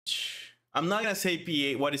I'm not gonna say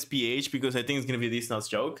PH, what is PH, because I think it's gonna be a decent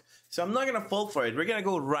joke. So I'm not gonna fall for it. We're gonna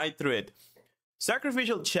go right through it.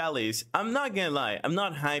 Sacrificial Chalice. I'm not gonna lie. I'm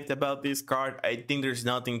not hyped about this card. I think there's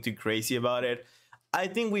nothing too crazy about it. I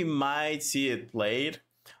think we might see it played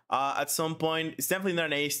at some point. It's definitely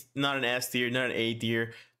not an S tier, not an A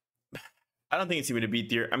tier. I don't think it's even a B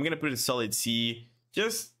tier. I'm gonna put a solid C.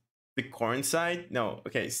 Just the corn side. No,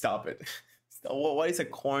 okay, stop it. What is a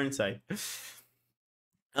corn side?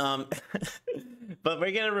 But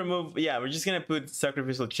we're gonna remove. Yeah, we're just gonna put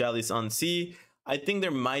Sacrificial Chalice on C. I think there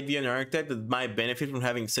might be an archetype that might benefit from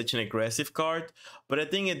having such an aggressive card, but I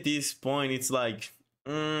think at this point it's like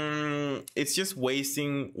it's just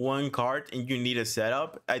wasting one card and you need a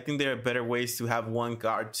setup. I think there are better ways to have one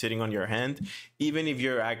card sitting on your hand, even if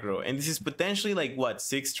you're aggro. And this is potentially like what,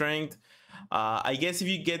 6 strength. I guess if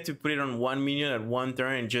you get to put it on 1 minion at one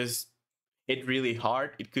turn and just hit really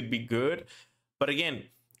hard, it could be good. But again,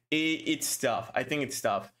 it's tough. I think it's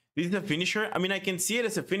tough. This is a finisher. I mean, I can see it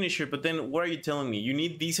as a finisher, but then what are you telling me? You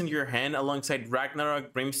need these in your hand alongside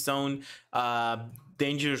Ragnarok, Brimstone,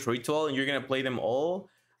 Dangerous Ritual, and you're gonna play them all?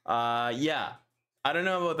 Yeah, I don't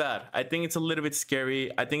know about that. I think it's a little bit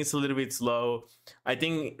scary. I think it's a little bit slow. I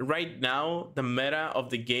think right now the meta of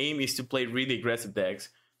the game is to play really aggressive decks.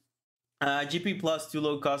 GP plus 2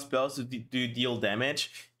 low cost spells to deal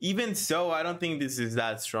damage. Even so, I don't think this is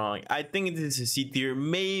that strong. I think this is a C tier,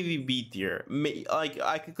 maybe B tier. Like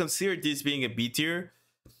I could consider this being a B tier.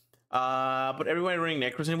 But everyone running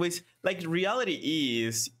Necros anyways. Like reality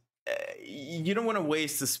is, you don't want to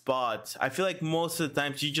waste a spot. I feel like most of the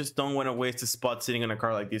times you just don't want to waste a spot sitting on a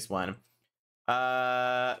card like this one.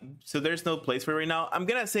 So there's no place for it right now. I'm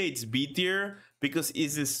gonna say it's B tier because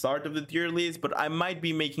it's the start of the tier list, but I might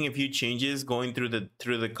be making a few changes going through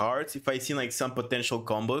the cards if I see like some potential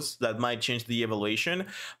combos that might change the evaluation.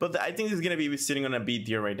 But I think it's gonna be sitting on a B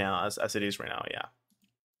tier right now as it is right now. Yeah.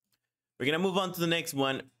 We're gonna move on to the next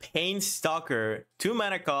one. Pain-Stalker, 2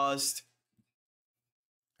 mana cost,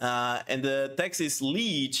 and the text is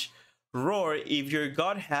Leech. Roar, if your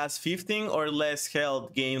god has 15 or less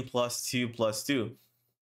health, gain +2/+2.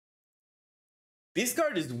 This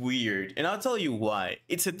card is weird, and I'll tell you why.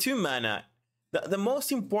 It's a 2 mana. The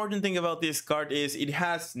most important thing about this card is it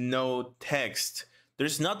has no text.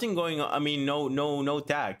 There's nothing going on. I mean, no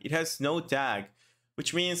tag. It has no tag,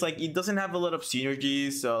 which means like it doesn't have a lot of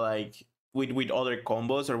synergies. So like with other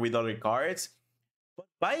combos or with other cards, but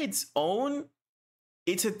by its own,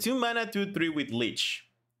 it's a 2 mana 2/3 with Leech.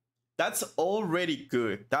 That's already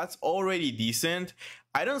good. That's already decent.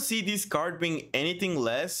 I don't see this card being anything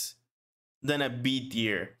less than a B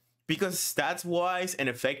tier, because stats wise and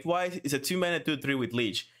effect wise, it's a 2 mana 2/3 with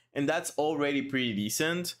Leech, and that's already pretty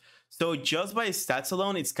decent. So just by stats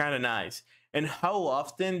alone, it's kind of nice. And how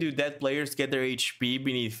often do dead players get their HP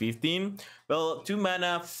beneath 15? Well, 2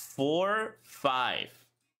 mana 4/5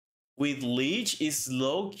 with Leech is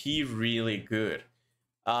low-key really good.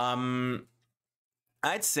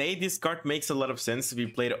 I'd say this card makes a lot of sense to be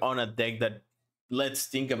played on a deck that, let's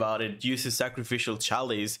think about it, uses Sacrificial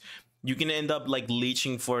Chalice. You can end up like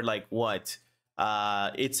leeching for like what?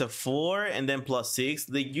 It's a 4 and then +6.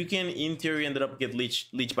 Like you can in theory end up get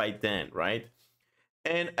leech by 10, right?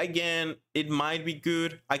 And again, it might be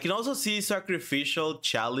good. I can also see Sacrificial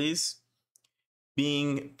Chalice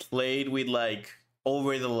being played with like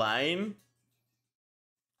Over the Line.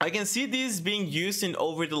 I can see this being used in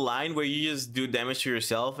Over the Line, where you just do damage to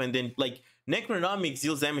yourself, and then like Necronomics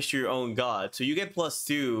deals damage to your own god, so you get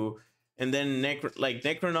 +2, and then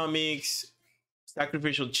Necronomics,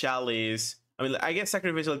 Sacrificial Chalice. I mean, I guess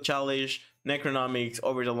Sacrificial Chalice, Necronomics,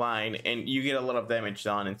 Over the Line, and you get a lot of damage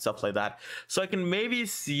done and stuff like that. So I can maybe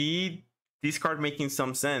see this card making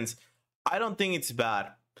some sense. I don't think it's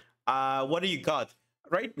bad. What do you got?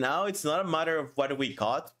 Right now, it's not a matter of what we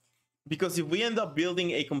got, because if we end up building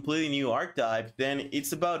a completely new archetype, then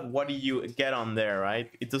it's about what do you get on there, right?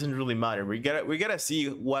 It doesn't really matter. We gotta see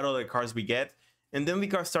what other cards we get, and then we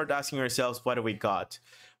gotta start asking ourselves, what do we got?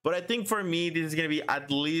 But I think for me, this is gonna be at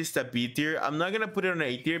least a B tier. I'm not gonna put it on an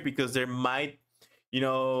A tier because there might, you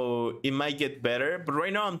know, it might get better. But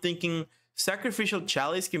right now I'm thinking Sacrificial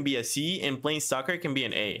Chalice can be a C and Pain-Stalker can be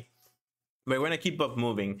an A. But we're gonna keep up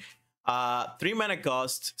moving. 3 mana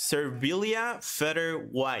cost, Servilia Feather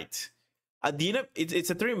White. At the end of it's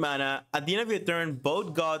a 3 mana. At the end of your turn,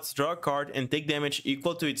 both gods draw a card and take damage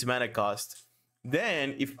equal to its mana cost.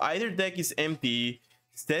 Then, if either deck is empty,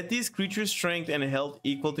 set this creature's strength and health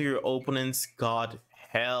equal to your opponent's god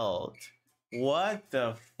health. What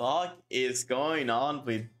the fuck is going on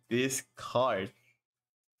with this card?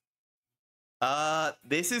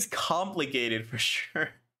 This is complicated for sure.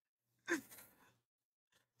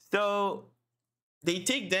 So they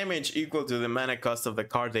take damage equal to the mana cost of the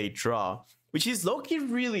card they draw, which is low-key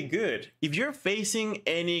really good. If you're facing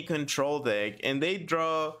any control deck and they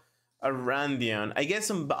draw a Randion, I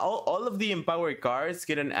guess all of the empowered cards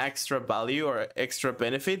get an extra value or extra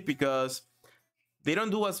benefit because they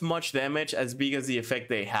don't do as much damage as big as the effect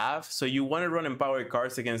they have. So you want to run empowered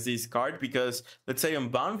cards against this card because, let's say,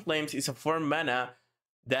 Unbound Flames is a 4 mana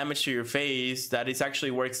damage to your face that is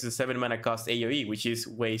actually works as a 7 mana cost AoE, which is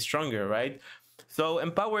way stronger, right? So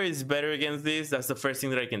Empower is better against this. That's the first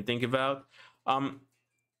thing that I can think about.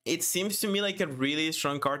 It seems to me like a really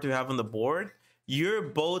strong card to have on the board. You're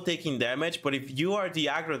both taking damage, but if you are the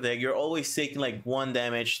aggro deck, you're always taking like 1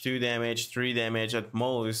 damage, 2 damage, 3 damage at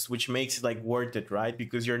most, which makes it like worth it, right?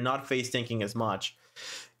 Because you're not face tanking as much.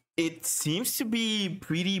 It seems to be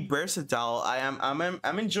pretty versatile.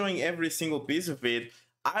 I'm enjoying every single piece of it.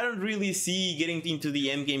 I don't really see getting into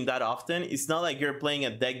the end game that often. It's not like you're playing a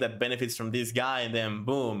deck that benefits from this guy and then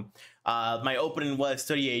boom, my opening was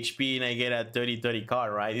 30 HP and I get a 30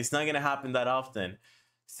 card, right? It's not gonna happen that often.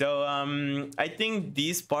 So I think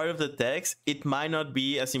this part of the text, it might not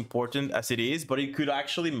be as important as it is, but it could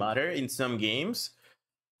actually matter in some games.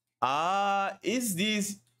 Is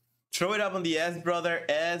this throw it up on the S, brother?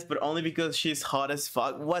 S, but only because she's hot as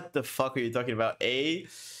fuck. What the fuck are you talking about? A?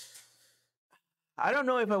 I don't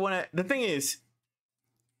know if I want to. The thing is,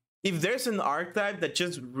 if there's an archetype that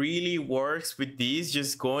just really works with these,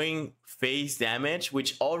 just going face damage,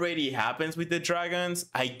 which already happens with the dragons,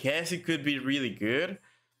 I guess it could be really good.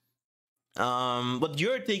 But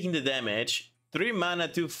you're taking the damage. 3 mana,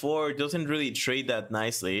 2/4 doesn't really trade that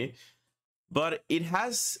nicely, but it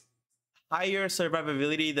has higher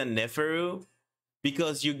survivability than Neferu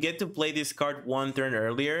because you get to play this card 1 turn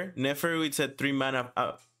earlier. Neferu, it's a 3 mana.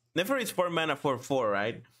 Neferu is 4 mana for 4,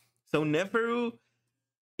 right? So Neferu,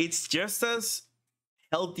 it's just as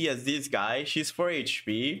healthy as this guy. She's 4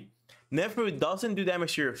 HP. Neferu doesn't do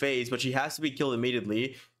damage to your face, but she has to be killed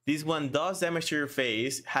immediately. This one does damage to your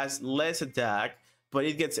face, has less attack, but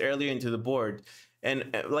it gets earlier into the board.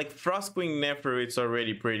 And like Frostwing Neferu, it's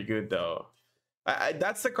already pretty good though.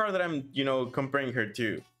 That's the card that I'm, comparing her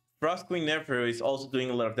to. Frostwing Neferu is also doing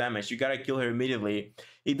a lot of damage. You gotta kill her immediately.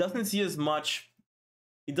 It doesn't see as much.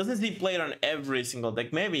 It doesn't see played on every single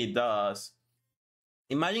deck. Maybe it does.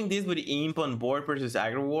 Imagine this with Imp on board versus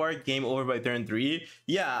Aggro War, game over by turn 3.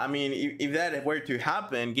 Yeah, I mean, if that were to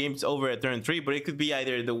happen, game's over at turn 3, but it could be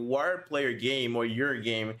either the War player game or your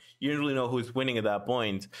game. You don't really know who's winning at that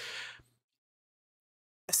point.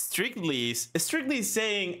 Strictly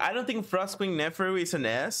saying, I don't think Frostwing Neferu is an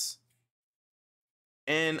S.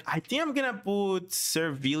 And I think I'm gonna put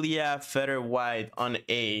Servilia Feather White on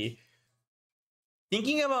A.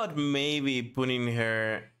 Thinking about maybe putting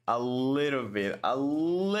her a little bit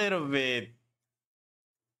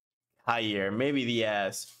higher, maybe the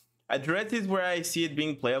S. At red is where I see it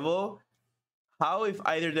being playable. How if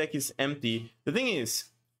either deck is empty? The thing is,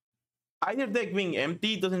 either deck being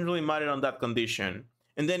empty doesn't really matter on that condition.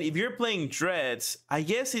 And then if you're playing Dreads, I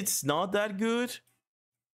guess it's not that good.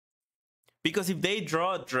 Because if they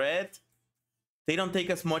draw a Dread, they don't take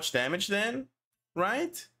as much damage then,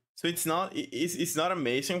 right? So it's not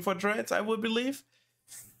amazing for Dreads, I would believe.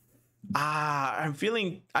 I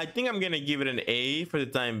think I'm gonna give it an A for the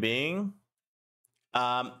time being.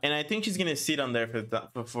 And I think she's gonna sit on there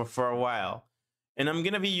for a while. And I'm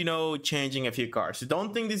gonna be, changing a few cards. So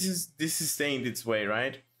don't think this is staying this way,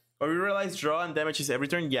 right? Or we realize draw and damage is every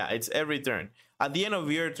turn? Yeah, it's every turn. At the end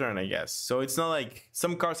of your turn, I guess. So it's not like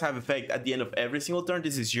some cards have effect at the end of every single turn.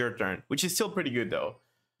 This is your turn, which is still pretty good though.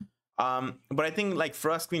 But I think like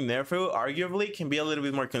Frostwing Neferu arguably can be a little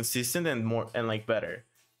bit more consistent and like better.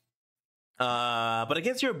 But I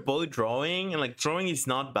guess you're both drawing, and like drawing is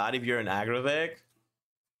not bad if you're an aggro deck.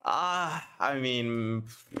 I mean,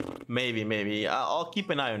 maybe. I'll keep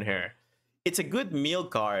an eye on her. It's a good meal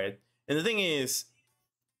card, and the thing is,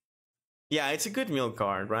 yeah, it's a good meal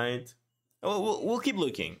card, right? We'll keep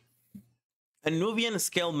looking. A Nubian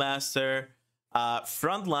Scale Master,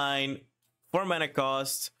 frontline, 4 mana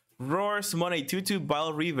cost, roar, summon a 2/2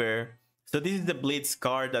 Bile Reaver. So this is the Blitz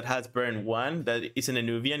card that has burn 1, that is an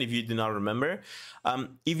Anuvian, if you do not remember.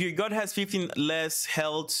 If your god has 15 less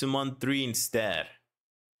health, summon 3 instead.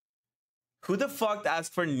 Who the fuck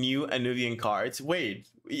asked for new Anuvian cards? Wait,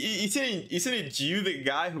 isn't it you, the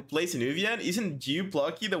guy who plays Anuvian? Isn't you,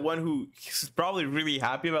 Plucky, the one who is probably really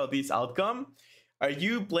happy about this outcome? Are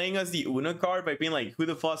you playing as the Uno card by being like, who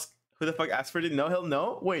the fuck asked for it? No, hell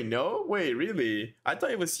no? Wait, no? Wait, really? I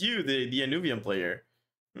thought it was you, the Anuvian player.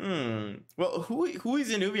 Well, who is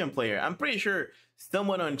a Nubian player? I'm pretty sure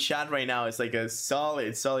someone on chat right now is like a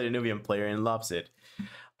solid Nubian player and loves it.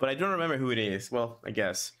 but I don't remember who it is. Well, I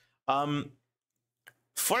guess.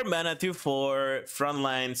 4 mana, 2/4,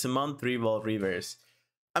 frontline, summon 3 Ball Reavers.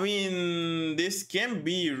 I mean, this can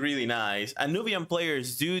be really nice. Anuvian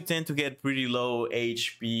players do tend to get pretty low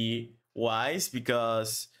HP wise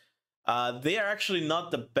because they are actually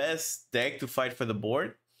not the best deck to fight for the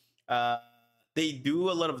board. They do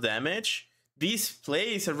a lot of damage. This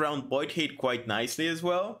plays around Void Hate quite nicely as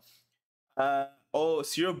well. Oh,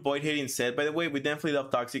 0 Void Hate instead, by the way. We definitely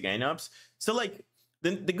love Toxic Anops. So, like,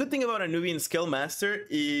 the good thing about Anuvian Skill Master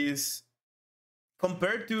is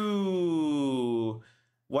compared to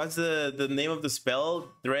what's the name of the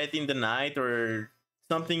spell, Dread in the Night or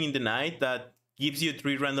something in the night that gives you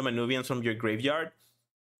 3 random Anuvians from your graveyard.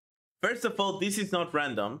 First of all, this is not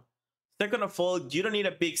random. Second of all, you don't need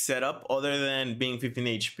a big setup other than being 15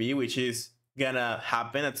 HP, which is gonna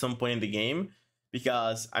happen at some point in the game.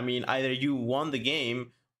 Because, I mean, either you won the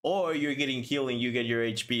game or you're getting killed and you get your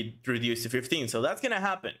HP reduced to 15. So that's gonna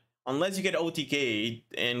happen. Unless you get OTK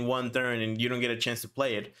in 1 turn and you don't get a chance to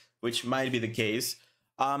play it, which might be the case.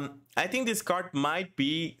 I think this card might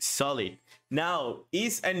be solid. Now,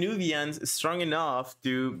 is Anuvians strong enough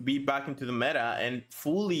to be back into the meta and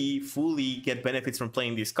fully get benefits from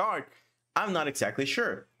playing this card? I'm not exactly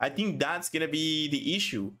sure. I think that's gonna be the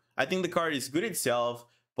issue. I think the card is good itself,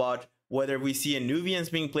 but whether we see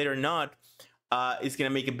Anuvians being played or not, is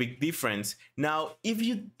gonna make a big difference. Now, if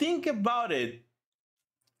you think about it,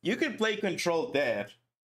 you could play Control Dead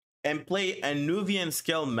and play Anuvian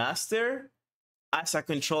Scale Master as a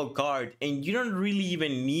control card, and you don't really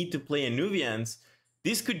even need to play Anuvians.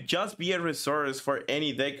 This could just be a resource for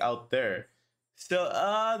any deck out there. So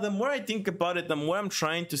the more I think about it, the more I'm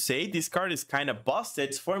trying to say this card is kind of busted.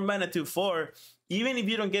 It's 4 mana, 2/4. Even if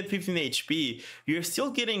you don't get 15 HP, you're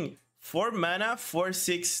still getting 4 mana,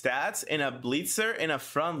 4/6 stats, and a Blitzer and a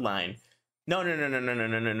frontline.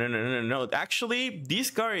 No. Actually,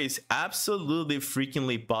 this card is absolutely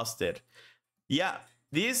freakingly busted. Yeah,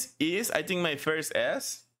 this is, I think, my first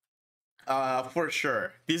S. For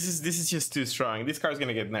sure. This is just too strong. This card's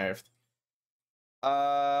gonna get nerfed.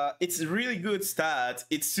 It's really good stats.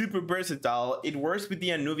 It's super versatile. It works with the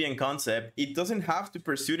Anuvian concept. It doesn't have to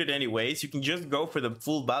pursue it anyways. You can just go for the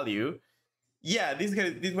full value. Yeah, this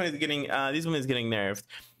one is getting nerfed.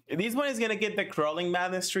 This one is gonna get the Crawling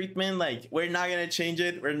Madness treatment. Like, we're not gonna change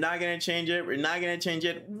it. We're not gonna change it. We're not gonna change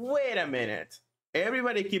it. Wait a minute.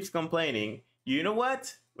 Everybody keeps complaining. You know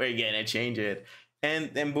what? We're gonna change it,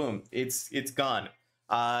 and then boom, it's gone.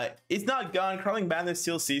 It's not gone. Crawling Madness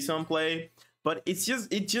still sees some play, but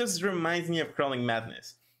it just reminds me of Crawling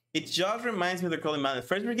Madness. It just reminds me of the Crawling Madness.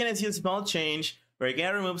 First, we're gonna see a small change. We're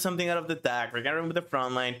gonna remove something out of the deck. We're gonna remove the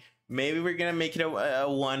front line. Maybe we're gonna make it a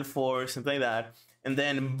 1/4, something like that. And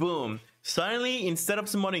then boom, suddenly instead of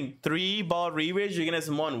summoning 3 Ball Reavers, you're gonna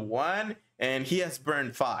summon 1, and he has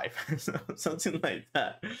burned 5, something like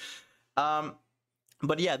that.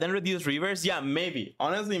 But yeah, then reduce Reavers. Yeah, maybe.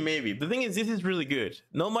 Honestly, maybe. The thing is, this is really good.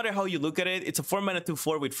 No matter how you look at it, it's a 4 mana,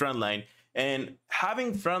 2/4 with frontline, and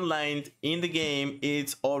having frontline in the game,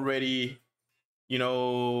 it's already, you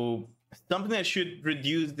know, something that should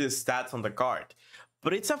reduce the stats on the card.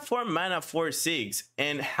 But it's a 4 mana, 4/6,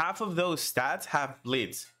 and half of those stats have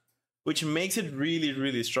Blitz, which makes it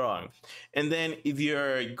really strong. And then if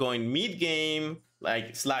you're going mid game,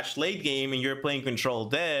 like / late game, and you're playing Control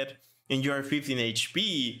Dead, and you're 15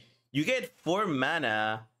 HP, you get 4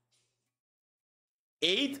 mana,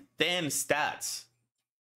 8/10 stats,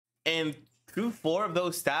 and 2/4 of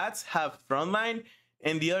those stats have frontline,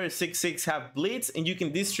 and the other 6/6 have Blitz, and you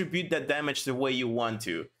can distribute that damage the way you want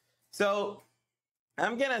to. So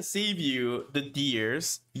I'm gonna save you the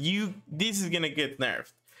tiers. This is gonna get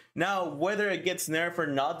nerfed. Now, whether it gets nerfed or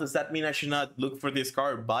not, does that mean I should not look for this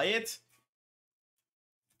card, buy it?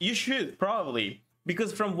 You should, probably.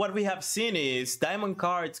 Because from what we have seen is diamond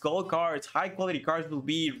cards, gold cards, high quality cards will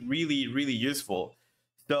be really useful.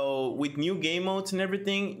 So with new game modes and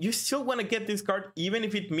everything, you still want to get this card even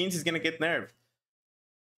if it means it's gonna get nerfed.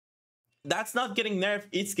 That's not getting nerfed,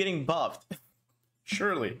 it's getting buffed.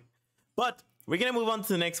 Surely. But we're gonna move on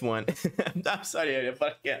to the next one. I'm sorry,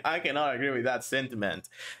 but I cannot agree with that sentiment.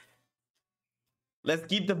 Let's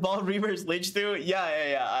keep the Ball Reavers Lich too.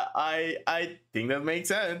 Yeah. I think that makes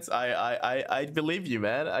sense. I believe you,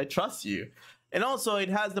 man. I trust you. And also, it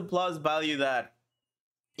has the plus value that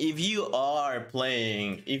if you are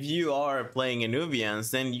playing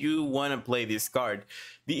Anuvians, then you want to play this card.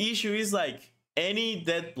 The issue is, like, any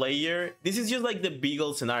dead player. This is just like the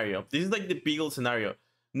Beagle scenario.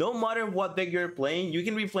 No matter what deck you're playing, you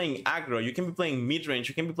can be playing aggro, you can be playing mid-range,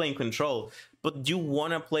 you can be playing control, but you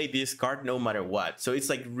want to play this card no matter what. So it's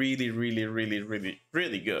like really, really, really, really,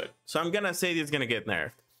 really good. So I'm gonna say this is gonna get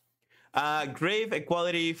nerfed. Grave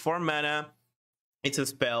Equality, 4 mana. It's a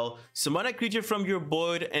spell. Summon a creature from your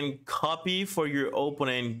board and copy for your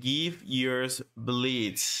opponent. Give yours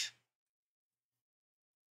bleeds.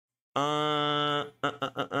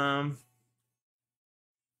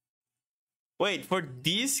 Wait, for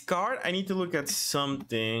this card, I need to look at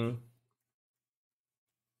something.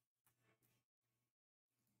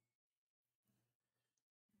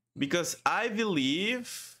 Because I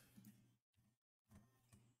believe...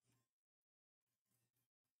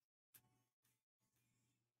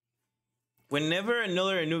 whenever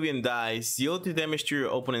another Anubian dies, deal 2 damage to your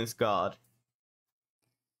opponent's god.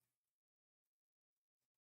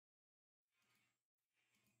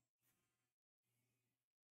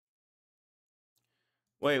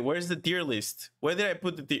 Wait, where's the tier list? Where did I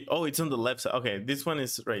put the tier? Oh, it's on the left side. Okay, this one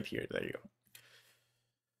is right here. There you go.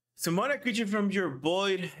 Summon a creature from your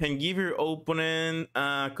void and give your opponent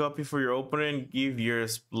a copy for your opponent. Give your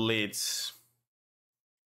splits.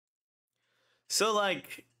 So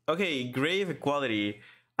like, okay, Grave Equality.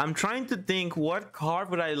 I'm trying to think what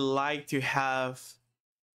card would I like to have.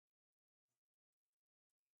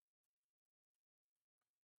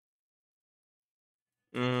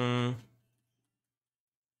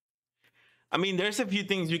 I mean, there's a few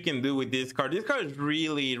things you can do with this card. This card is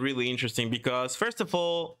really, really interesting because, first of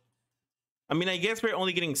all, I mean, I guess we're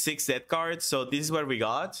only getting 6 dead cards, so this is what we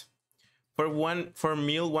got. For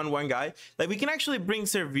meal 1/1 guy, like we can actually bring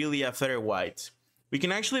Servilia Feather White. We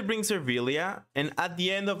can actually bring Servilia, and at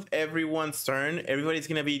the end of everyone's turn, everybody's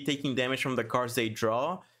gonna be taking damage from the cards they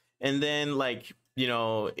draw, and then like, you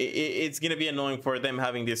know, it's gonna be annoying for them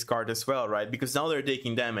having this card as well, right? Because now they're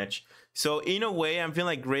taking damage. So in a way, I'm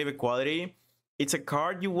feeling like Grave Equality. It's a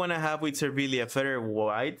card you want to have with Servilia Feather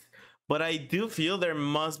White, but I do feel there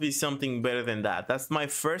must be something better than that. That's my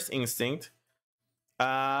first instinct.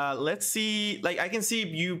 Let's see. Like, I can see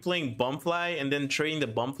you playing Bumfly and then trading the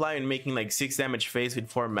Bumfly and making like 6 damage phase with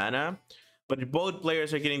 4 mana, but both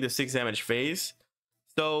players are getting the 6 damage phase.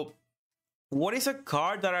 So what is a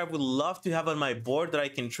card that I would love to have on my board that I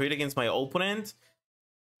can trade against my opponent?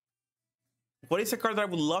 What is a card that I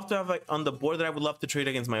would love to have on the board that I would love to trade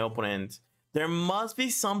against my opponent? There must be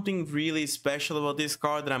something really special about this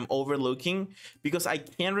card that I'm overlooking, because I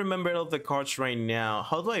can't remember all of the cards right now.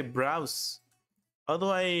 How do I browse? How do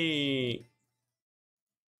I...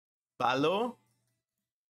 Palo?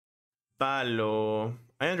 Palo.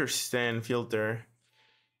 I understand, filter.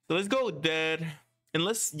 So let's go with that. And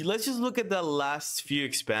let's just look at the last few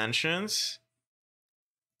expansions.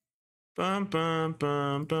 Bum, bum,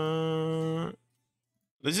 bum, bum.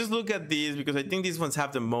 Let's just look at these because I think these ones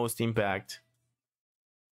have the most impact.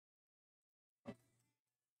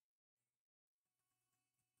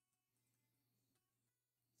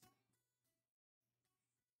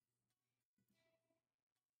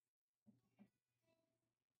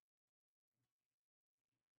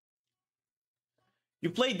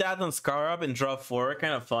 You play that on Scarab and draw 4,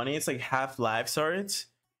 kind of funny. It's like half life swords.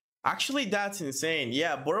 Actually, that's insane.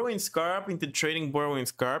 Yeah, borrowing Scarab into trading borrowing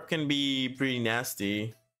Scarab can be pretty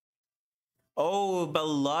nasty. Oh,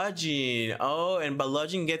 Balogin. Oh, and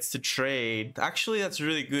Balogin gets to trade. Actually, that's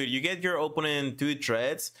really good. You get your opponent 2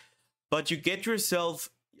 dreads, but you get yourself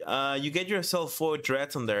 4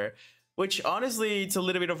 dreads on there, which honestly, it's a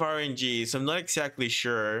little bit of RNG, so I'm not exactly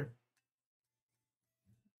sure.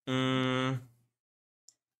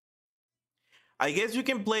 I guess you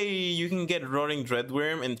can get Roaring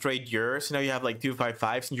Dreadworm and trade yours. Now you have like 2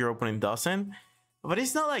 5/5s and your opponent doesn't. But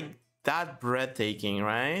it's not like that breathtaking,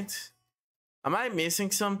 right? Am I missing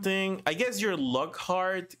something? I guess your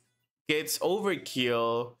Lockhart gets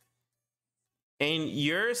overkill. And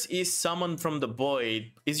yours is summoned from the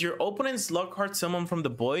void. Is your opponent's Lockhart summoned from the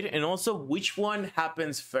void? And also, which one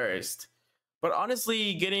happens first? But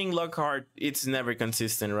honestly, getting Lockhart, it's never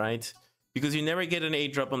consistent, right? Because you never get an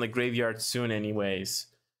 8-drop on the graveyard soon anyways.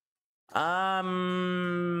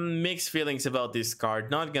 Mixed feelings about this card,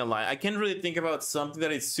 not gonna lie. I can't really think about something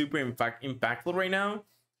that is super impactful right now.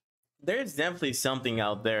 There's definitely something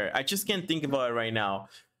out there. I just can't think about it right now.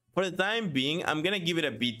 For the time being, I'm gonna give it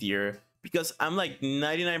a B tier, because I'm like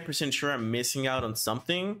 99% sure I'm missing out on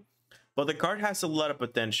something. But the card has a lot of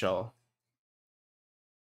potential.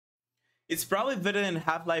 It's probably better than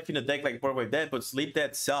Half-Life in a deck like Board Wipe Dead, but Sleep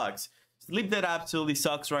Dead sucks. Sleep Dead absolutely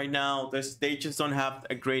sucks right now. They just don't have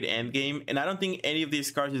a great end game, and I don't think any of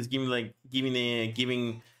these cards is giving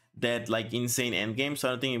that like insane end game. So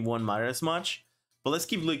I don't think it won't matter as much. But let's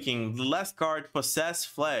keep looking. The last card, Possess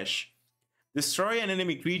Flesh. Destroy an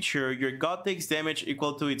enemy creature. Your god takes damage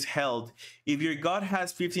equal to its health. If your god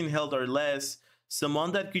has 15 health or less,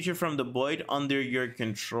 summon that creature from the void under your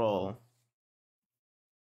control.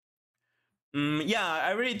 Yeah,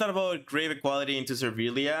 I really thought about Grave Equality into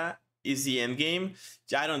Servilia is the end game.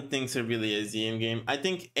 I don't think Servilia is the end game. I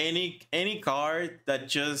think any card that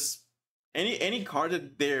just any card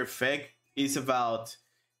that their effect is about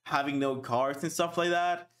having no cards and stuff like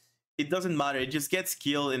that, it doesn't matter. It just gets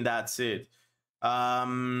killed and that's it.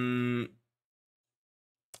 It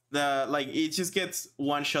just gets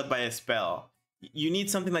one shot by a spell. You need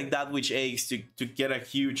something like that which aches to get a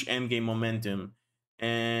huge endgame momentum.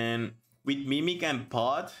 And with Mimic and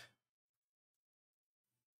Pot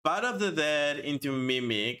of the Dead into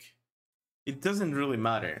Mimic, it doesn't really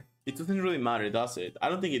matter. It doesn't really matter, does it? I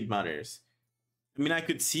don't think it matters. I mean, I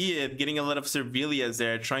could see it getting a lot of Servilias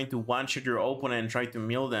there, trying to one-shot your opponent and try to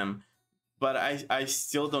mill them. But I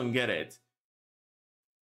still don't get it.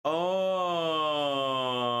 Oh,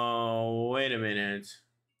 wait a minute.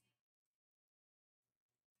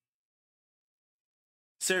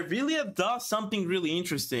 Servilia does something really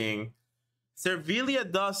interesting. Servilia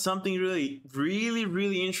does something really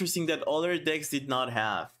interesting that other decks did not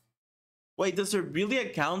have. Wait, does Servilia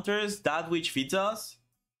counters that which feeds us?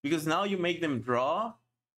 Because now you make them draw?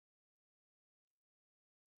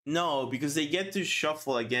 No, because they get to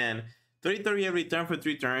shuffle again. 30-30 every turn for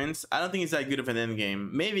 3 turns. I don't think it's that good of an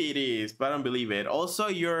endgame. Maybe it is, but I don't believe it. Also,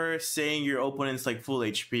 you're saying your opponent's like full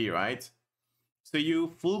HP, right? So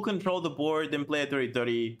you full control the board, then play a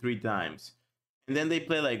 30-30 3 times. And then they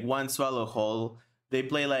play like 1 Swallow Whole. They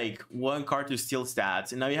play like 1 card to steal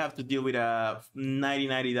stats. And now you have to deal with a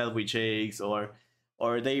 90-90 that which aches. Or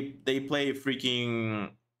they play freaking...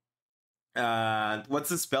 what's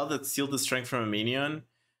the spell that steals the strength from a minion?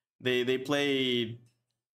 They play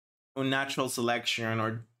Unnatural Selection,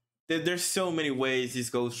 or there's so many ways this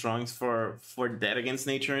goes strong for dead against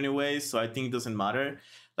nature anyway, so I think it doesn't matter.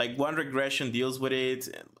 Like 1 regression deals with it.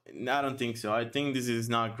 I don't think so. I think this is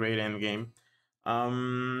not great endgame.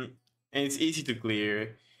 And it's easy to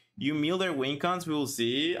clear. You mill their win cons, we will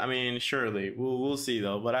see. I mean, surely we'll see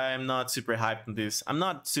though, but I'm not super hyped on this. I'm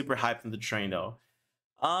not super hyped on the train though.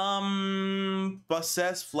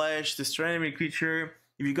 Possess Flesh, destroy enemy creature.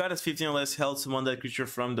 If you got us 15 or less health, summon that creature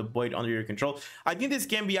from the void under your control. I think this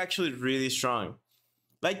can be actually really strong.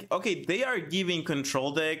 Like, okay, they are giving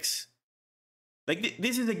control decks. Like,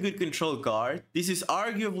 this is a good control card. This is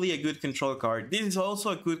arguably a good control card. This is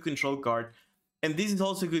also a good control card. And this is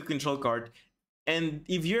also a good control card. And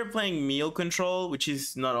if you're playing meal control, which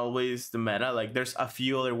is not always the meta, like there's a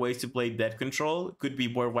few other ways to play dead control. Could be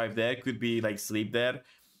board wipe dead, could be like sleep dead,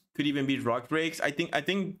 could even be rock breaks. I think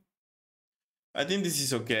this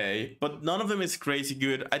is okay, but none of them is crazy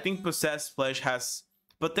good. I think Possessed Flesh has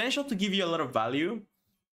potential to give you a lot of value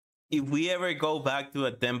if we ever go back to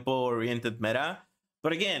a tempo-oriented meta.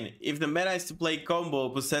 But again, if the meta is to play combo,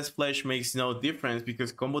 Possessed Flesh makes no difference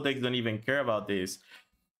because combo decks don't even care about this.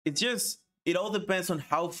 It all depends on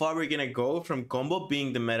how far we're gonna go from combo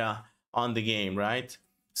being the meta on the game, right?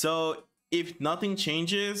 So if nothing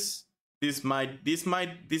changes, this might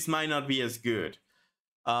not be as good.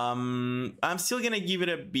 I'm still gonna give it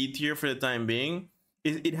a B tier for the time being.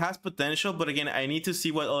 It has potential, but again, I need to see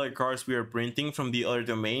what other cards we are printing from the other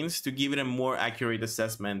domains to give it a more accurate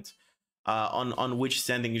assessment on which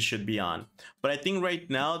standing it should be on. But I think right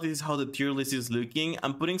now, this is how the tier list is looking.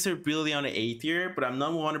 I'm putting Serpility on an A tier, but I'm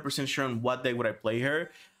not 100% sure on what deck would I play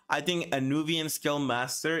her. I think Anuvian Scale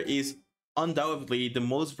Master is undoubtedly the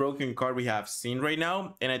most broken card we have seen right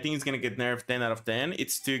now, and I think it's gonna get nerfed 10 out of 10.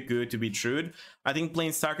 It's too good to be true. I think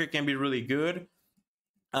Planestalker can be really good.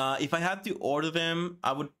 If I had to order them,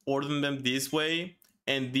 I would order them this way,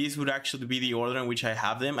 and this would actually be the order in which I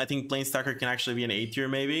have them. I think Planestalker can actually be an A tier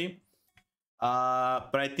maybe,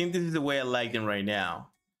 but I think this is the way I like them right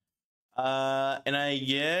now. And I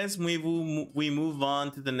guess we move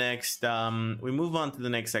on to the next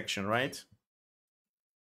section, right?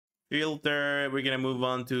 Filter, we're gonna move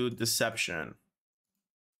on to Deception.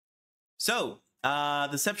 So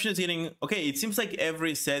Deception is getting, okay, it seems like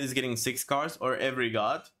every set is getting 6 cards, or every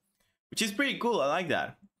god, which is pretty cool. I like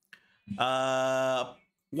that.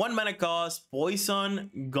 1 mana cost, Poison,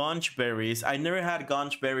 Gonch Berries. I never had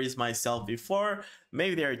Gonch Berries myself before.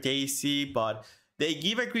 Maybe they're tasty, but they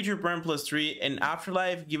give a creature burn +3, and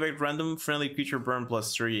Afterlife give a random friendly creature burn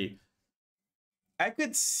 +3. I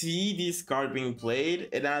could see this card being played,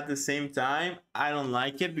 and at the same time, I don't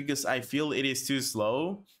like it because I feel it is too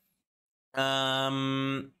slow. It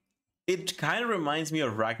kind of reminds me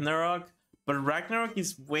of Ragnarok, but Ragnarok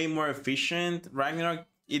is way more efficient. Ragnarok,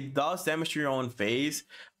 it does damage to your own face,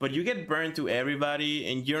 but you get burned to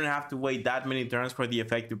everybody, and you don't have to wait that many turns for the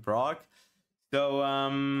effect to proc. So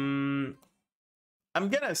I'm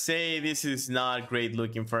gonna say this is not great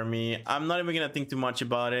looking for me. I'm not even gonna think too much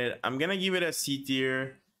about it. I'm gonna give it a C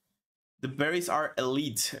tier. The berries are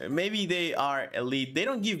elite. Maybe they are elite. They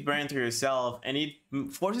don't give burn to yourself, and it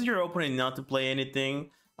forces your opponent not to play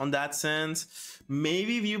anything on that sense.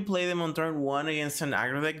 Maybe if you play them on turn 1 against an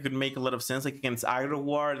aggro deck, it could make a lot of sense. Like against aggro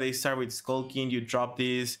war, they start with Skulking, you drop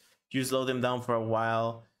these, you slow them down for a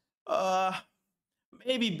while.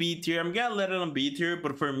 Maybe B tier. I'm gonna let it on B tier,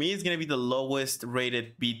 but for me, it's gonna be the lowest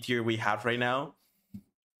rated B tier we have right now.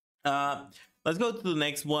 Let's go to the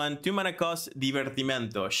next one. 2 mana cost,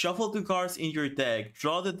 Divertimento. Shuffle 2 cards in your deck.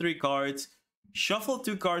 Draw the 3 cards. Shuffle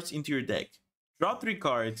 2 cards into your deck. Draw 3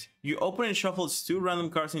 cards. Your opponent shuffles 2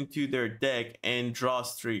 random cards into their deck and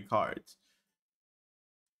draws 3 cards.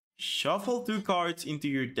 Shuffle 2 cards into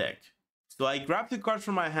your deck. So I grab 2 cards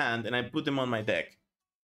from my hand and I put them on my deck.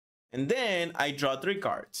 And then I draw 3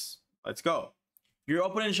 cards. Let's go. Your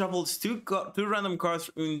opponent shuffles 2 random cards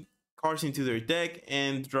into their deck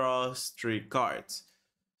and draws 3 cards.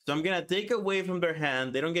 So I'm gonna take away from their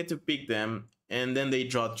hand. They don't get to pick them, and then they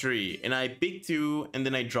draw 3. And I pick 2, and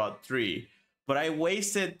then I draw 3. But I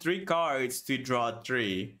wasted 3 cards to draw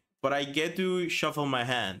 3. But I get to shuffle my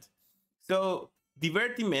hand. So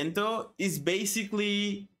Divertimento is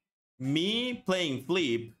basically me playing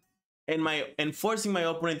flip and forcing my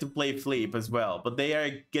opponent to play flip as well. But they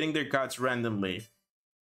are getting their cards randomly.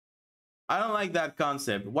 I don't like that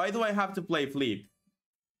concept. Why do I have to play flip?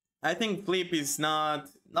 I think flip is not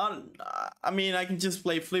I mean, I can just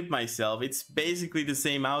play flip myself. It's basically the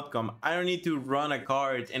same outcome. I don't need to run a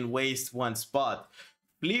card and waste 1 spot.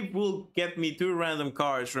 Flip will get me 2 random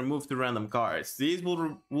cards, remove 2 random cards. These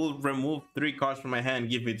will remove 3 cards from my hand,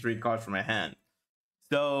 give me 3 cards from my hand.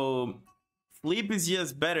 So flip is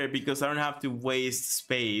just better because I don't have to waste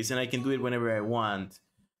space and I can do it whenever I want.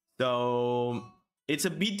 So it's a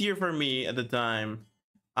B tier for me at the time.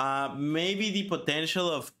 Maybe the potential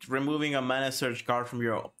of removing a mana search card from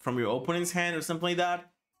your opponent's hand or something like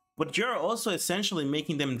that. But you're also essentially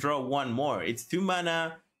making them draw 1 more. It's 2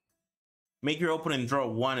 mana. Make your opponent draw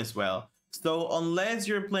 1 as well. So unless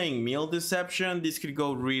you're playing Meal Deception, this could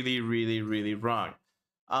go really, really, really wrong.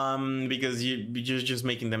 Because you're just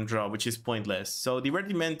making them draw, which is pointless. So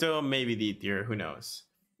Divertimento, maybe D tier, who knows.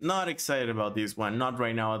 Not excited about this one, not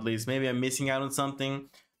right now at least. Maybe I'm missing out on something,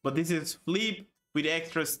 but this is flip with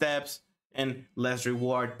extra steps and less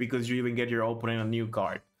reward because you even get your opponent a new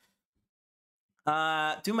card.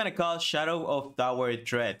 2 mana cost, Shadow of Tower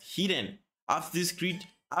Threat. Hidden.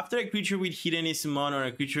 After a creature with hidden is summoned or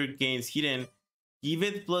a creature gains hidden, give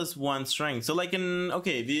it +1 strength. So like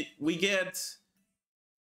we get,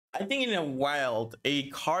 I think in a wild, a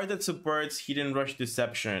card that supports Hidden Rush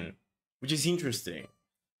Deception, which is interesting.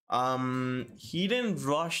 Hidden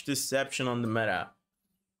Rush Deception on the meta.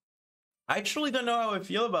 I actually don't know how I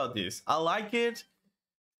feel about this. I like it.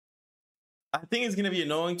 I think it's gonna be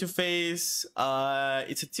annoying to face.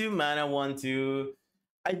 It's a 2 mana 1/2.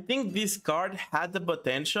 I think this card had the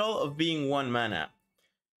potential of being 1 mana.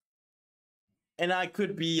 And I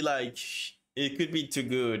could be like, it could be too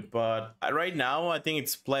good, but right now I think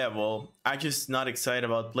it's playable. I'm just not excited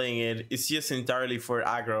about playing it. It's just entirely for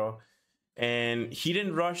aggro. And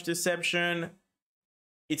Hidden Rush Deception,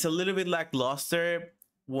 it's a little bit lackluster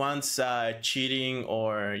once cheating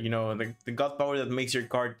or, you know, the god power that makes your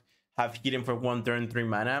card have hidden for 1 turn 3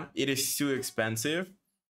 mana. It is too expensive.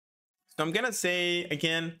 So I'm gonna say,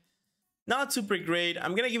 again, not super great.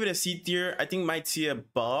 I'm gonna give it a C tier. I think might see a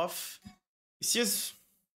buff. It's just,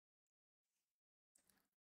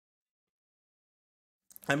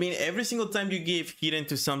 I mean, every single time you give hidden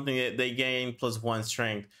to something, they gain +1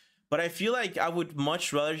 strength. But I feel like I would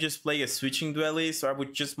much rather just play a switching duelist, or I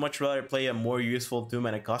would just much rather play a more useful 2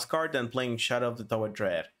 mana cost card than playing Shadow of the Tower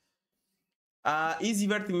Dread. Is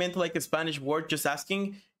Divertimento like a Spanish word? Just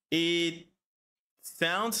asking. It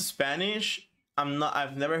sounds Spanish.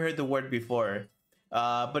 I've never heard the word before.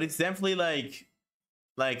 But it's definitely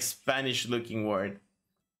like Spanish looking word.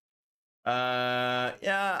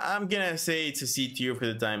 Yeah, I'm gonna say it's a C tier for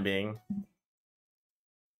the time being.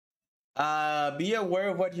 Be aware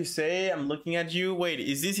of what you say. I'm looking at you. Wait,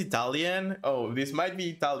 is this Italian? Oh, this might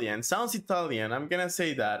be Italian. Sounds Italian. I'm gonna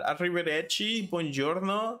say that. Arrivederci,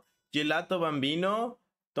 buongiorno, gelato bambino,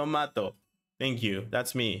 tomato. Thank you.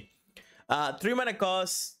 That's me. 3 mana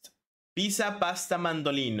cost, pizza pasta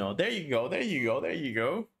mandolino. There you go. There you go. There you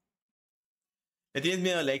go. ¿Le tienes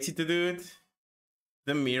miedo al éxito, dude?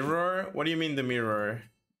 The mirror? What do you mean the mirror?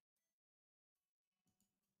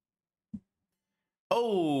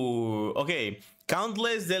 Oh, okay.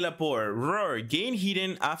 Countless de la Poor. Roar. Gain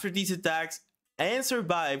hidden after these attacks and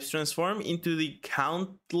survives. Transform into the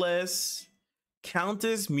Countess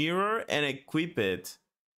Mirror and equip it.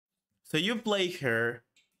 So you play her,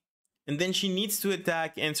 and then she needs to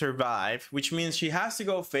attack and survive, which means she has to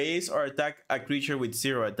go face or attack a creature with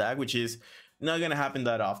 0 attack, which is not gonna happen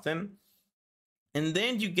that often. And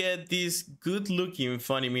then you get this good looking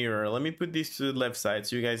funny mirror. Let me put this to the left side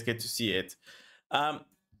so you guys get to see it.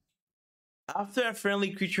 After a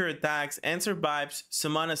friendly creature attacks and survives,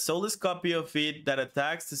 summon a soulless copy of it that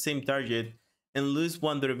attacks the same target and lose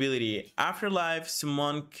 1 durability. Afterlife,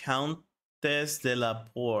 summon Countess de la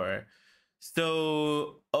Poor.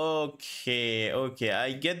 So, okay,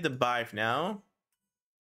 I get the vibe now.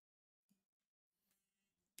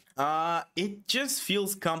 It just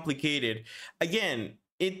feels complicated. Again,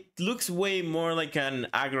 it looks way more like an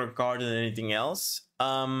aggro card than anything else.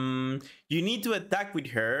 You need to attack with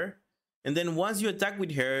her, and then once you attack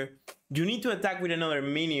with her, you need to attack with another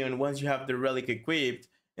minion once you have the relic equipped,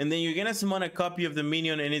 and then you're gonna summon a copy of the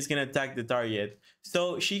minion and it's gonna attack the target.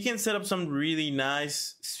 So she can set up some really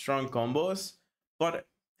nice, strong combos, but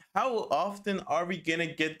how often are we gonna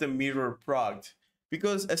get the mirror procced?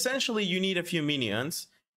 Because essentially you need a few minions,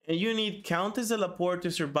 and you need Countess de la Poor to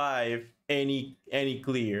survive any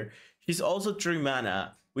clear. She's also 3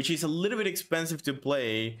 mana, which is a little bit expensive to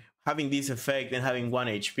play, having this effect and having 1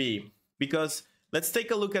 HP. Because let's take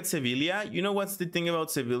a look at Sevilla. You know what's the thing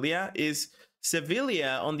about Sevilla? Is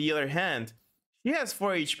Sevilla, on the other hand, she has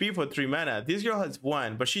 4 HP for 3 mana. This girl has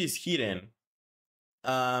 1, but she is hidden.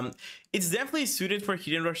 It's definitely suited for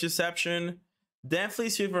Hidden Rush Deception.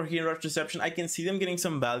 I can see them getting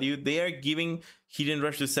some value. They are giving Hidden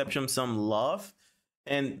Rush Deception some love,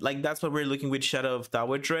 and like that's what we're looking with Shadow of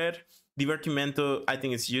Tower Dread. Divertimento, I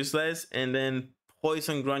think it's useless, and then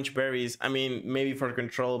Poison Grunge Berries. I mean, maybe for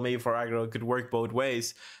control, maybe for aggro, it could work both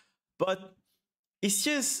ways. But it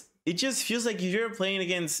just feels like if you're playing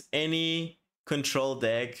against any control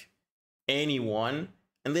deck, anyone,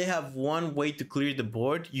 and they have 1 way to clear the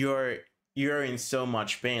board, you're in so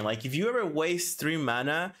much pain. Like if you ever waste 3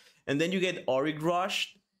 mana and then you get Auric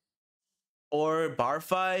Rush or Bar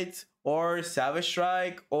Fight or Savage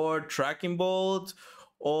Strike or Tracking Bolt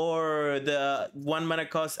or the 1 mana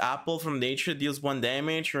cost Apple from nature deals 1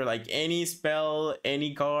 damage, or like any spell,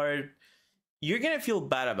 any card, you're gonna feel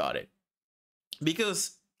bad about it.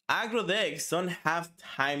 Because aggro decks don't have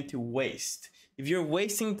time to waste. If you're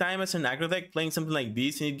wasting time as an aggro deck playing something like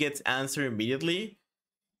this and it gets answered immediately,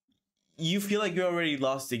 you feel like you already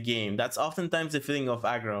lost the game. That's oftentimes the feeling of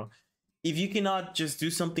aggro. If you cannot just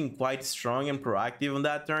do something quite strong and proactive on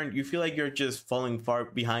that turn, you feel like you're just falling far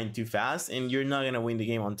behind too fast and you're not gonna win the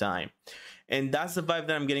game on time. And that's the vibe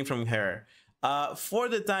that I'm getting from her. For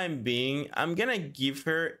the time being, I'm gonna give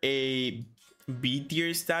her a B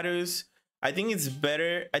tier status. I think it's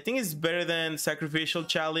better. I think it's better than Sacrificial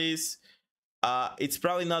Chalice. It's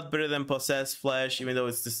probably not better than Possessed Flesh, even though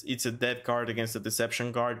it's a dead card against a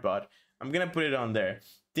Deception card, but I'm gonna put it on there.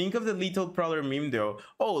 Think of the Lethal Prowler meme though.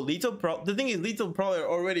 Oh, the thing is, Lethal Prowler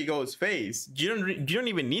already goes face. You don't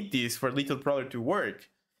even need this for Lethal Prowler to work.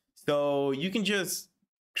 So you can just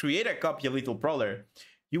create a copy of Lethal Prowler.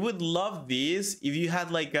 You would love this if you had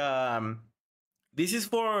like this is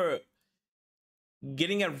for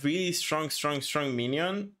getting a really strong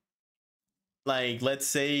minion. Like let's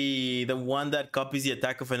say the one that copies the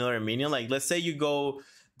attack of another minion. Like let's say you go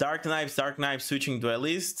Dark Knives, switching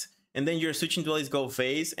Duelist, and then your switching Duelist go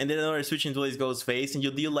face, and then another switching Duelist goes face, and you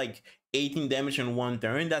deal like 18 damage in 1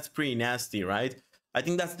 turn. That's pretty nasty, right? I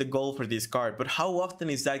think that's the goal for this card, but how often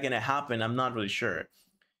is that gonna happen? I'm not really sure.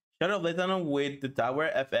 Shadow of Lethanon with the Tower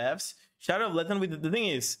FFs. Shadow of Lethanon with the thing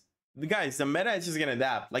is, guys, the meta is just gonna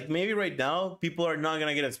adapt. Like maybe right now people are not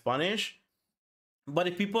gonna get as punished, but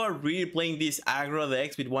if people are really playing these aggro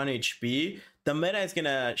decks with 1 HP, the meta is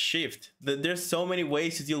gonna shift. There's so many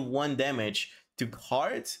ways to deal 1 damage to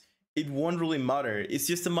cards, it won't really matter. It's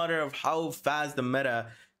just a matter of how fast the meta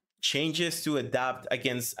changes to adapt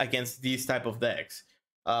against these type of decks.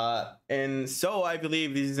 And so I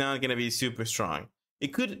believe this is not gonna be super strong.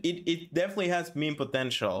 It definitely has meme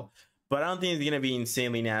potential, but I don't think it's gonna be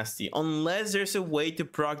insanely nasty unless there's a way to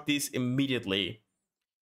proc this immediately.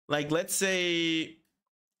 Like let's say,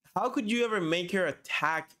 how could you ever make her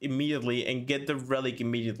attack immediately and get the relic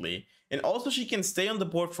immediately? And also she can stay on the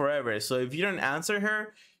board forever, so if you don't answer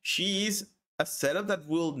her, she is a setup that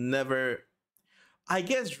will never, I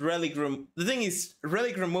guess. The thing is,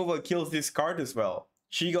 relic removal kills this card as well.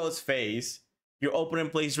 She goes face, your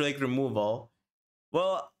opponent plays relic removal.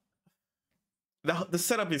 Well, The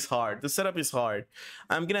setup is hard. The setup is hard.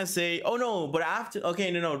 I'm gonna say, oh no, but after, okay,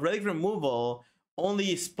 no, relic removal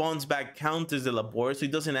only spawns back counters the labor, so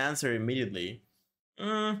it doesn't answer immediately.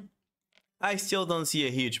 I still don't see a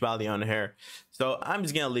huge value on her, so I'm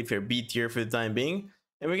just gonna leave her B tier for the time being,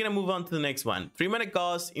 and we're gonna move on to the next one. 3 mana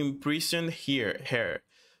cost, imprisoned here, hair.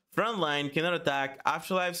 Frontline cannot attack.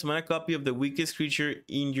 Afterlife, mana copy of the weakest creature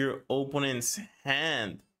in your opponent's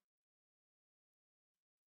hand.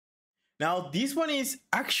 Now, this one is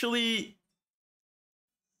actually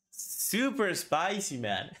super spicy,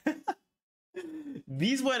 man.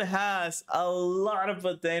 This one has a lot of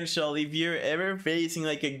potential if you're ever facing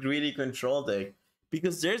like a greedy control deck.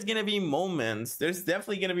 Because there's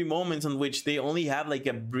definitely gonna be moments on which they only have like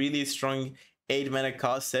a really strong 8 mana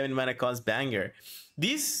cost, 7 mana cost banger.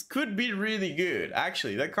 This could be really good,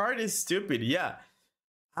 actually. That card is stupid, yeah.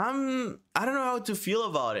 I don't know how to feel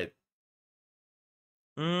about it.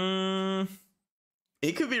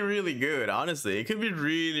 It could be really good, honestly. It could be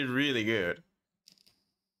really, really good.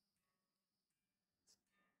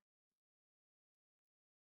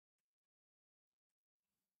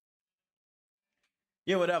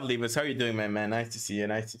 Yeah, what up, Levis? How are you doing, my man? Nice to see you.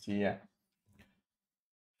 Nice to see you.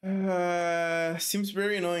 Seems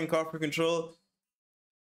very annoying card for control.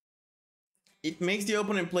 It makes the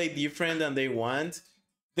opponent play different than they want.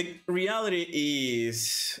 The reality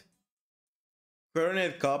is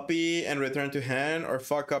Coronet copy and return to hand or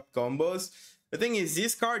fuck up combos. The thing is,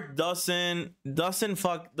 this card doesn't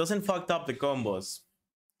fuck up the combos.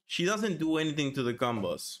 She doesn't do anything to the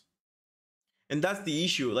combos. And that's the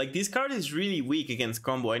issue. Like, this card is really weak against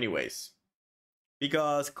combo anyways.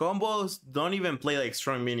 Because combos don't even play like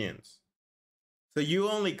strong minions. So you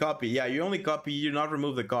only copy. Yeah, you only copy, you do not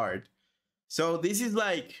remove the card. So this is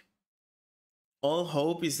like, all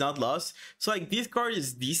hope is not lost. So like, this card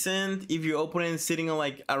is decent if your opponent is sitting on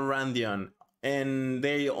like a Randion and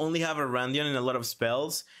they only have a Randion and a lot of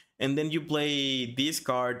spells, and then you play this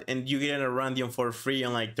card and you get a Randion for free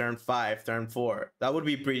on like turn 5, turn 4. That would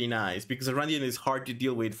be pretty nice because a Randion is hard to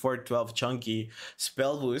deal with for 12 chunky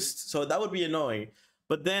spell boost, so that would be annoying.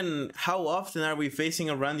 But then how often are we facing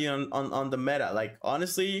a Randion on the meta? Like,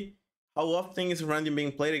 honestly, how often is a Randion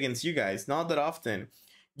being played against you guys? Not that often.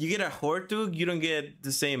 You get a Hortug, you don't get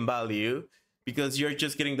the same value because you're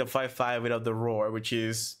just getting the 5/5 without the roar, which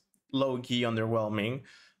is low-key underwhelming.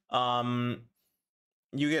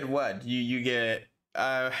 You get what? You get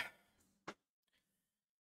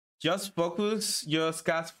just focus, just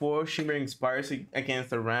cast 4 Shimmering Spires against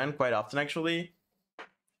the Ran quite often, actually.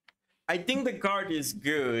 I think the card is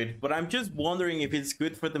good, but I'm just wondering if it's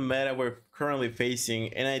good for the meta we're currently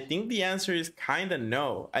facing, and I think the answer is kinda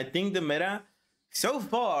no. I think the meta, so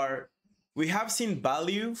far, we have seen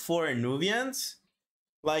value for Nuvians.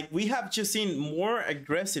 Like, we have just seen more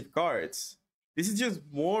aggressive cards. This is just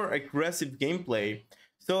more aggressive gameplay.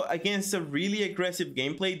 So against a really aggressive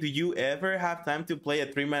gameplay, do you ever have time to play a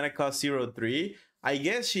 3 mana cost 0/3? I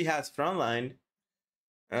guess she has frontline.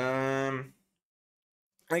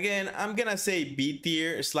 Again, I'm gonna say B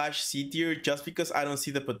tier / C tier just because I don't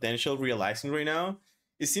see the potential realizing right now.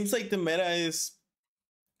 It seems like the meta is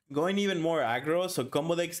going even more aggro, so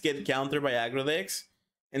combo decks get countered by aggro decks,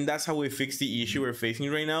 and that's how we fix the issue we're facing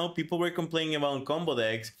right now. People were complaining about combo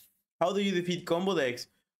decks. How do you defeat combo decks?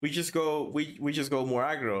 We just go more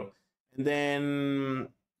aggro, and then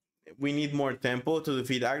we need more tempo to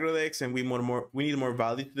defeat aggro decks, and we need more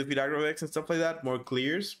value to defeat aggro decks and stuff like that. More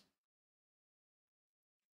clears.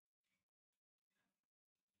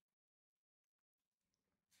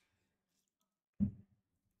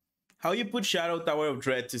 How you put Shadow Tower of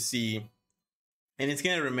Dread to C, and it's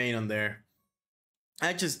gonna remain on there.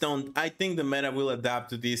 I just don't. I think the meta will adapt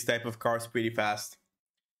to these type of cards pretty fast.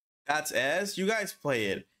 That's S. You guys play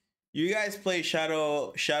it. You guys play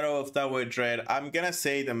Shadow of Tower of Dread. I'm gonna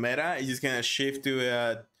say the meta is just gonna shift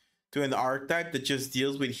to an archetype that just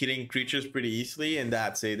deals with hitting creatures pretty easily, and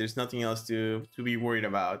that's it. There's nothing else to be worried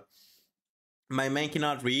about. My man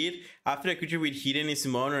cannot read. After a creature with hidden is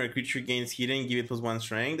summoned or a creature gains hidden, give it +1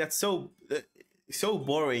 strength. That's so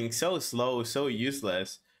boring, so slow, so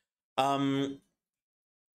useless. We're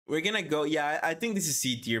gonna go. Yeah, I think this is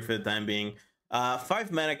C tier for the time being. 5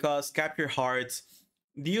 mana cost, capture hearts,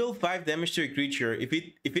 deal 5 damage to a creature. If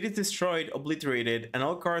it is destroyed, obliterated, and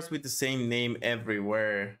all cards with the same name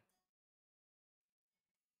everywhere.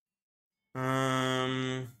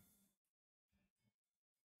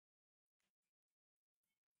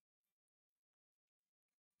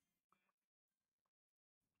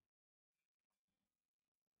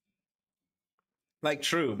 Like,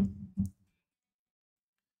 true.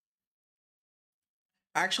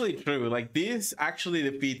 Actually true. Like, this actually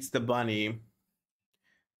defeats the bunny.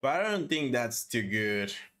 But I don't think that's too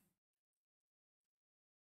good.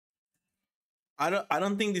 I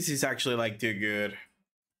don't think this is actually like too good.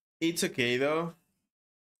 It's okay though.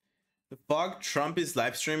 The fuck, Trump is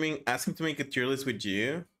live streaming, asking to make a tier list with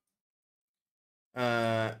you.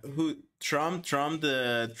 Who Trump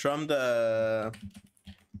the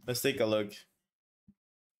let's take a look.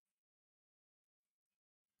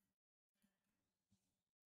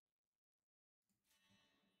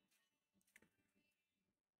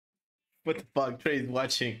 What the fuck? Trey's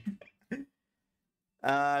watching.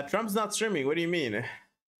 Trump's not streaming. What do you mean?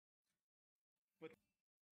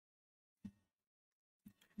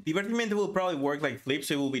 Divertimento will probably work like Flip,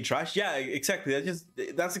 so it will be trash. Yeah, exactly.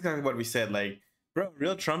 That's exactly what we said. Like, bro,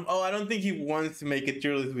 real Trump. Oh, I don't think he wants to make a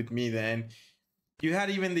tier list with me. Then you had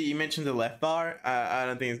even you mentioned the left bar. I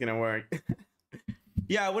don't think it's gonna work.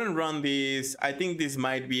 Yeah, I wouldn't run this. I think this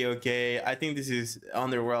might be okay. I think this is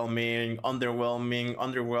underwhelming,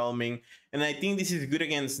 and I think this is good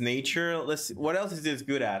against nature. What else is this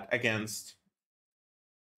good at against?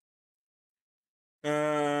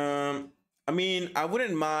 I mean, I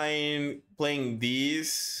wouldn't mind playing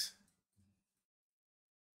these.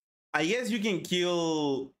 I guess you can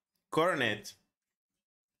kill Coronet.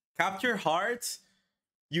 Capture hearts,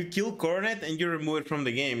 you kill Coronet and you remove it from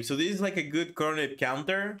the game. So this is like a good Coronet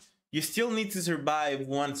counter. You still need to survive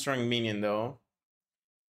one strong minion though.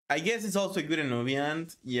 I guess it's also good in Nubian.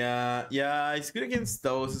 Yeah, it's good against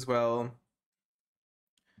those as well.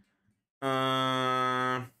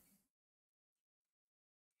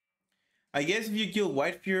 I guess if you kill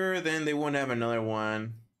White Fury, then they won't have another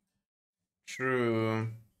one. True.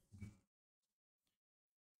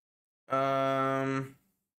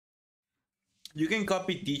 You can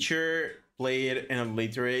copy teacher, play it, and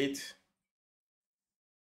obliterate.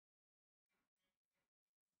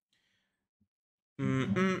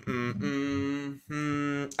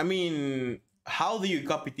 I mean, how do you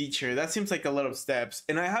copy teacher? That seems like a lot of steps,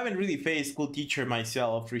 and I haven't really faced cool teacher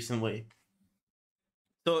myself recently.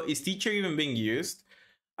 So is teacher even being used?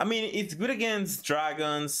 I mean, it's good against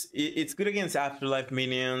dragons. It's good against afterlife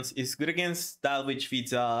minions. It's good against that which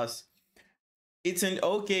feeds us. It's an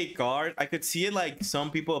okay card. I could see it like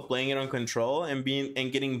some people playing it on control and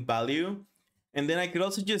getting value, and then I could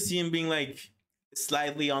also just see him being like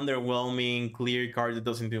slightly underwhelming, clear card that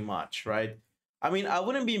doesn't do much, right? I mean, I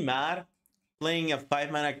wouldn't be mad playing a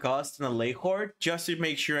 5 mana cost and a lake horde just to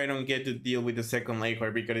make sure I don't get to deal with the second lake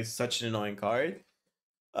horde because it's such an annoying card.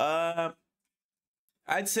 I'd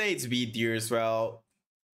say it's B tier as well.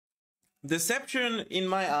 Deception, in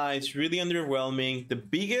my eyes, really underwhelming. The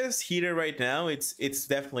biggest hitter right now, it's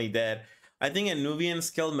definitely dead. I think a Nubian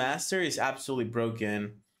Scale Master is absolutely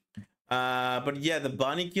broken. But yeah, the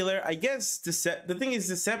bunny killer. I guess the thing is,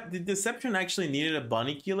 the deception actually needed a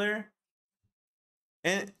bunny killer.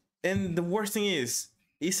 And the worst thing is,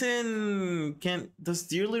 does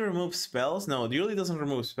Dearly remove spells? No, Dearly doesn't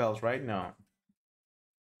remove spells, right? No.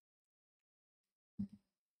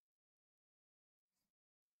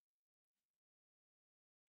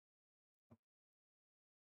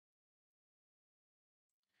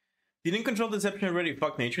 Didn't control deception already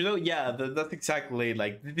fuck nature though? Yeah, that's exactly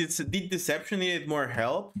like did deception needed more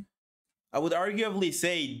help? I would arguably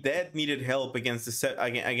say Dead needed help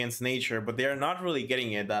against nature, but they are not really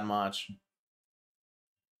getting it that much.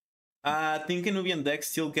 I think Nubian decks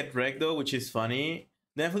still get wrecked though, which is funny.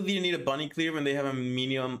 Definitely you need a bunny clear when they have a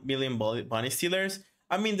million bunny stealers.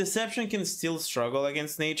 I mean, deception can still struggle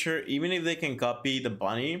against nature, even if they can copy the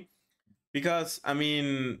bunny. Because I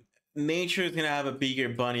mean, nature is gonna have a bigger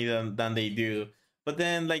bunny than they do. But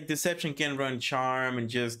then like deception can run charm and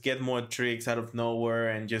just get more tricks out of nowhere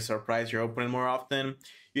and just surprise your opponent more often.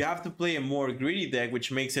 You have to play a more greedy deck,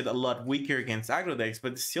 which makes it a lot weaker against aggro decks,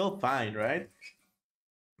 but it's still fine, right?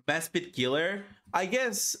 Best bit killer. I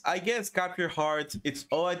guess capture heart. It's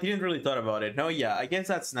I didn't really thought about it. No, yeah, I guess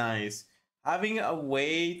that's nice. Having a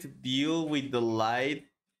way to deal with the light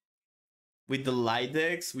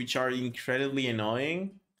decks, which are incredibly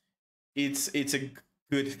annoying, it's a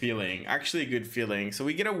good feeling. Actually, a good feeling. So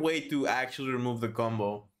we get a way to actually remove the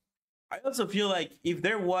combo. I also feel like if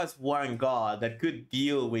there was one god that could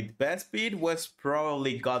deal with best speed, was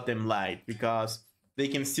probably Gotham Light, because they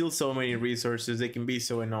can steal so many resources. They can be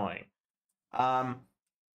so annoying. I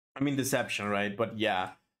mean deception, right? But yeah,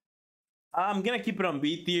 I'm gonna keep it on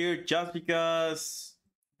B tier just because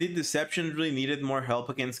did deception really needed more help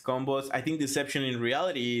against combos? I think deception in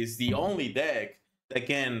reality is the only deck that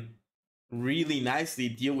can really nicely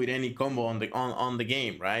deal with any combo on the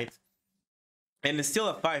game, right? And it's still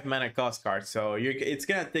a 5 mana cost card, so it's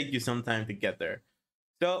gonna take you some time to get there.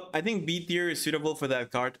 So I think B tier is suitable for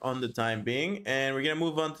that card on the time being, and we're gonna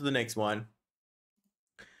move on to the next one.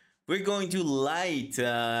 We're going to light.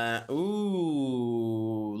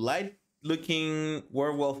 Light looking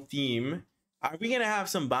werewolf theme. Are we gonna have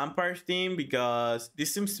some vampires theme? Because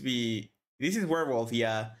this seems to be, this is werewolf,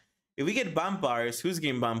 yeah. If we get vampires, who's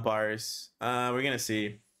getting vampires? We're gonna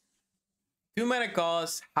see. 2 mana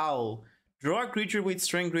cost, Howl. Draw a creature with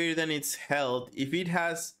strength greater than its health. If it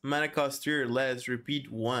has mana cost 3 or less,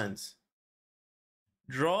 repeat once.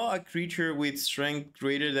 Draw a creature with strength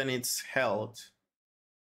greater than its health.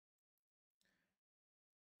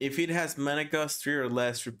 If it has mana cost 3 or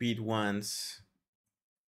less, repeat once.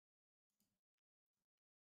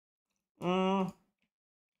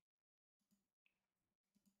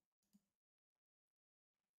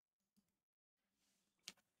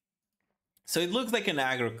 So it looks like an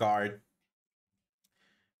aggro card.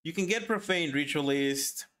 You can get Profane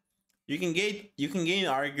Ritualist. You can gain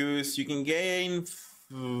Argus. You can gain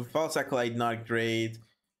False Acolyte, not great.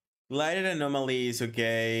 Lighted Anomaly is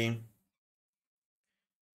okay.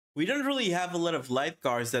 We don't really have a lot of light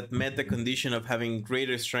cards that met the condition of having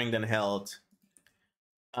greater strength than health.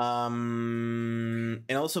 And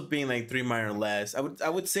also being like 3 mana or less. I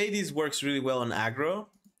would say this works really well on aggro.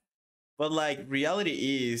 But like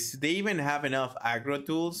reality is, they even have enough aggro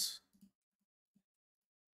tools.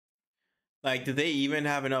 Like, do they even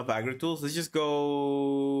have enough aggro tools? Let's just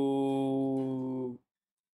go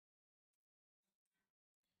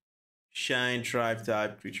Shine Tribe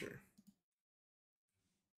type creature.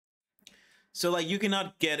 So like you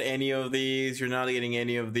cannot get any of these. You're not getting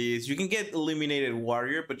any of these. You can get Illuminated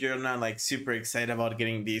Warrior, but you're not like super excited about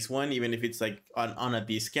getting this one, even if it's like on a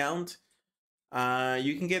discount.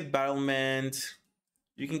 You can get Battlement.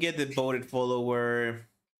 You can get Devoted Follower.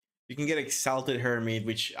 You can get Exalted Hermit,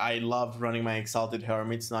 which I love running my Exalted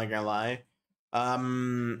Hermits, not gonna lie. I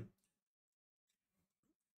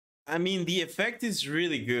mean, the effect is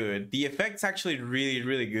really good. The effect's actually really,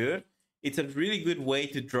 really good. It's a really good way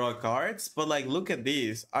to draw cards, but like, look at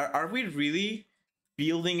this. Are we really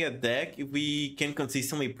building a deck if we can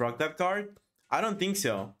consistently proc that card? I don't think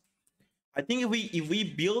so. I think if we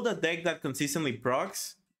build a deck that consistently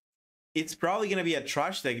procs, it's probably gonna be a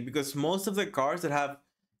trash deck because most of the cards that have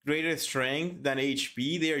greater strength than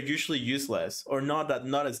HP, they are usually useless or not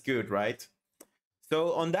as good, right?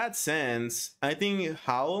 So on that sense, I think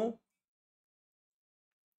Howl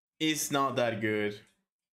is not that good.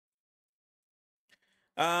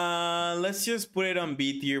 Let's just put it on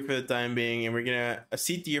B tier for the time being, and we're gonna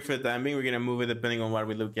C tier for the time being. We're gonna move it depending on what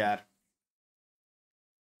we look at.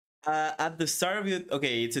 At the start of your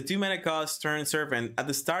it's a 2 mana cost turn servant. At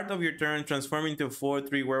the start of your turn, transform into a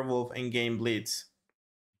 4/3 werewolf and gain blitz.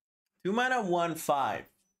 2 mana 1/5.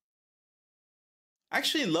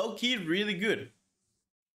 Actually, low key, really good.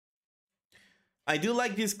 I do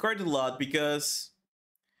like this card a lot because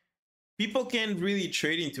people can really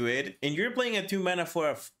trade into it, and you're playing a 2 mana for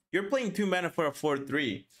a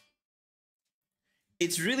 4/3.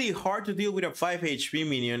 It's really hard to deal with a 5 HP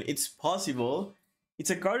minion. It's possible. It's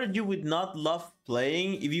a card that you would not love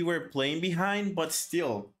playing if you were playing behind, but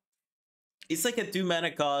still. It's like a 2 mana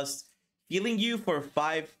cost, healing you for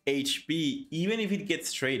 5 HP, even if it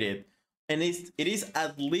gets traded. And it is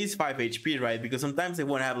at least 5 HP, right? Because sometimes they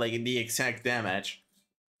won't have like the exact damage.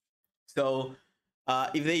 So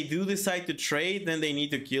if they do decide to trade, then they need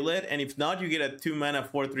to kill it. And if not, you get a 2 mana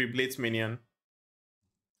 4/3 Blitz minion,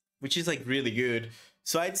 which is like really good.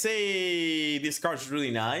 So I'd say this card's really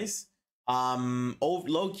nice.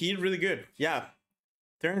 Low key, really good. Yeah.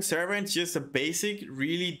 Turn Servant's just a basic,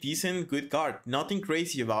 really decent, good card. Nothing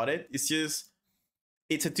crazy about it. It's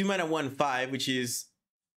a 2 mana 1/5, which is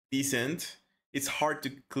decent. It's hard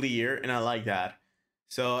to clear, and I like that.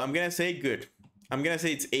 So I'm gonna say good. I'm gonna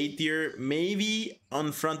say it's A tier, maybe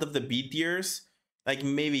on front of the B tiers, like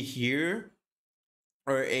maybe here,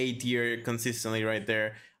 or A tier consistently right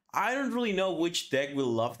there. I don't really know which deck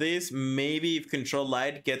will love this. Maybe if Control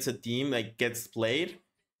Light gets a team, like gets played,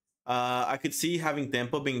 I could see having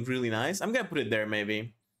Tempo being really nice. I'm gonna put it there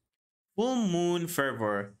maybe. Full Moon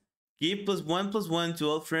Fervor. Give +1/+1 to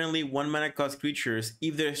all friendly 1 mana cost creatures.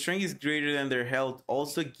 If their strength is greater than their health,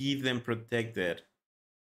 also give them protected.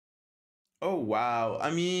 Oh wow. I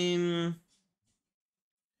mean,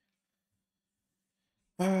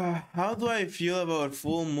 how do I feel about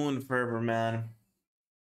Full Moon Fervor, man?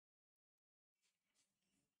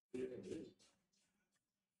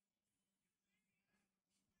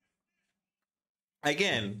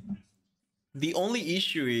 Again, the only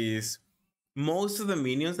issue is most of the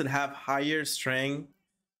minions that have higher strength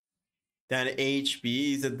that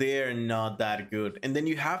HP is that they're not that good. And then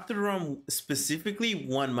you have to run specifically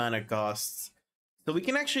 1 mana costs. So we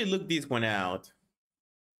can actually look this one out.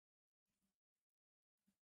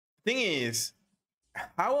 Thing is,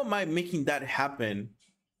 how am I making that happen?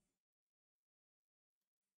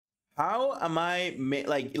 How am I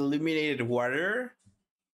like eliminated water?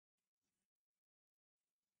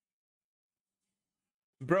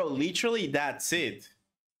 Bro, literally that's it.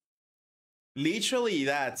 Literally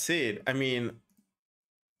that's it. I mean,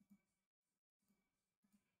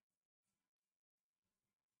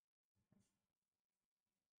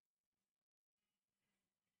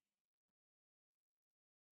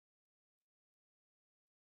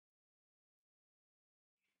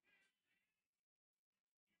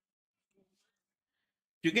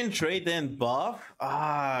 you can trade then buff.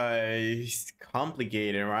 It's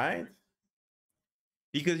complicated, right?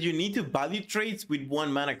 Because you need to value trades with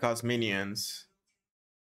 1 mana cost minions.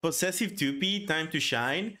 Possessive 2p, time to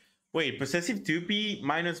shine. Wait, possessive 2p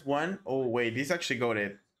 -1. Oh, wait, this actually got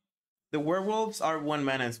it. The werewolves are 1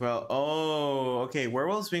 mana as well. Oh, okay.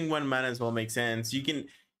 Werewolves being 1 mana as well makes sense. You can.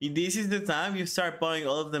 This is the time you start buying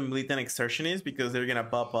all of the militant extortionists because they're gonna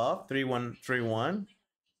pop off 3-1 3-1.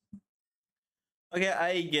 Okay,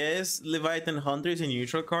 I guess Leviathan Hunter is a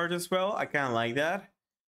neutral card as well. I kind of like that.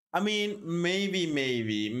 I mean, maybe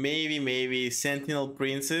Sentinel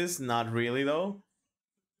Princess. Not really though.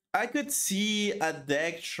 I could see a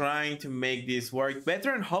deck trying to make this work.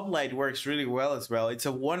 Veteran Hoplite works really well as well. It's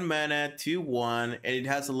a 1 mana 2-1, and it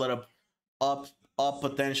has a lot of up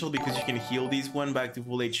potential because you can heal this one back to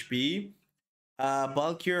full HP.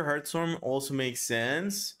 Valkyr Hearthstone also makes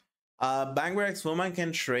sense. Bangrex Woman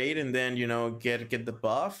can trade and then get the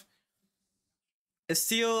buff.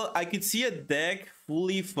 Still, I could see a deck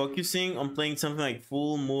fully focusing on playing something like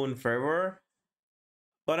Full Moon Fervor,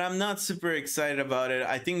 but I'm not super excited about it.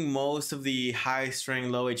 I think most of the high strength,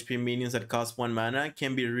 low HP minions that cost 1 mana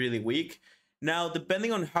can be really weak. Now,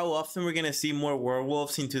 depending on how often we're gonna see more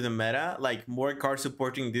werewolves into the meta, like more cards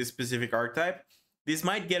supporting this specific archetype, this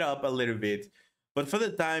might get up a little bit. But for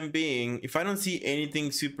the time being, if I don't see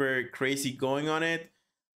anything super crazy going on it,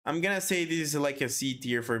 I'm gonna say this is like a C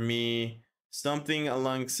tier for me. Something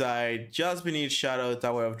alongside just beneath Shadow,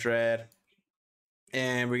 Tower of Dread.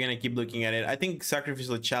 And we're gonna keep looking at it. I think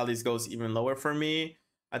Sacrificial Chalice goes even lower for me.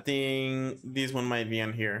 I think this one might be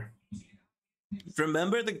on here.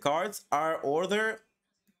 Remember, the cards are order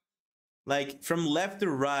like from left to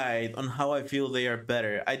right on how I feel they are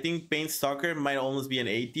better. I think Paint Stalker might almost be an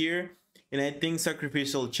A tier, and I think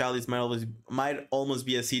Sacrificial Chalice might almost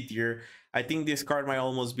be a C tier. I think this card might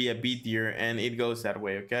almost be a B tier, and it goes that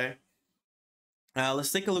way. Okay.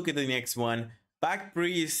 Let's take a look at the next one. Back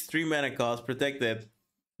Priest, 3 mana cost, protected.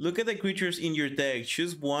 Look at the creatures in your deck.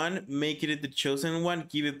 Choose one, make it the chosen one,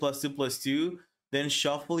 give it +2/+2, then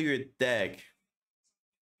shuffle your deck.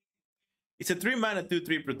 It's a 3 mana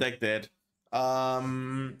 2/3 protected.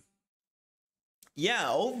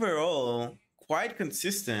 Yeah, overall, quite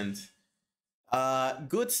consistent.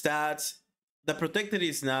 Good stats. The protected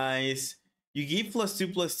is nice. You give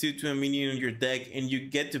 +2/+2 to a minion in your deck and you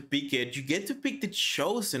get to pick it. You get to pick the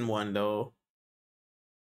chosen one though.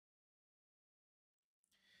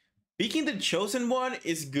 Picking the chosen one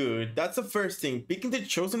is good. That's the first thing. Picking the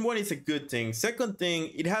chosen one is a good thing. Second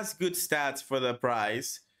thing, it has good stats for the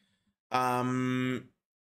price.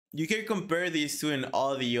 You can compare these to an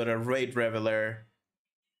Audi or a Raid Reveler.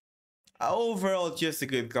 Overall, just a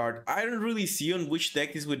good card. I don't really see on which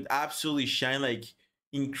deck this would absolutely shine like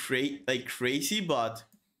crazy, but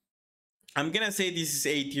I'm gonna say this is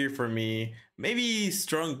A tier for me. Maybe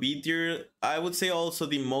strong B tier. I would say also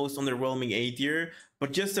the most underwhelming A tier,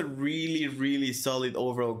 but just a really solid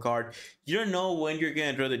overall card. You don't know when you're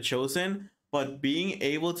gonna draw the chosen, but being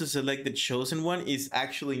able to select the chosen one is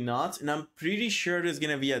actually nuts. And I'm pretty sure there's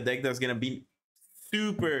gonna be a deck that's gonna be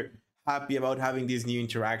super happy about having this new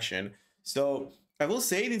interaction. So I will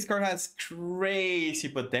say this card has crazy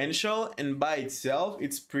potential, and by itself,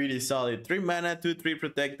 it's pretty solid. 3 mana, 2/3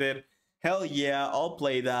 protected. Hell yeah, I'll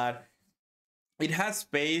play that. It has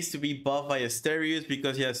space to be buffed by Asterius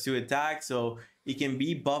because he has 2 attacks, so it can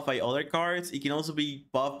be buffed by other cards. It can also be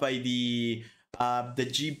buffed by the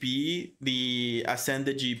GP, the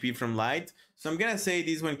Ascended GP from Light. So I'm gonna say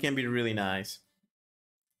this one can be really nice.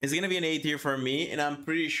 It's gonna be an A tier for me, and I'm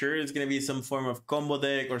pretty sure it's gonna be some form of combo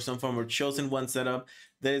deck or some form of chosen one setup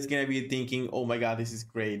that is gonna be thinking, oh my god, this is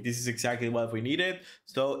great. This is exactly what we needed.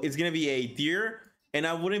 So it's gonna be A tier. And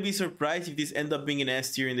I wouldn't be surprised if this ends up being an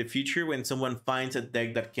S tier in the future when someone finds a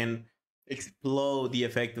deck that can explode the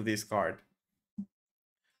effect of this card.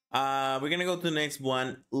 We're gonna go to the next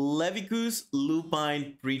one. Levicus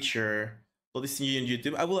Lupine Preacher. Well, this is on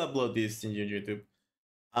YouTube. I will upload this in YouTube.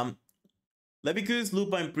 Um, Levicus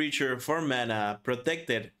Lupine Preacher, 4 mana,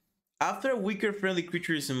 protected. After a weaker friendly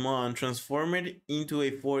creature is summoned, transform it into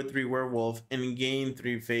a 4/3 werewolf and gain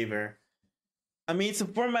 3 favor. I mean, it's a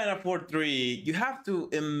 4 mana 4/3. You have to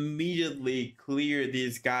immediately clear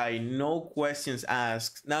this guy, no questions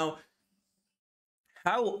asked. Now,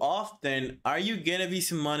 how often are you gonna be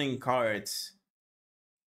summoning cards?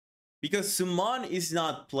 Because summon is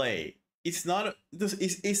not play. It's not.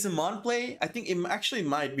 Is summon play? I think it actually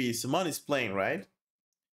might be. Summon is playing, right?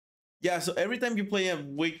 Yeah, so every time you play a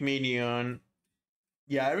weak minion,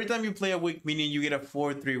 every time you play a weak minion, you get a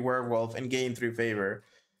 4/3 werewolf and gain 3 favor.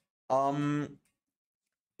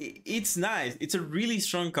 It's nice. It's a really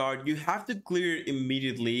strong card. You have to clear it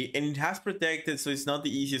immediately, and it has protected, so it's not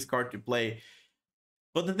the easiest card to play.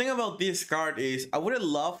 But the thing about this card is, I would have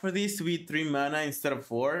loved for this to be 3 mana instead of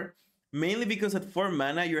 4. Mainly because at 4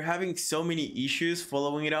 mana, you're having so many issues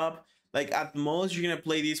following it up. Like, at most, you're going to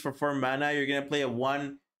play this for 4 mana. You're going to play a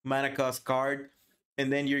 1 mana cost card.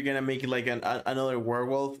 And then you're going to make it like another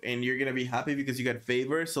werewolf. And you're going to be happy because you got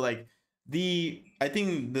favor. So, like, I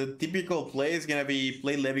think the typical play is going to be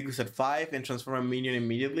play Levicus at 5 and transform a minion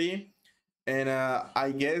immediately. And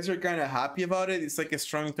I guess you're kind of happy about it. It's like a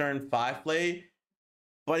strong turn 5 play,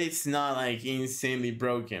 but it's not like insanely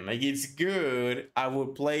broken. Like, it's good. I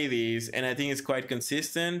would play these, and I think it's quite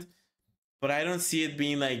consistent, but I don't see it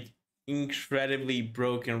being like incredibly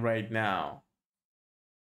broken right now.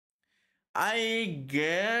 I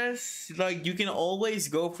guess like you can always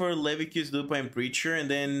go for Levicus Lupine Preacher and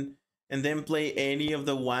then play any of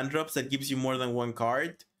the 1-drops that gives you more than 1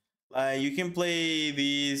 card. You can play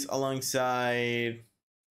these alongside.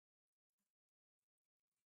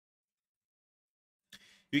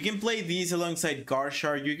 You can play these alongside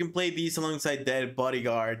Garshard. You can play these alongside Dead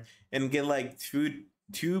Bodyguard and get like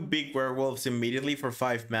two big werewolves immediately for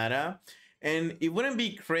 5 mana. And it wouldn't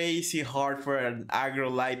be crazy hard for an aggro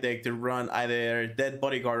light deck to run either Dead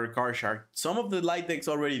Bodyguard or Garshard. Some of the light decks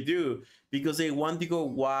already do because they want to go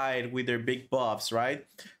wide with their big buffs, right?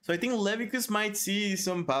 So I think Levicus might see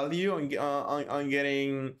some value on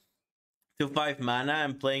getting to 5 mana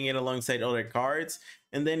and playing it alongside other cards.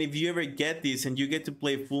 And then if you ever get this and you get to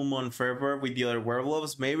play Full Moon Fervor with the other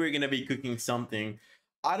werewolves, maybe we're gonna be cooking something.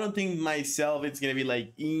 I don't think myself it's gonna be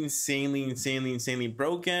like insanely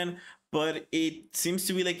broken, but it seems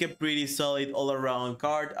to be like a pretty solid all-around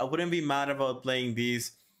card. I wouldn't be mad about playing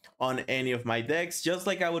this on any of my decks, just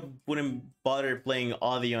like I wouldn't bother playing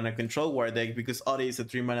Audi on a control war deck because Audi is a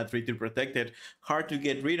 3 mana 3/2 protected, hard to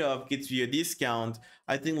get rid of, gives you a discount.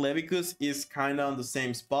 I think Levicus is kind of on the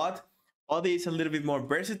same spot. Audi is a little bit more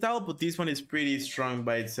versatile, but this one is pretty strong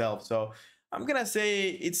by itself. So I'm gonna say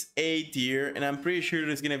it's A tier, and I'm pretty sure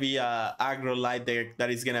there's gonna be a aggro light deck that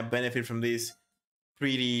is gonna benefit from this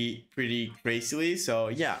pretty crazily. So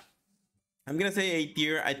yeah, I'm gonna say A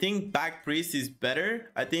tier. I think Back Priest is better.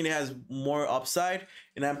 I think it has more upside,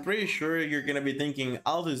 and I'm pretty sure you're gonna be thinking,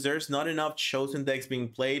 Aldous, there's not enough chosen decks being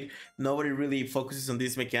played. Nobody really focuses on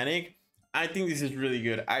this mechanic. I think this is really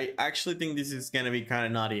good. I actually think this is gonna be kind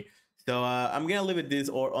of naughty. So I'm gonna leave it this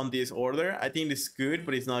or on this order. I think this is good,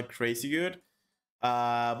 but it's not crazy good.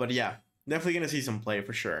 But yeah, definitely gonna see some play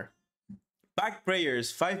for sure. Pact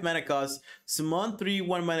Prayers, 5 mana cost, summon 3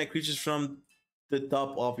 1 mana creatures from the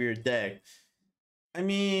top of your deck. I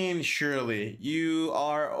mean, surely you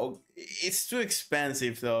are. It's too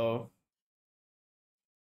expensive though.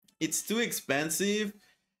 It's too expensive,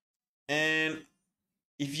 and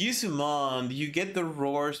if you summon, you get the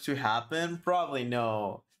roars to happen. Probably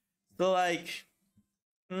no. So like,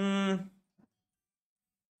 I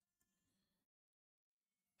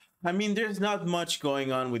mean, there's not much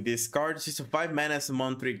going on with these cards. It's a 5 mana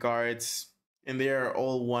summon 3 cards, and they are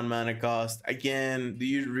all 1 mana cost. Again, do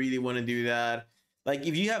you really want to do that? Like,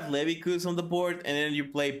 if you have Levicus on the board and then you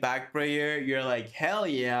play Back Prayer, you're like, hell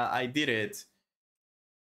yeah, I did it.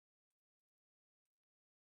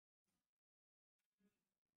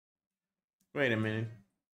 Wait a minute.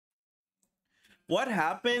 What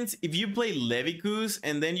happens if you play Levicus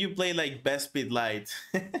and then you play like Best Speed Light?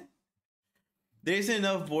 There isn't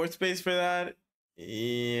enough board space for that.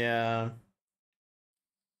 Yeah.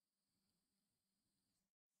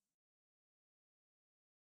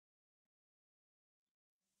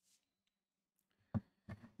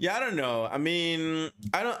 Yeah, I don't know. I mean,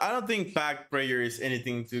 I don't think Pack Prayer is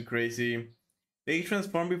anything too crazy. They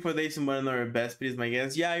transform before they summon or Best Speed is my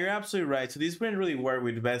guess. Yeah, you're absolutely right. So this wouldn't really work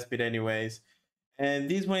with Best Speed anyways. And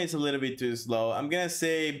this one is a little bit too slow. I'm gonna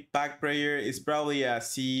say Pack Prayer is probably a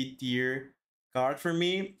C tier. card for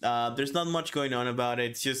me. There's not much going on about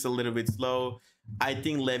it. It's just a little bit slow. I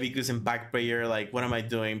think Levikus and Pack Prayer, like, what am I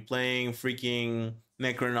doing? Playing freaking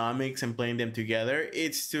Necronomics and playing them together?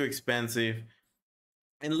 It's too expensive.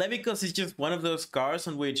 And Levikus is just one of those cards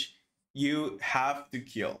on which you have to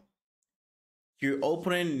kill. Your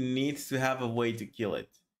opponent needs to have a way to kill it.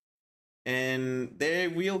 And they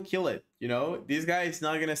will kill it. You know, this guy is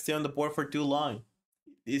not gonna stay on the board for too long.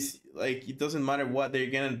 It's like, it doesn't matter what,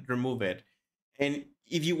 they're gonna remove it. And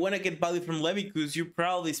if you want to get value from Levikus, you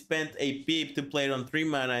probably spent a pip to play it on 3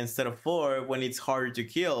 mana instead of 4 when it's harder to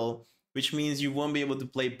kill, which means you won't be able to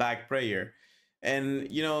play Pack Prayer.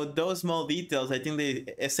 And you know, those small details, I think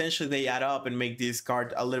they add up and make this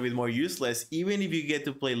card a little bit more useless, even if you get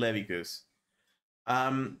to play Levikus.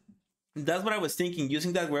 That's what I was thinking,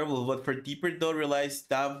 using that werewolf, but for deeper though, realized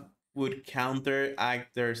that would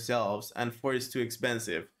counteract themselves, and 4 is too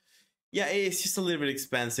expensive. Yeah, it's just a little bit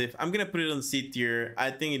expensive. I'm gonna put it on C tier.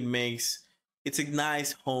 I think it's a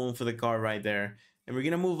nice home for the card right there. And we're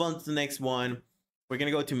gonna move on to the next one. We're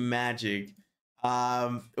gonna go to Magic.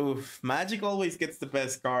 Magic always gets the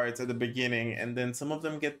best cards at the beginning, and then some of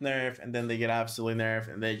them get nerfed, and then they get absolutely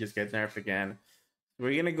nerfed, and they just get nerfed again.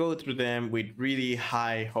 We're gonna go through them with really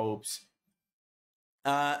high hopes.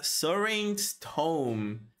 Sovereign's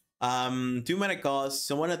Tome. 2 mana cost,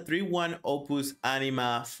 summon a 3/1 Opus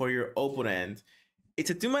Anima for your opponent.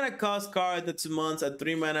 It's a 2 mana cost card that summons a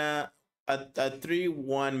 3 mana, a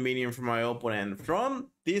 3/1 minion for my opponent.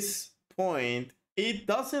 From this point, it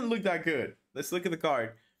doesn't look that good. Let's look at the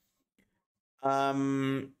card.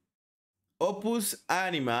 Opus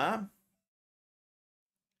Anima.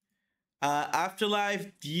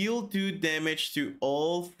 Afterlife, deal 2 damage to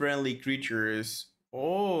all friendly creatures.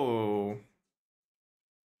 Oh.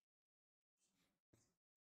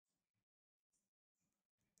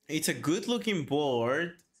 It's a good looking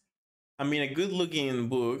board. I mean, a good looking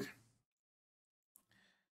book.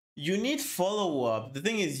 You need follow-up. The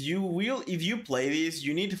thing is, if you play this,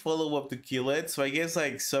 you need to follow up to kill it. So I guess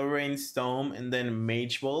like Sovereign's Tome and then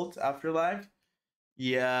Mage Bolt Afterlife.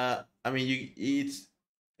 Yeah, I mean, it's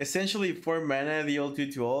essentially 4 mana, the all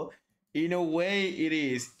 2 to all. In a way, it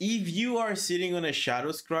is. If you are sitting on a Shadow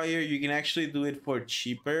Scryer, you can actually do it for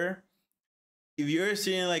cheaper. If you're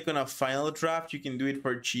sitting like on a final draft, you can do it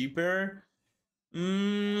for cheaper.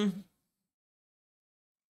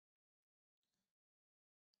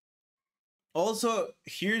 Also,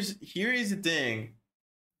 here is the thing.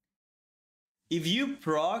 If you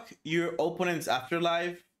proc your opponent's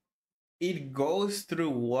Afterlife, it goes through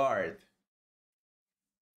Ward.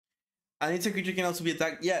 And it's a creature can also be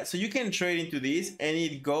attacked. Yeah, so you can trade into this, and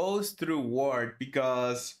it goes through Ward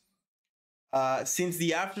because since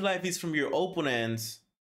the Afterlife is from your opponents,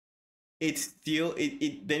 it's still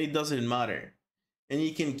then it doesn't matter, and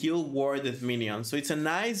you can kill warded minions. So it's a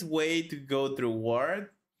nice way to go through Ward.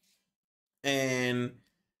 And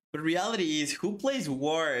but reality is, who plays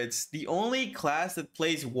wards? The only class that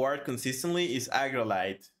plays ward consistently is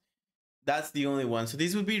Agrolite. That's the only one. So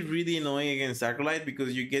this would be really annoying against Agrolite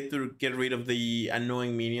because you get to get rid of the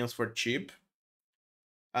annoying minions for cheap.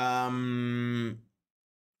 I mean,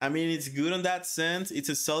 it's good on that sense. It's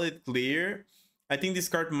a solid clear. I think this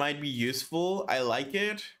card might be useful. I like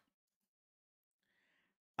it.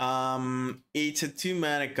 It's a 2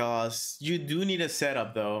 mana cost. You do need a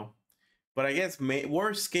setup though. But I guess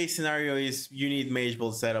worst case scenario is you need Mage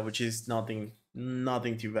Bolt setup, which is nothing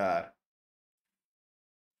too bad.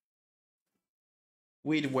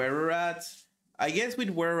 With Wererat, I guess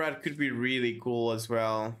with Wererat could be really cool as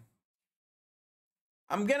well.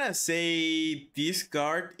 I'm gonna say this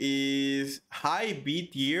card is high B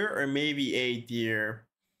tier or maybe A tier,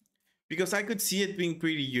 because I could see it being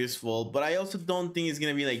pretty useful, but I also don't think it's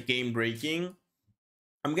gonna be like game breaking.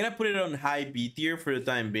 I'm gonna put it on high B tier for the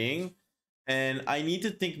time being. And I need to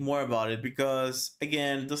think more about it because,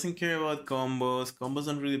 again, doesn't care about combos. Combos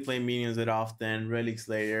don't really play minions that often. Relic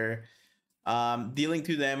Slayer. Dealing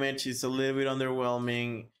 2 damage is a little bit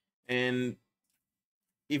underwhelming. And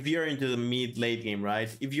if you're into the mid-late game, right?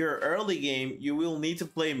 If you're early game, you will need to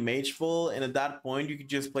play Mage Ball. And at that point, you could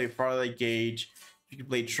just play Farlight Gauge. You can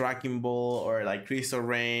play Tracking Ball or like Crystal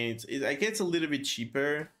Rain. It gets a little bit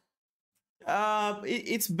cheaper.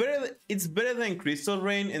 It's better than Crystal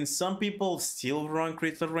Rain, and some people still run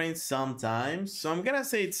Crystal Rain sometimes, so I'm gonna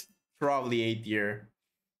say it's probably A tier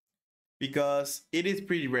because it is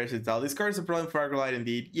pretty versatile. This card is a problem for Argolite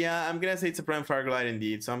indeed. Yeah, I'm gonna say it's a problem for Argolite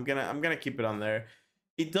indeed, so I'm gonna keep it on there.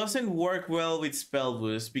 It doesn't work well with Spell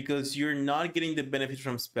Boost because you're not getting the benefit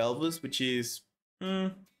from Spell Boost, which is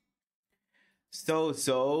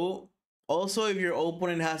so. Also, if your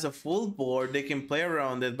opponent has a full board, they can play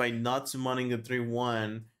around it by not summoning the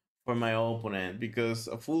 3/1 for my opponent, because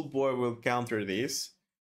a full board will counter this.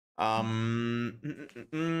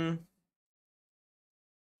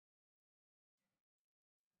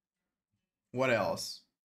 What else?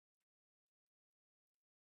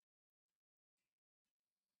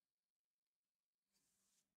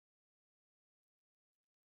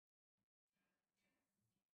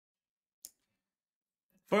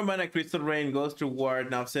 Four mana Crystal Rain goes to Ward.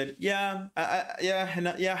 Now said, yeah,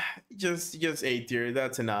 yeah, just 8 tier.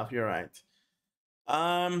 That's enough. You're right.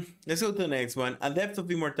 Let's go to the next one. Adept of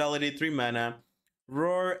Immortality, 3 mana.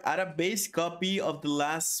 Roar, add a base copy of the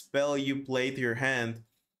last spell you played to your hand.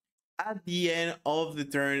 At the end of the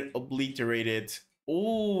turn, obliterate it.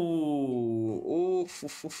 Ooh,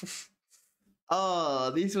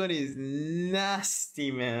 oh, this one is nasty,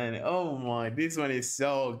 man. Oh my, this one is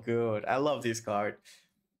so good. I love this card.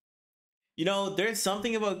 You know, there's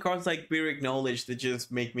something about cards like Pyrrhic Knowledge that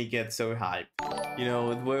just make me get so hyped. You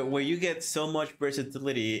know, where you get so much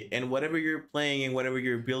versatility, and whatever you're playing and whatever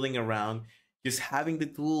you're building around, just having the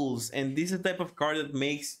tools. And this is the type of card that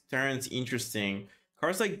makes turns interesting.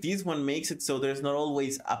 Cards like this one makes it so there's not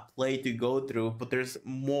always a play to go through, but there's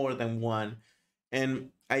more than one. And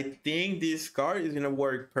I think this card is gonna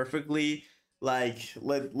work perfectly. Like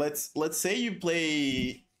let's say you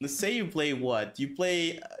play, what you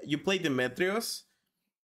play Demetrius.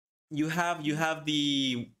 You have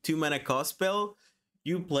the 2 mana cost spell.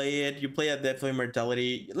 You play it. You play a Death of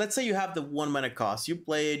Immortality. Let's say you have the 1 mana cost. You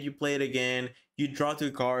play it. You play it again. You draw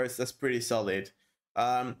 2 cards. That's pretty solid.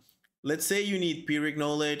 Let's say you need Pyrrhic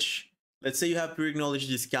Knowledge. Let's say you have Pyrrhic Knowledge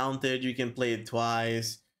discounted. You can play it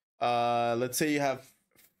twice. Let's say you have,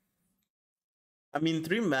 I mean,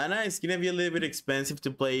 3 mana is gonna be a little bit expensive to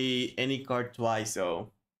play any card twice,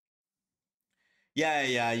 so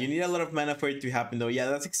yeah, you need a lot of mana for it to happen, though. Yeah,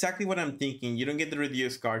 that's exactly what I'm thinking. You don't get the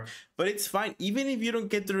reduce card, but it's fine. Even if you don't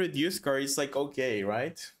get the reduce card, it's like okay,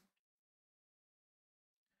 right?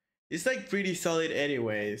 It's like pretty solid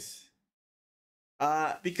anyways.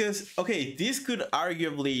 Because okay, this could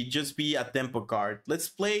arguably just be a tempo card.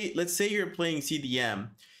 Let's say you're playing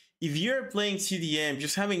CDM. If you're playing CDM,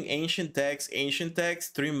 just having ancient text,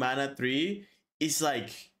 3 mana 3 is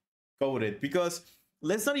like coded, because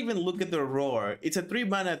let's not even look at the roar. It's a 3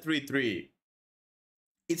 mana 3/3.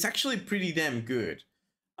 It's actually pretty damn good.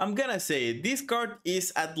 I'm gonna say this card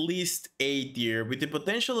is at least A tier with the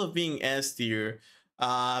potential of being S tier,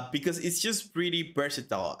 because it's just pretty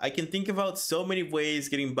versatile. I can think about so many ways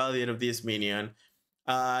getting value out of this minion.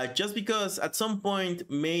 Just because at some point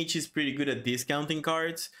Mage is pretty good at discounting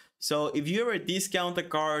cards. So if you ever discount a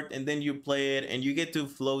card and then you play it and you get to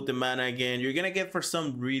float the mana again, you're gonna get for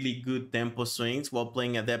some really good tempo swings while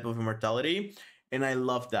playing a Depth of Immortality. And I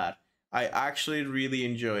love that. I actually really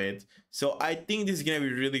enjoy it. So I think this is gonna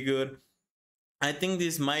be really good. I think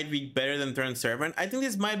this might be better than Turn Servant. I think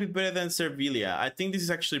this might be better than Servilia. I think this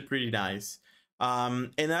is actually pretty nice.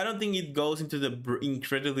 And I don't think it goes into the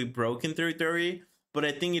incredibly broken territory, but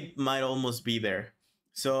I think it might almost be there.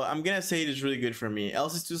 So I'm gonna say it is really good for me.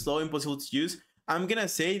 Else is too slow, impossible to use. I'm gonna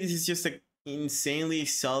say this is just an insanely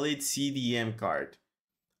solid CDM card.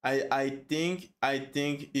 I think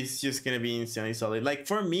it's just gonna be insanely solid. Like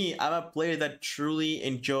for me, I'm a player that truly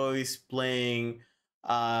enjoys playing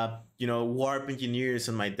warp engineers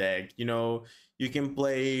on my deck. You know, you can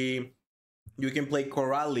play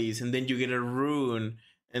Corrales, and then you get a rune,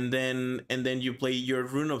 and then you play your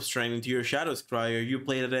rune of strength into your Shadow Scry, or you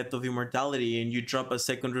play the Death of Immortality and you drop a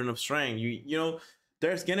second rune of strength. You know,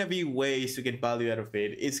 there's gonna be ways to get value out of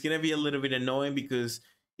it. It's gonna be a little bit annoying because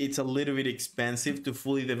it's a little bit expensive to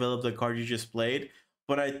fully develop the card you just played,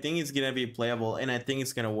 but I think it's gonna be playable and I think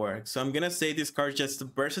it's gonna work. So I'm gonna say this card just a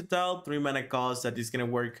versatile 3 mana cost that is gonna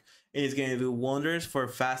work and it's gonna do wonders for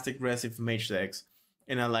fast aggressive mage decks,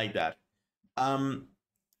 and I like that.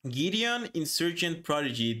 Gideon, Insurgent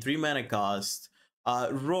Prodigy, 3 mana cost.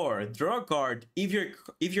 Roar, draw a card. If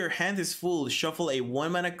your hand is full, shuffle a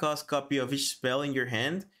 1 mana cost copy of each spell in your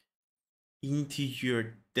hand into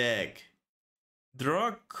your deck. Draw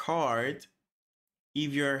a card.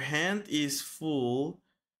 If your hand is full,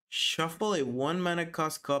 shuffle a 1 mana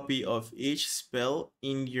cost copy of each spell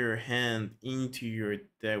in your hand into your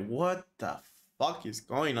deck. What the fuck is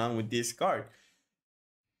going on with this card?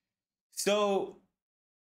 So,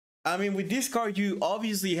 I mean, with this card, you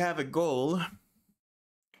obviously have a goal.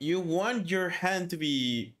 You want your hand to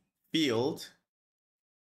be filled.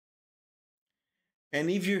 And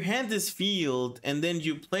if your hand is filled and then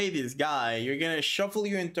you play this guy, you're gonna shuffle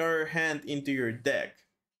your entire hand into your deck.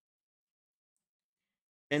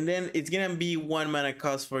 and then it's gonna be 1 mana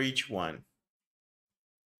cost for each one.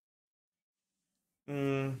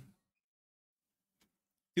 Too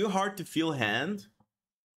hard to feel hand?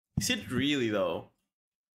 Is it really though?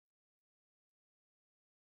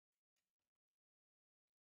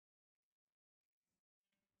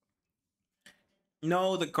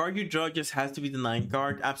 No, the card you draw just has to be the 9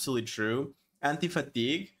 card. Absolutely true.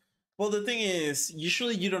 Anti-fatigue. Well, the thing is,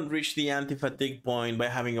 usually you don't reach the anti-fatigue point by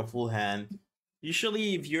having a full hand.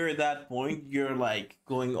 Usually, if you're at that point, you're like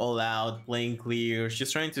going all out, playing clears,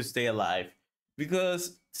 just trying to stay alive.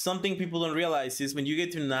 Because something people don't realize is when you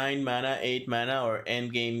get to 9 mana, 8 mana, or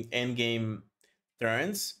end game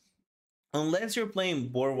turns, unless you're playing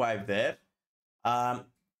board wipe death, um,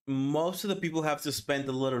 most of the people have to spend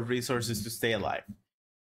a lot of resources to stay alive.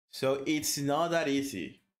 So it's not that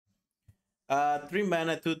easy. 3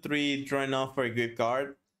 mana, 2/3, drawing off for a good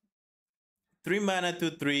card. 3 mana,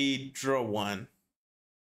 2/3, draw 1.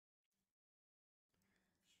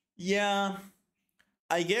 Yeah,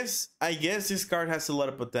 I guess this card has a lot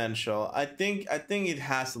of potential. I think it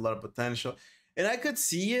has a lot of potential. And I could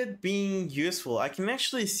see it being useful. I can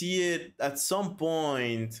actually see it at some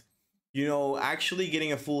point, actually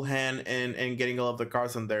getting a full hand and getting all of the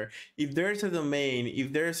cards on there. If there's a domain,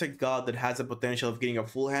 if there's a god that has a potential of getting a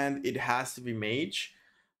full hand, it has to be mage.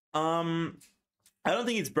 I don't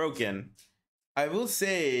think it's broken. I will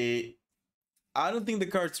say I don't think the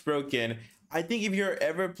card's broken. I think if you're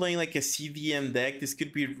ever playing like a CDM deck, this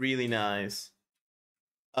could be really nice.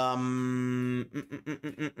 Um, mm, mm, mm,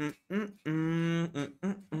 mm, mm, mm, mm, mm,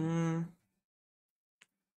 mm, mm.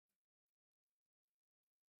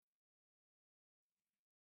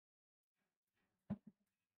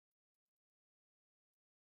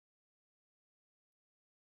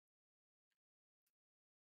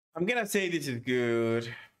 I'm gonna say this is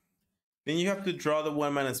good. Then you have to draw the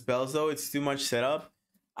 1 mana spells though. It's too much setup.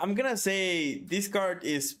 I'm gonna say this card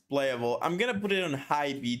is playable. I'm gonna put it on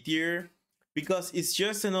high B tier because it's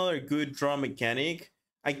just another good draw mechanic.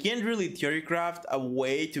 I can't really theorycraft a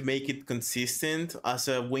way to make it consistent as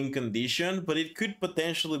a win condition, but it could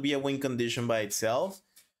potentially be a win condition by itself.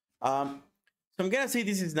 So I'm gonna say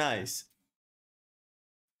this is nice.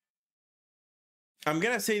 I'm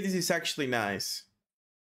gonna say this is actually nice.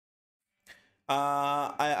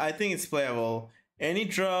 I think it's playable. Any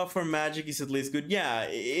draw for Magic is at least good. Yeah,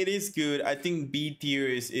 it is good. I think B tier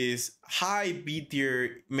is high. B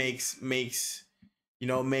tier makes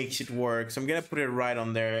it work. So I'm gonna put it right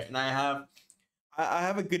on there. And I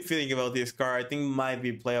have a good feeling about this card. I think it might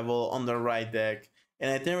be playable on the right deck. And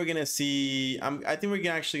I think we're gonna see. I think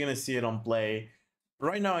we're actually gonna see it on play.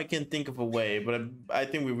 Right now, I can't think of a way, but I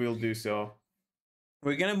think we will do so.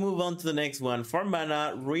 We're gonna move on to the next one. 4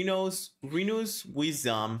 mana, Reno's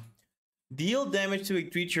Wisdom. Deal damage to a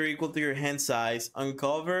creature equal to your hand size.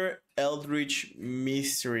 Uncover Eldritch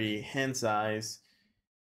Mystery. Hand size.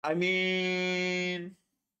 I mean,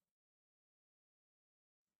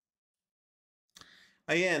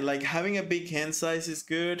 again, like having a big hand size is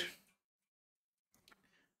good.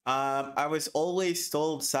 I was always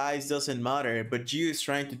told size doesn't matter, but Gio is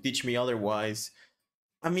trying to teach me otherwise.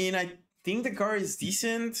 I mean, I think the card is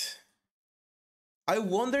decent. I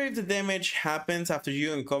wonder if the damage happens after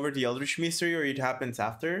you uncover the Eldritch Mystery or it happens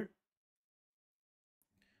after.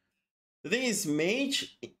 The thing is,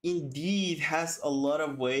 Mage indeed has a lot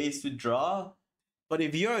of ways to draw, but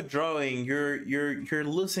if you're drawing, you're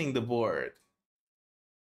losing the board.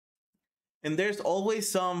 And there's always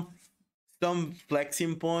some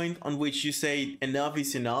flexing point on which you say enough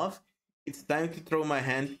is enough. It's time to throw my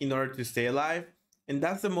hand in order to stay alive. And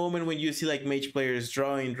that's the moment when you see like Mage players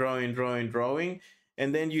drawing,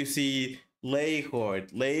 and then you see Lay Horde,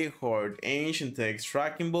 Ancient Text,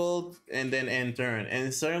 Tracking Bolt, and then end turn.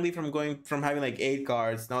 And suddenly from having like 8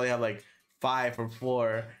 cards, now they have like 5 or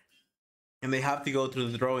 4. And they have to go through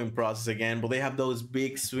the drawing process again, but they have those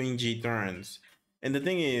big swingy turns. And the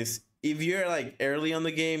thing is, if you're like early on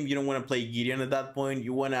the game, you don't want to play Gideon at that point.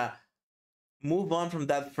 You want to move on from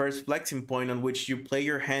that first flexing point on which you play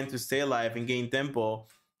your hand to stay alive and gain tempo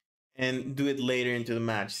and do it later into the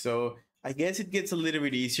match. So I guess it gets a little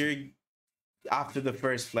bit easier after the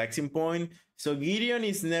first flexing point. So Gideon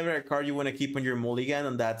is never a card you want to keep on your mulligan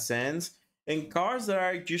in that sense. And cards that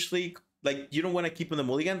are usually like you don't want to keep on the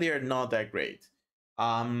mulligan, they are not that great.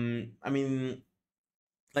 I mean,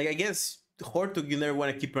 like I guess Hortug you never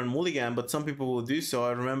want to keep on mulligan, but some people will do so.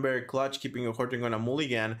 I remember Clutch keeping a Hortug on a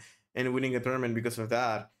mulligan and winning a tournament because of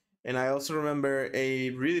that. And I also remember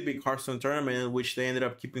a really big Hearthstone tournament in which they ended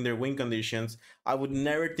up keeping their win conditions. I would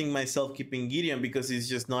never think myself keeping Gideon because it's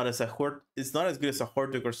just not as it's not as good as a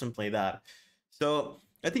Hortug or something like that. So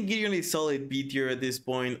I think Gideon is solid B tier at this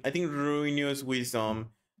point. I think Ruinous Wisdom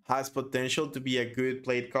has potential to be a good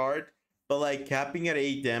played card, but like capping at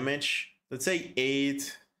 8 damage, let's say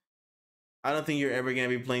 8. I don't think you're ever gonna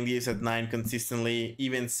be playing these at 9 consistently.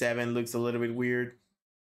 Even 7 looks a little bit weird.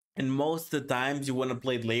 And most of the times you want to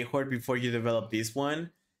play Leyhorde before you develop this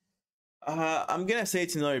one. I'm gonna say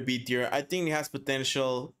it's another B tier. I think it has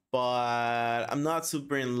potential, but I'm not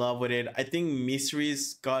super in love with it. I think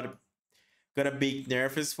Mysteries got a big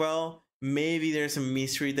nerf as well. Maybe there's a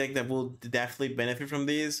mystery deck that will definitely benefit from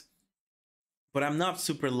this, but I'm not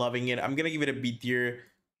super loving it. I'm gonna give it a B tier,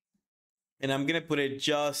 and I'm gonna put it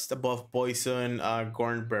just above Poison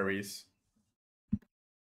Gornberries.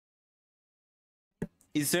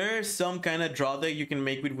 Is there some kind of draw deck you can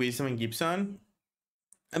make with Wisdom and Gibson?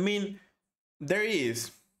 I mean, there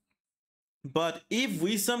is, but if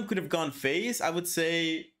Wisdom could have gone face, I would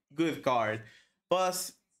say good card.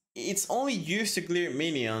 But it's only used to clear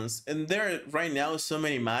minions, and there are right now so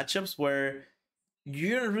many matchups where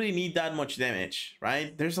you don't really need that much damage,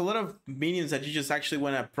 right? There's a lot of minions that you just actually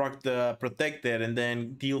want to proc the protected and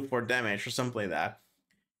then deal 4 damage or something like that.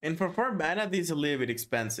 And for 4 mana, this is a little bit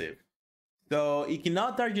expensive. So it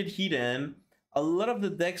cannot target hidden. A lot of the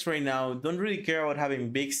decks right now don't really care about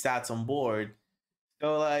having big stats on board.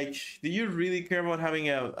 So like, do you really care about having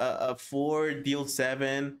a 4 deal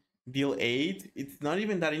 7 deal 8? It's not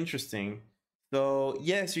even that interesting. So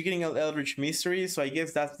yes, you're getting an Eldritch Mystery, so I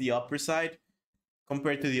guess that's the upper side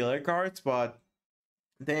compared to the other cards, but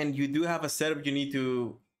then you do have a setup you need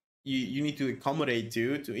to you need to accommodate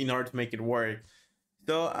to in order to make it work.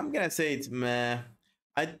 So I'm gonna say it's meh.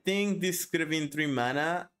 I think this could have been 3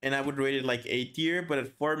 mana and I would rate it like 8 tier, but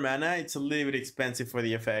at 4 mana it's a little bit expensive for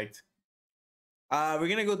the effect. We're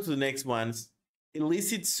gonna go to the next ones.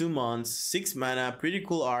 Illicit Summons, 6 mana, pretty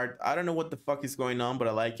cool art. I don't know what the fuck is going on, but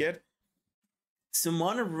I like it.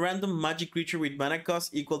 Summon a random magic creature with mana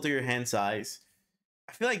cost equal to your hand size.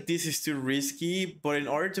 I feel like this is too risky, but in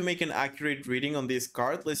order to make an accurate reading on this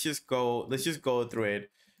card, let's just go through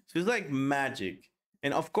it. So it's like magic.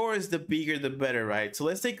 And of course, the bigger the better, right? So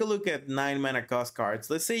let's take a look at 9 mana cost cards.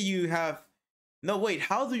 Let's say you have... No, wait,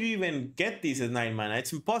 how do you even get these at 9 mana?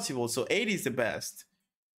 It's impossible, so 8 is the best.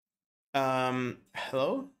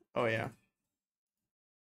 Hello? Oh, yeah.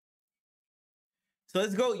 So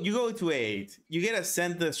let's go, you go to 8. You get a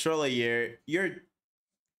Sent Astrologer.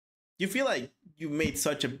 You feel like you made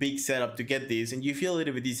such a big setup to get these, and you feel a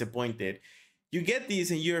little bit disappointed. You get these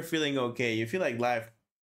and you're feeling okay. You feel like life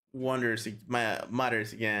matters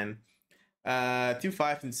again.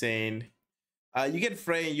 2/5 insane. You get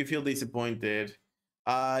Frey and you feel disappointed.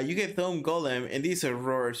 You get Thome Golem and these are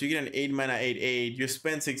roars. You get an 8 mana 8/8. You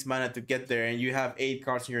spend 6 mana to get there and you have 8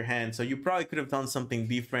 cards in your hand. So you probably could have done something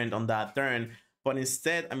different on that turn. But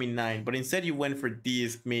instead, I mean 9. But instead you went for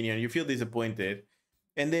this minion. You feel disappointed.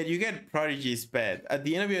 And then you get Prodigy Sped. At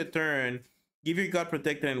the end of your turn, give your God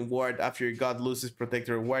Protector and ward. After your God loses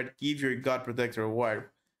Protector or ward, give your God Protector or ward.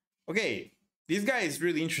 Okay, this guy is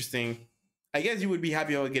really interesting. I guess you would be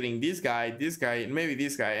happy about getting this guy, and maybe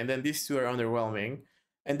this guy, and then these two are underwhelming.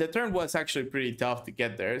 And the turn was actually pretty tough to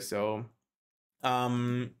get there, so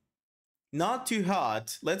not too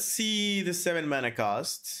hot. Let's see the 7 mana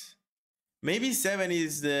cost. Maybe 7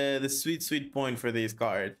 is the sweet point for this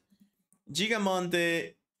card.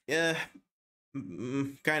 Gigamonte,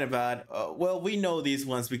 kind of bad. Well, we know these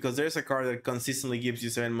ones because there's a card that consistently gives you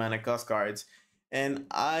 7 mana cost cards. And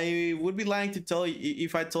I would be lying to tell you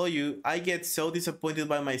if I told you I get so disappointed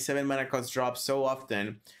by my 7 mana cost drops so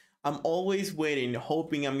often. I'm always waiting,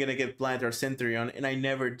 hoping I'm gonna get Planet or Centurion, and I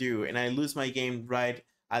never do. And I lose my game right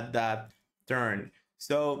at that turn.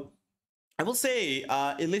 So I will say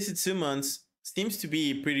Illicit Summons seems to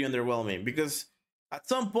be pretty underwhelming because at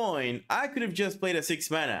some point I could have just played a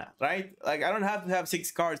 6 mana, right? Like I don't have to have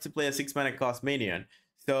 6 cards to play a 6 mana cost minion.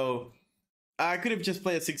 So I could have just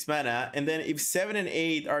played a 6 mana, and then if 7 and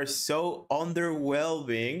 8 are so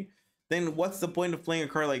underwhelming, then what's the point of playing a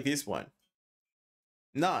card like this one?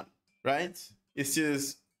 None, right? It's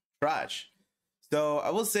just trash. So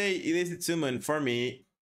I will say Illicit Summon for me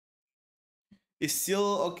is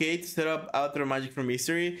still okay to set up Outer Magic for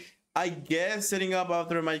Mystery. I guess setting up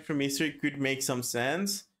Outer Magic for Mystery could make some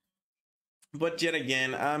sense. But yet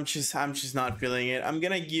again, I'm just not feeling it. I'm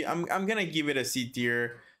gonna give it a C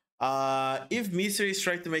tier. If Mysteries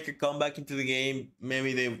try to make a comeback into the game,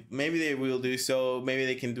 maybe they will do so. Maybe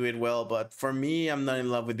they can do it well, but for me, I'm not in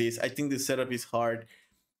love with this. I think the setup is hard.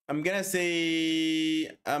 I'm gonna say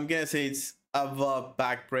it's above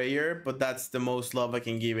Back Prayer, but that's the most love I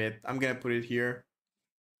can give it. I'm gonna put it here.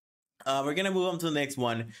 We're gonna move on to the next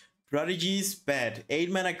one. Prodigy's Pet, 8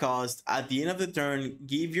 mana cost. At the end of the turn,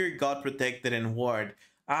 give your god protected and ward.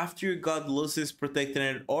 After your god loses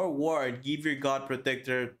protected or ward, give your god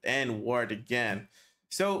protector and ward again.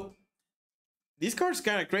 So this card's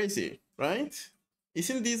kind of crazy, right?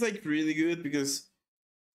 Isn't this like really good? Because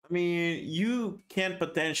I mean, you can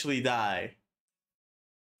potentially die.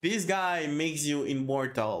 This guy makes you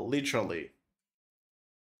immortal, literally.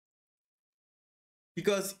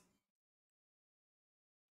 Because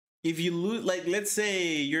if you lose, like, let's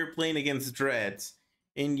say you're playing against Dreads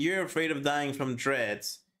and you're afraid of dying from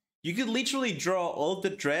Dreads, you could literally draw all of the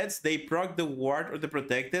Dreads, they proc the ward or the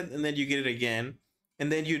protected, and then you get it again.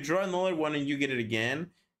 And then you draw another one and you get it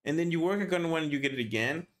again. And then you work on one and you get it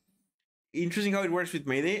again. Interesting how it works with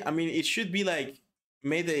melee. I mean, it should be like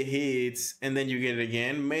melee hits and then you get it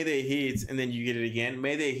again. Melee hits and then you get it again.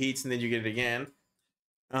 Melee hits and then you get it again.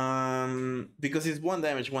 Because it's 1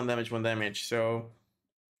 damage, 1 damage, 1 damage. So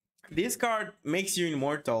this card makes you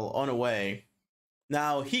immortal on a way.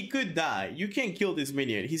 Now, he could die. You can kill this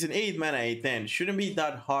minion. He's an 8 mana 8/10. Shouldn't be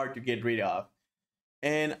that hard to get rid of.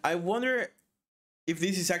 And I wonder if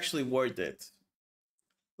this is actually worth it.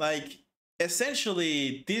 Like,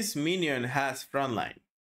 essentially, this minion has frontline.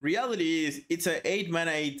 Reality is, it's an 8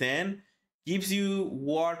 mana 8/10, gives you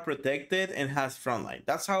ward protected, and has frontline.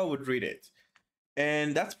 That's how I would read it.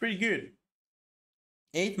 And that's pretty good.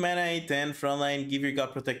 8 mana 8/10, frontline, give your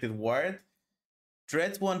god protected ward.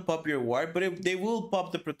 Dreads won't pop your ward, but they will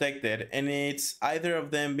pop the protected, and it's either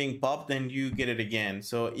of them being popped, then you get it again.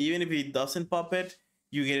 So even if it doesn't pop it,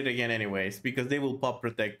 you get it again anyways, because they will pop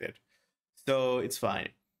protected. So it's fine.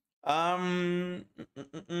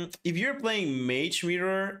 If you're playing Mage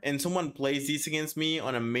Mirror and someone plays this against me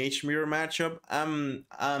on a Mage Mirror matchup, I'm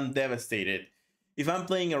devastated. If I'm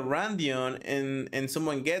playing a Randion and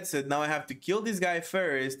someone gets it, now I have to kill this guy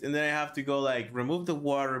first, and then I have to go like remove the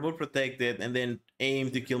ward, remove protected, and then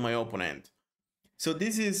aim to kill my opponent. So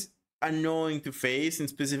this is annoying to face in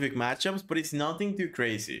specific matchups, but it's nothing too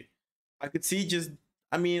crazy. I could see just,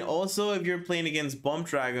 I mean, also if you're playing against Bomb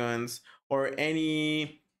Dragons or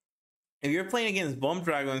any, if you're playing against Bomb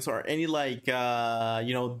Dragons or any like,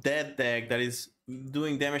 you know, dead deck that is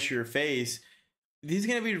doing damage to your face, this is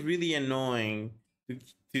gonna be really annoying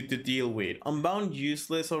to deal with. Unbound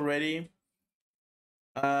useless already.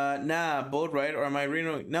 Nah, both right? Or am I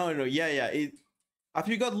reading? No, yeah. It after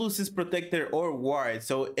you got loses protector or ward,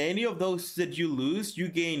 so any of those that you lose, you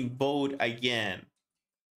gain both again.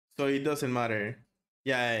 So it doesn't matter.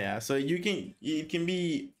 Yeah. So you can, it can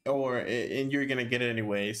be, or and you're gonna get it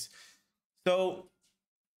anyways. So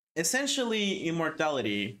essentially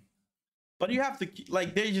immortality, but you have to,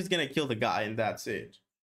 like, they're just gonna kill the guy and that's it.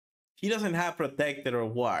 He doesn't have protected or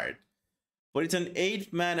ward, but it's an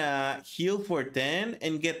 8 mana heal for 10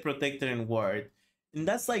 and get protected and ward, and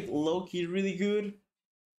that's like low-key really good.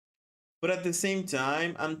 But at the same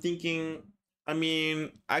time, I'm thinking, I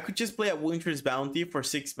mean, I could just play a Winter's Bounty for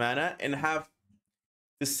 6 mana and have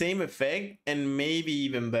the same effect and maybe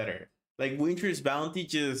even better. Like Winter's Bounty,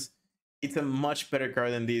 just, it's a much better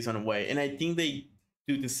card than this on a way, and I think they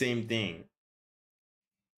do the same thing.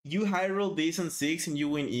 You high roll this on 6 and you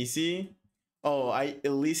win easy. Oh, I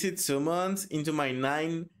elicit summons into my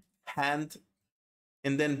 9 hand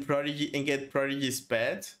and then Prodigy and get Prodigy's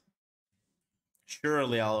Pet.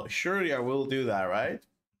 Surely I will do that, right?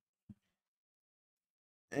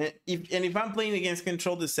 And if I'm playing against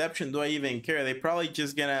Control Deception, do I even care? They probably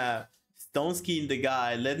just gonna Stone Skin the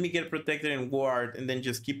guy, let me get protected and ward, and then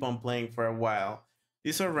just keep on playing for a while.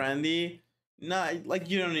 This or Randy, nah, like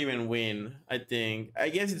you don't even win. I think. I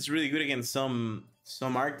guess it's really good against some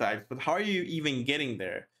archetypes, but how are you even getting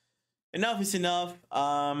there? Enough is enough.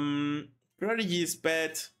 Prodigy's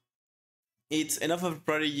Pet. It's enough of a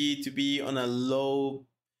Prodigy to be on a low,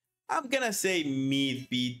 I'm gonna say mid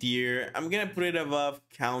B tier. I'm gonna put it above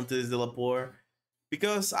Countess de la Poor,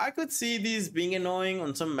 because I could see this being annoying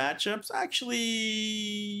on some matchups.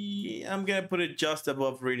 Actually, I'm gonna put it just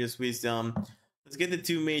above Radius Wisdom. Let's get the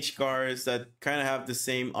 2 mage cards that kind of have the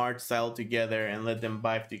same art style together and let them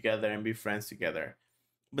vibe together and be friends together.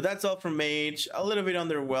 But that's all from Mage. A little bit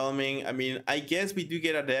underwhelming. I mean, I guess we do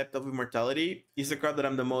get Adept of Immortality. It's the card that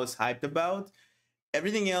I'm the most hyped about.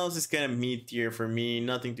 Everything else is kind of mid tier for me.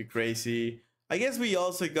 Nothing too crazy. I guess we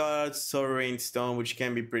also got Sovereign Stone, which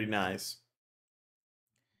can be pretty nice.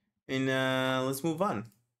 And let's move on.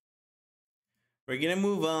 We're gonna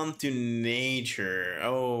move on to Nature.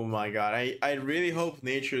 Oh my god. I really hope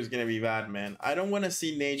Nature is gonna be bad, man. I don't want to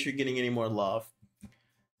see Nature getting any more love.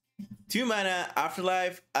 2 mana,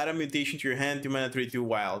 Afterlife, add a mutation to your hand, 2 mana, 3/2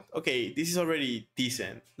 wild. Okay, this is already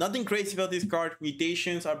decent. Nothing crazy about this card.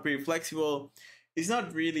 Mutations are pretty flexible. It's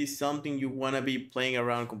not really something you want to be playing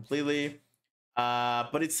around completely,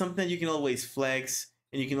 but it's something that you can always flex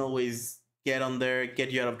and you can always get on there,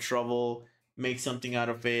 get you out of trouble, make something out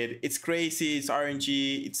of it. It's crazy, it's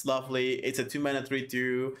RNG, it's lovely. It's a 2 mana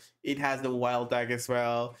 3/2. It has the wild tag as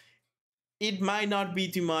well. It might not be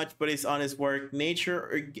too much, but it's honest work.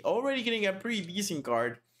 Nature already getting a pretty decent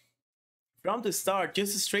card from the start.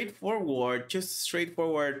 Just a straightforward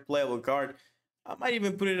playable card. I might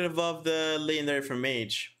even put it above the legendary from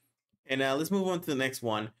Mage. And let's move on to the next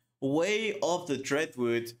one. Way of the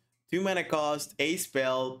Dreadwood. 2 mana cost, a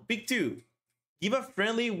spell, pick 2. Give a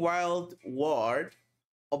friendly wild ward.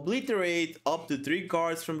 Obliterate up to 3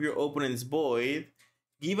 cards from your opponent's void.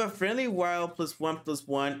 Give a friendly wild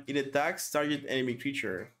 +1/+1. It attacks target enemy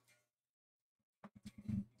creature.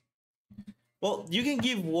 Well, you can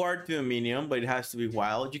give ward to a minion, but it has to be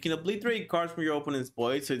wild. You can obliterate cards from your opponent's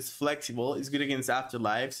void, so it's flexible. It's good against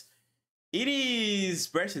afterlives. It is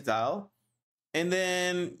versatile. And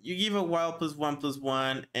then you give a wild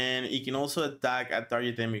 +1/+1, and it can also attack a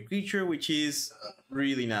target enemy creature, which is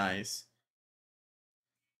really nice.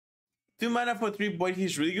 2 mana for 3 void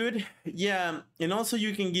is really good. Yeah, and also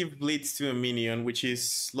you can give blitz to a minion, which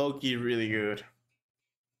is low-key really good.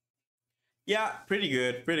 Yeah, pretty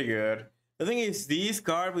good, pretty good. The thing is, this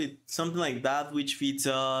card with something like that, which feeds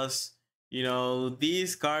us, you know,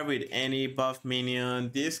 this card with any buff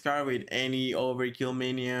minion, this card with any overkill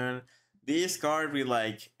minion, this card with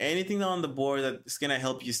like anything on the board that's gonna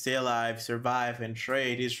help you stay alive, survive, and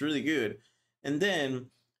trade is really good. And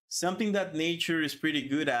then something that nature is pretty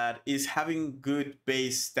good at is having good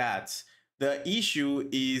base stats. The issue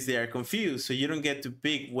is they are confused, so you don't get to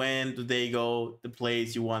pick when do they go the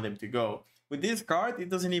place you want them to go. With this card, it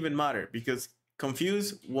doesn't even matter because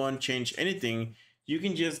confuse won't change anything. You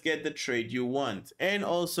can just get the trade you want and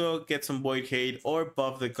also get some void hate or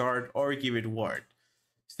buff the card or give it ward.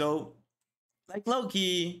 So like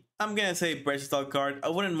Loki, I'm gonna say versatile card. I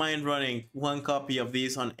wouldn't mind running 1 copy of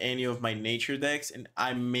these on any of my nature decks, and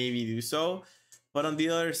I maybe do so. But on the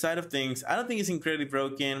other side of things, I don't think it's incredibly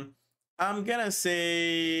broken. I'm gonna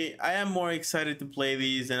say I am more excited to play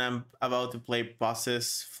these than I'm about to play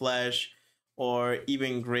Possess, Flesh, or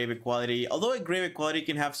even Grave Equality. Although a Grave Equality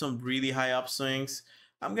can have some really high upswings,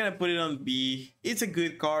 I'm gonna put it on B. It's a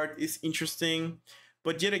good card, it's interesting,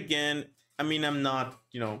 but yet again, I mean, I'm not,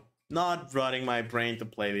 not running my brain to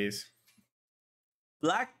play this.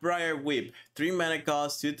 Blackbriar Whip, 3 mana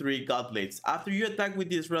cost, 2/3 Godblades. After you attack with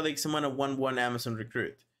this relic, summon a 1/1 Amazon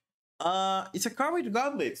Recruit. It's a card with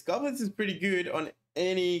Godblades. Godblades is pretty good on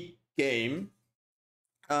any game.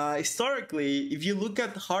 Historically, if you look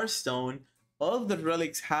at Hearthstone, all of the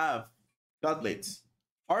relics have Godblades.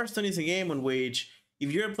 Hearthstone is a game on which,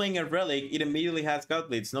 if you're playing a relic, it immediately has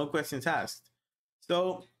Godblades, no questions asked.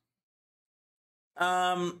 So,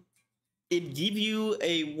 it gives you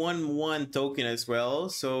a 1/1 token as well,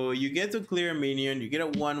 so you get to clear a minion, you get a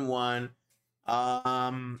 1/1,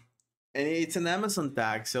 and it's an Amazon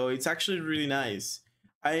tag, so it's actually really nice.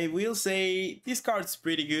 I will say this card's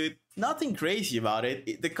pretty good. Nothing crazy about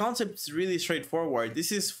it. The concept's really straightforward. This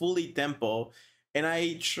is fully tempo, and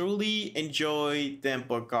I truly enjoy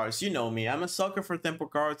tempo cards. You know me, I'm a sucker for tempo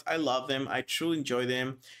cards. I love them. I truly enjoy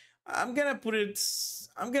them. I'm gonna put it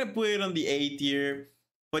on the A tier.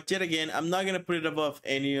 But yet again, I'm not going to put it above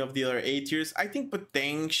any of the other A tiers. I think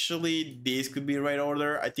potentially this could be right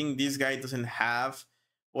order. I think this guy doesn't have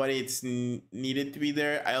what it's needed to be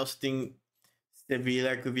there. I also think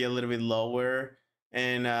Sevilla could be a little bit lower.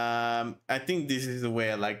 And I think this is the way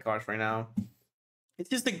I like cards right now. It's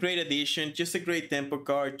just a great addition, just a great tempo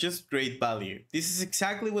card, just great value. This is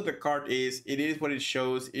exactly what the card is. It is what it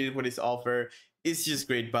shows. It is what it's offered. It's just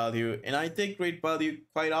great value, and I take great value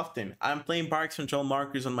quite often. I'm playing Barks Control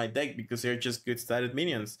Markers on my deck because they're just good statted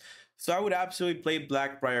minions. So I would absolutely play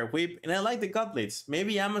Blackbriar Whip, and I like the Godblades.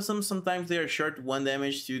 Maybe Amazon, sometimes they are short 1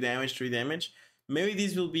 damage, 2 damage, 3 damage. Maybe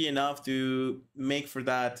these will be enough to make for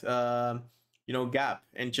that gap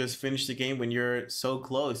and just finish the game when you're so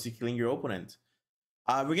close to killing your opponent.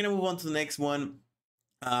 We're gonna move on to the next one.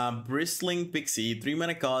 Bristling Pixie, 3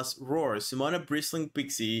 mana cost, Roar. Summon a Bristling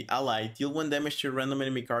Pixie ally, deal 1 damage to a random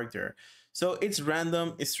enemy character. So it's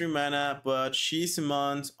random, it's 3 mana, but she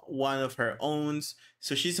summons one of her owns.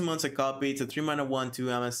 So she summons a copy, it's a 3 mana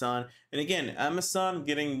 1/2 Amazon. And again, Amazon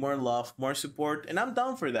getting more love, more support, and I'm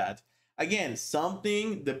down for that. Again,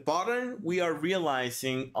 the pattern we are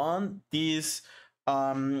realizing on this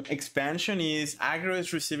expansion is aggro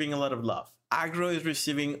is receiving a lot of love. Aggro is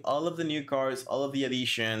receiving all of the new cards, all of the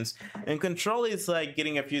additions, and control is like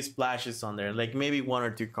getting a few splashes on there, like maybe 1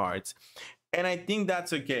 or 2 cards. And I think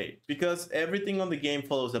that's okay because everything on the game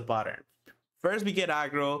follows a pattern. First we get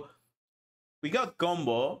aggro, we got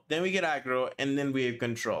combo, then we get aggro, and then we have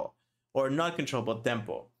control. Or not control, but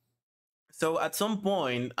tempo. So at some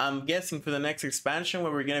point, I'm guessing for the next expansion,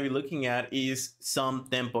 what we're going to be looking at is some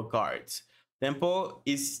tempo cards. Tempo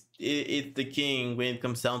is the king when it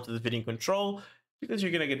comes down to defeating control, because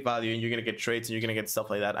you're going to get value and you're going to get traits and you're going to get stuff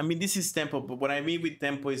like that. I mean, this is tempo, but what I mean with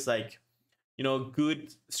tempo is like, you know,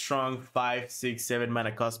 good, strong 5, 6, 7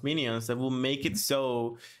 mana cost minions that will make it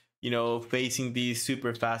so, you know, facing these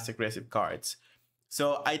super fast aggressive cards.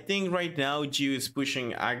 So I think right now Geo is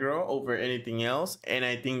pushing aggro over anything else, and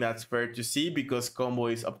I think that's fair to see because combo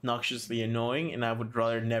is obnoxiously annoying and I would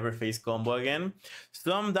rather never face combo again.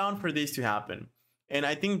 So I'm down for this to happen. And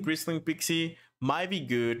I think Bristling Pixie might be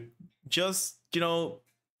good. Just, you know,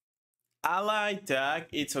 ally tag,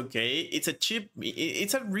 it's okay.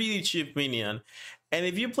 It's a really cheap minion. And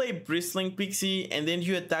if you play Bristling Pixie and then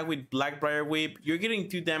you attack with Blackbriar Whip, you're getting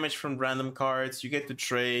 2 damage from random cards, you get to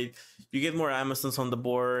trade, you get more Amazons on the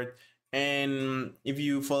board, and if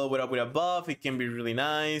you follow it up with a buff, it can be really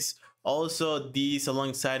nice. Also, these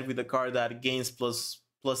alongside with a card that gains plus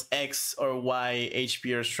X or Y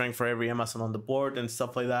HP or strength for every Amazon on the board and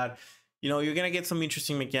stuff like that. You know, you're gonna get some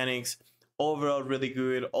interesting mechanics. Overall, really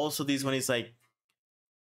good. Also, this one is like,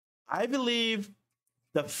 I believe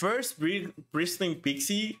the first Bristling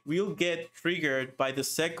Pixie will get triggered by the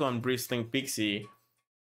second Bristling Pixie,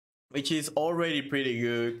 which is already pretty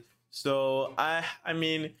good. So I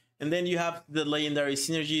mean, and then you have the legendary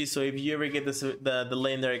synergy. So if you ever get the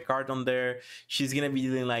legendary card on there, she's gonna be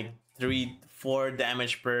dealing like 3-4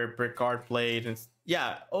 damage per card played, and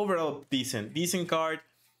yeah, overall decent card.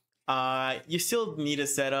 You still need a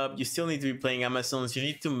setup. You still need to be playing Amazons. You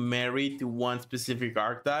need to marry to one specific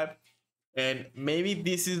archetype. And maybe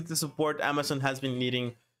this is the support Amazon has been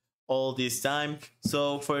needing all this time.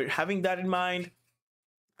 So for having that in mind,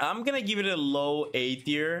 I'm gonna give it a low A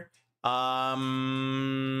tier.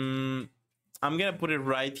 I'm gonna put it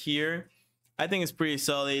right here. I think it's pretty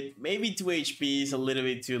solid. Maybe 2 HP is a little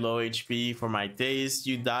bit too low HP for my taste.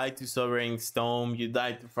 You die to Sovereign Stone, you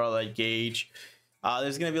die to Farlight Gauge.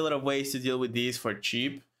 There's gonna be a lot of ways to deal with these for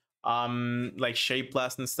cheap, like Shape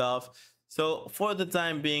Blast and stuff. So for the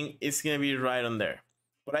time being, it's gonna be right on there.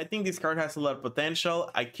 But I think this card has a lot of potential.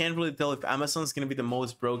 I can't really tell if Amazon's gonna be the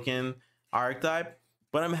most broken archetype,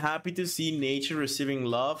 but I'm happy to see nature receiving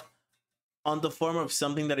love on the form of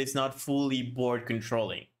something that is not fully board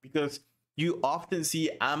controlling, because you often see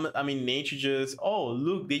nature just, oh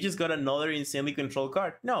look, they just got another insanely controlled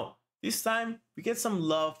card. No, this time we get some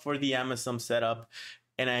love for the Amazon setup,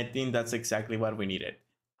 and I think that's exactly what we needed.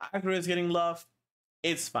 Aggro is getting love,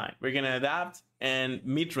 it's fine. We're gonna adapt, and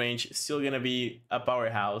mid-range is still gonna be a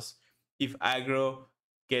powerhouse if aggro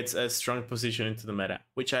gets a strong position into the meta,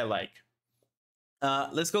 which I like.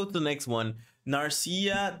 Let's go to the next one.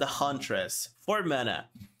 Narcia the Huntress, 4 mana.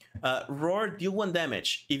 Roar, deal 1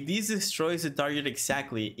 damage. If this destroys the target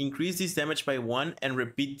exactly, increase this damage by 1 and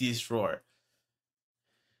repeat this roar.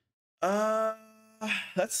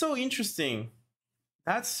 That's so interesting.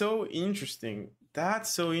 That's so interesting.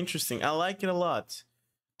 I like it a lot.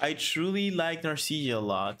 I truly like Narcia a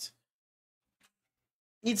lot.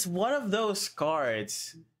 It's one of those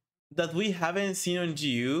cards that we haven't seen on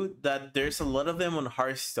GU, that there's a lot of them on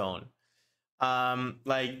Hearthstone.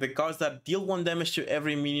 Like the cards that deal 1 damage to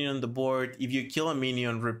every minion on the board. If you kill a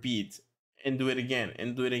minion, repeat and do it again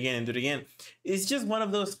and do it again and do it again. It's just one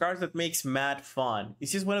of those cards that makes mad fun.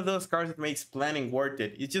 It's just one of those cards that makes planning worth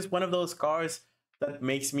it. It's just one of those cards that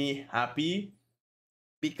makes me happy,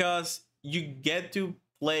 because you get to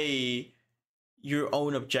play your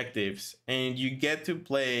own objectives, and you get to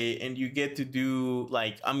play and you get to do,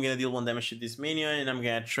 like, I'm gonna deal 1 damage to this minion and I'm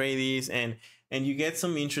gonna trade these, and you get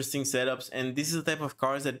some interesting setups. And this is the type of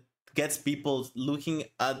cards that gets people looking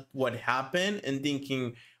at what happened and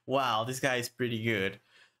thinking, wow, this guy is pretty good.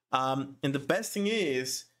 And the best thing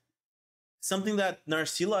is, something that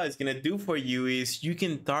Narcilla is gonna do for you is you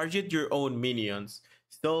can target your own minions.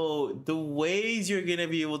 So the ways you're gonna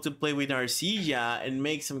be able to play with Narcilla and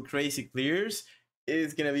make some crazy clears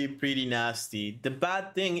is gonna be pretty nasty. The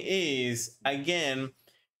bad thing is, again,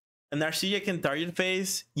 Narcilla can target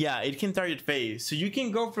phase. Yeah, it can target phase. So you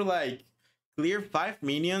can go for like clear 5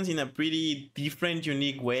 minions in a pretty different,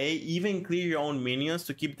 unique way. Even clear your own minions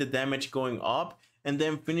to keep the damage going up, and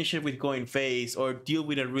then finish it with going phase, or deal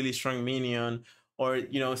with a really strong minion, or,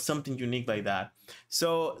 you know, something unique like that.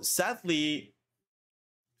 So sadly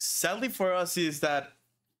for us is that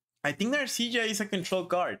I think Narcilla is a control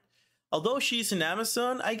card. Although she's an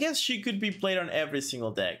Amazon, I guess she could be played on every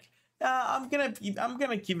single deck. I'm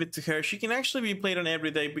gonna give it to her. She can actually be played on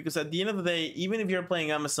every day, because at the end of the day, even if you're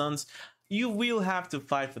playing Amazons, you will have to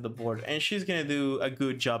fight for the board, and she's gonna do a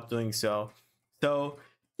good job doing so. So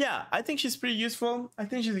yeah, I think she's pretty useful. I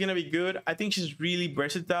think she's gonna be good. I think she's really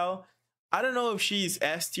versatile. I don't know if she's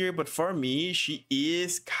S tier, but for me, she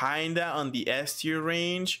is kinda on the S tier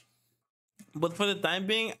range. But for the time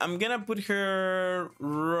being, I'm gonna put her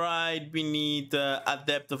right beneath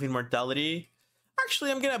Adept of Immortality.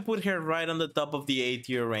 Actually, I'm gonna put her right on the top of the A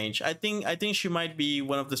tier range. I think she might be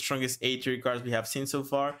one of the strongest A tier cards we have seen so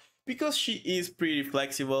far, because she is pretty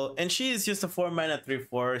flexible, and she is just a 4 mana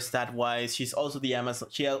 3/4 stat wise. She's also the Amazon.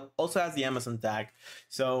 She also has the Amazon tag,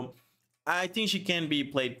 so I think she can be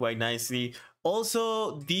played quite nicely.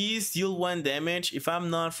 Also, these deal 1 damage. If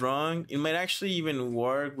I'm not wrong, it might actually even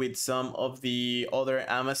work with some of the other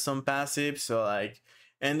Amazon passives. So like,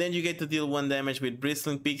 and then you get to deal 1 damage with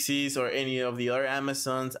Bristling Pixies or any of the other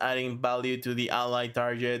Amazons, adding value to the ally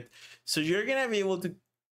target. So you're gonna be able to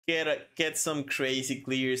get some crazy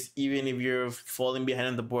clears, even if you're falling behind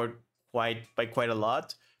on the board by quite a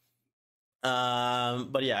lot.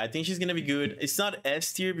 But yeah, I think she's gonna be good. It's not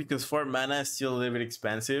S tier because 4 mana is still a little bit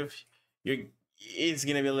expensive. It's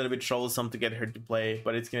gonna be a little bit troublesome to get her to play,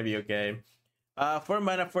 but it's gonna be okay. 4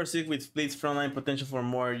 mana 4/6 with splits, frontline potential for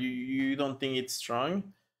more. You don't think it's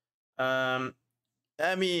strong?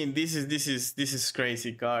 I mean, this is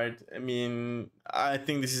crazy card. I mean, I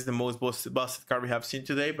think this is the most busted card we have seen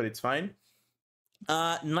today, but it's fine.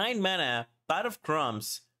 9 mana, Pot of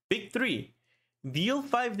Crumbs, pick 3, deal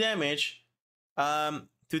 5 damage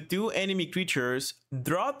to 2 enemy creatures,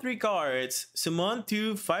 draw 3 cards, summon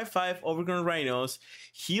 2 5/5 Overgrown Rhinos,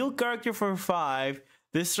 heal character for 5.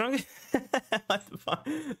 The strongest what the fuck?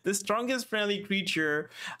 The strongest friendly creature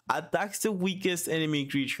attacks the weakest enemy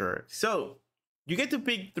creature. So you get to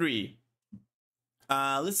pick 3.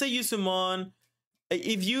 Let's say you summon.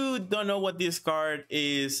 If you don't know what this card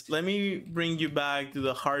is, let me bring you back to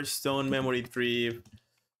the Hearthstone memory tree.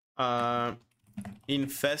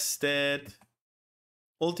 Infested.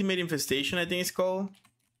 Ultimate Infestation, I think it's called.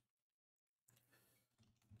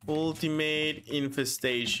 Ultimate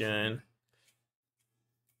Infestation.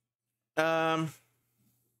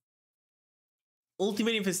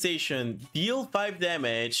 Ultimate Infestation. Deal 5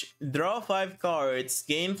 damage, draw 5 cards,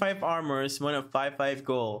 gain 5 armor, summon a 5/5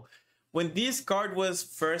 goal. When this card was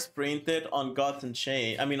first printed on Gods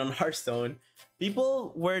Unchained, I mean on Hearthstone,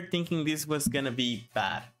 people were thinking this was gonna be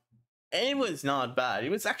bad. And it was not bad. It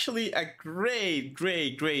was actually a great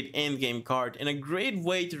endgame card, and a great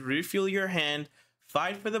way to refill your hand,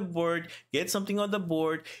 fight for the board, get something on the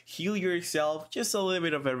board, heal yourself, just a little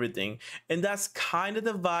bit of everything. And that's kind of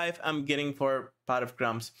the vibe I'm getting for Pot of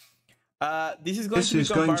Crumbs. This is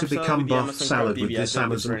going to become Barf Salad with this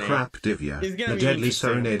Amazon crap Divya. The deadly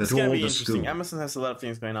serenade at all the school. Amazon has a lot of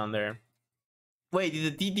things going on there. Wait,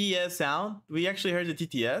 did the TTS sound? We actually heard the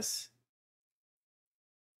TTS?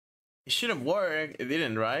 It should have worked. It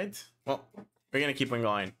didn't, right? Well, we're gonna keep on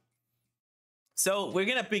going. So we're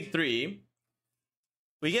gonna pick 3.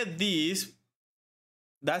 We get these.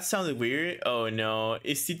 That sounded weird. Oh no,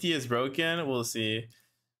 is TTS broken? We'll see.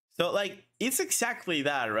 So like, it's exactly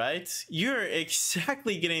that, right? You're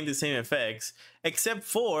exactly getting the same effects, except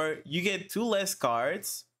for you get 2 less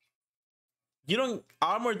cards. You don't,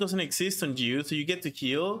 armor doesn't exist on you, so you get to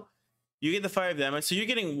heal. You get the 5 damage, so you're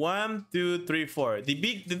getting 1, 2, 3, 4. The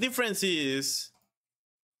difference is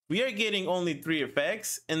we are getting only 3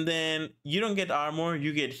 effects, and then you don't get armor,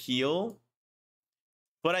 you get heal.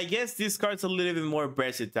 But I guess this card's a little bit more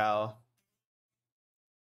versatile.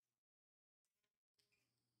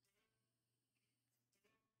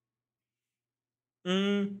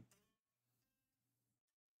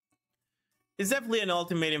 It's definitely an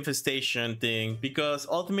Ultimate Infestation thing, because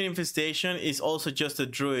Ultimate Infestation is also just a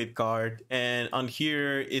druid card, and on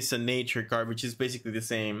here is a nature card, which is basically the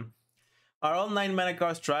same. Are all 9 mana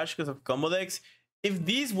cards trash because of combo decks? If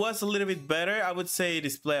this was a little bit better, I would say it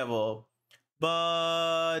is playable.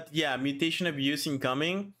 But yeah, mutation abuse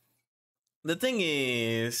incoming. The thing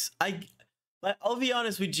is, I'll be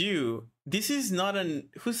honest with you. This is not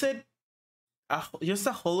an, who said just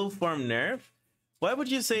a hollow form nerf? Why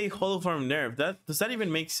would you say hollow form nerf? Does that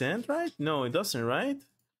even make sense, right? No, it doesn't, right?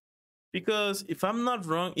 Because if I'm not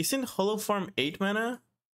wrong, isn't hollow form 8 mana?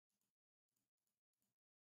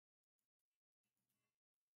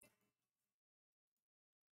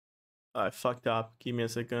 I fucked up. Give me a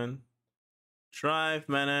second. Drive,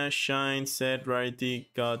 mana, shine, set,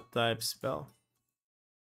 rarity, god type, spell.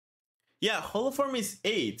 Yeah, hollow form is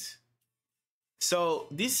 8. So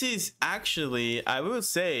this is actually, I will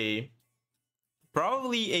say,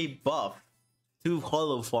 probably a buff to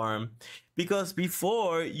hollow farm, because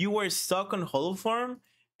before you were stuck on hollow farm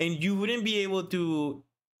and you wouldn't be able to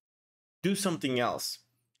do something else.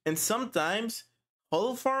 And sometimes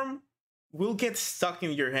hollow farm will get stuck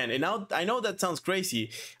in your hand. And now I know that sounds crazy.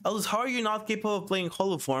 Aldous, how are you not capable of playing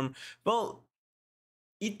hollow farm? Well,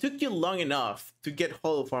 it took you long enough to get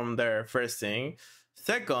hollow farm there, first thing.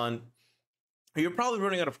 Second, you're probably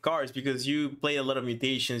running out of cards because you play a lot of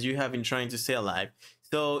mutations. You have been trying to stay alive.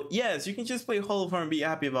 So yes, you can just play hollow farm and be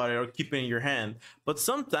happy about it, or keep it in your hand. But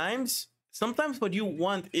sometimes what you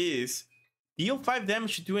want is deal 5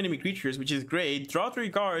 damage to 2 enemy creatures, which is great, draw 3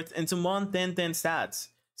 cards, and summon 10-10 stats.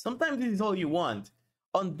 Sometimes this is all you want.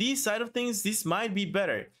 On this side of things, this might be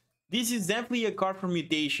better. This is definitely a card for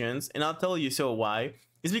mutations, and I'll tell you so why.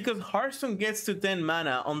 It's because Hearthstone gets to 10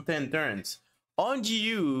 mana on 10 turns. On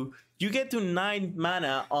GU, you get to 9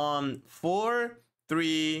 mana on 4,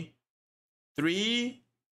 3, 3,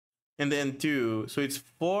 and then 2. So it's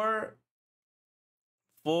 4,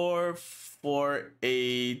 4, 4,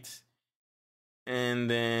 8, and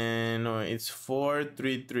then no, it's 4,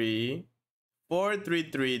 3, 3, 4, 3,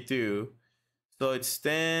 3, 2. So it's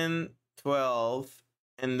 10, 12,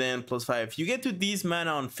 and then plus 5. You get to these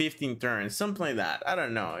mana on 15 turns, something like that. I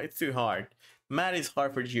don't know, it's too hard. Math is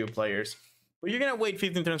hard for GU players. But you're gonna wait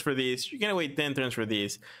 15 turns for this, you're gonna wait 10 turns for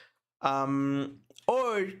this.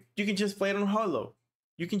 Or you can just play it on hollow.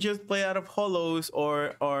 You can just play out of hollows,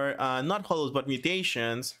 or not hollows, but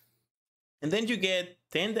mutations. And then you get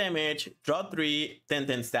 10 damage, draw 3,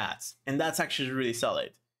 10-10 stats. And that's actually really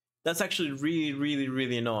solid. That's actually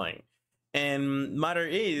really annoying. And matter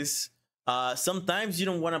is, sometimes you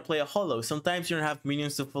don't want to play a hollow. Sometimes you don't have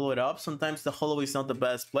minions to follow it up. Sometimes the hollow is not the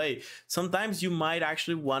best play. Sometimes you might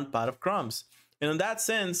actually want Pot of Crumbs. And in that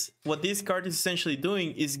sense, what this card is essentially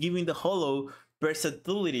doing is giving the hollow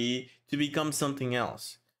versatility to become something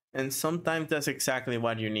else. And sometimes that's exactly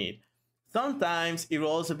what you need. Sometimes it will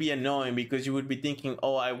also be annoying because you would be thinking,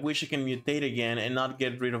 oh, I wish I can mutate again and not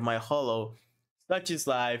get rid of my hollow. Such is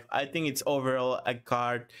life. I think it's overall a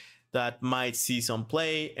card that might see some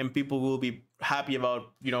play and people will be happy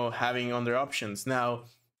about, you know, having on their options. Now,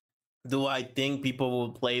 do I think people will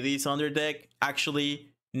play this on their deck? Actually,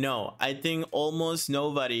 no. I think almost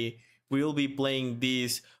nobody will be playing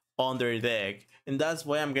this on their deck. And that's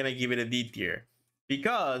why I'm gonna give it a D tier.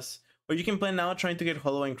 Because what you can plan now trying to get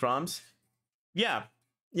hollow and crumbs, yeah,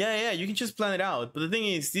 you can just plan it out. But the thing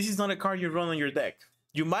is, this is not a card you run on your deck.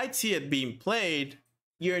 You might see it being played,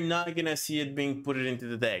 you're not gonna see it being put into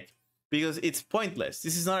the deck because it's pointless.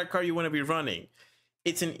 This is not a card you want to be running.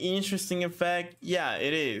 It's an interesting effect, yeah,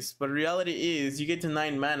 it is. But reality is, you get to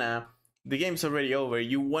 9 mana, the game's already over.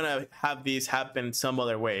 You want to have this happen some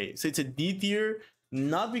other way. So it's a D tier,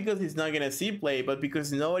 not because it's not gonna see play, but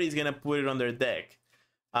because nobody's gonna put it on their deck.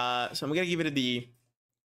 So I'm gonna give it a D.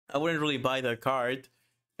 I wouldn't really buy that card.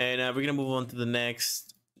 And we're gonna move on to the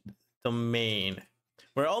next domain.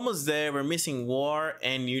 We're almost there. We're missing war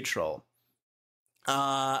and neutral.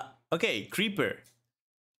 Okay, Creeper.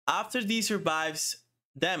 After D survives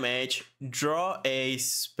damage, draw a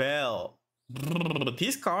spell.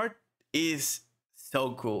 This card is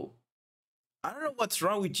so cool. I don't know what's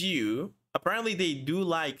wrong with you. Apparently they do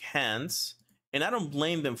like hands, and I don't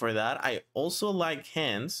blame them for that. I also like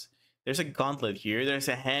hands. There's a gauntlet here, there's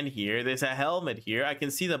a hand here, there's a helmet here. I can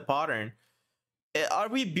see the pattern. Are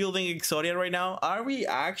we building Exodia right now? Are we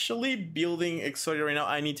actually building Exodia right now?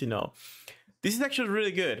 I need to know. This is actually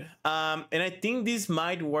really good. And I think this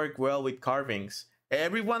might work well with carvings.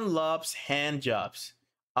 Everyone loves hand jobs.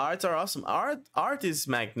 Arts are awesome. Art is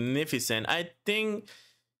magnificent. I think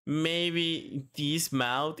maybe this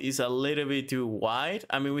mouth is a little bit too wide.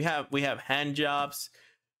 I mean, we have hand jobs.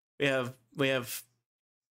 We have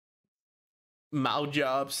mouth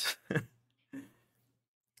jobs.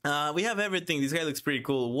 We have everything. This guy looks pretty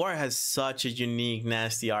cool. War has such a unique,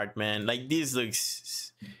 nasty art, man. Like this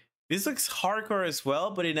looks hardcore as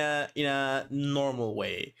well, but in a normal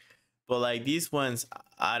way. But like these ones,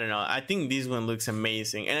 I don't know. I think this one looks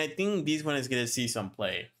amazing, and I think this one is gonna see some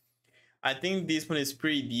play. I think this one is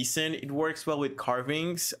pretty decent. It works well with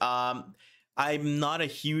carvings. I'm not a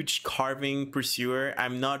huge carving pursuer.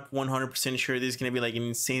 I'm not 100% sure this is going to be like an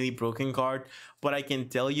insanely broken card, but I can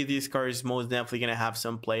tell you this card is most definitely going to have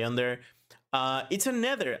some play on there. It's a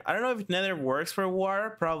nether. I don't know if nether works for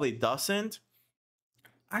war. Probably doesn't.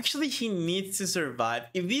 Actually, he needs to survive.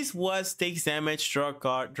 If this was takes damage, draw a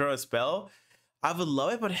card, draw a spell, I would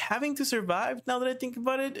love it, but having to survive, now that I think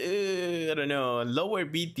about it, I don't know, lower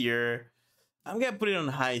B tier. I'm gonna put it on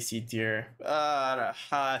high C tier.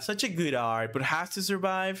 Such a good art, but has to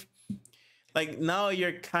survive. Like now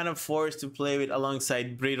you're kind of forced to play with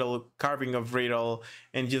alongside Brittle, Carving of Brittle,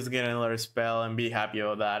 and just get another spell and be happy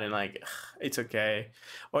about that, and like it's okay.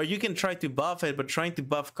 Or you can try to buff it, but trying to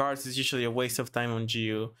buff cards is usually a waste of time on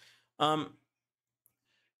GU.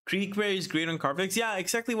 Creekware is great on Carvex. Yeah,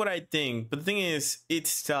 exactly what I think. But the thing is,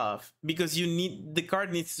 it's tough because the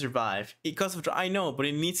card needs to survive. It costs I know, but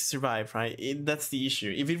it needs to survive, right? That's the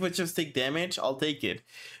issue. If it would just take damage, I'll take it.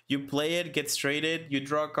 You play it, get traded, you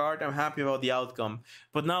draw a card, I'm happy about the outcome.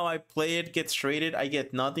 But now I play it, get traded, I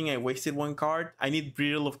get nothing, I wasted one card. I need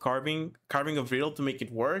Brittle of Carving of Brittle to make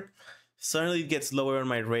it work. Suddenly it gets lower on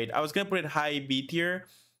my rate. I was gonna put it high B tier.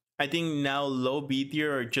 I think now low B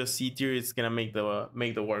tier or just C tier is gonna make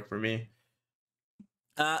the work for me.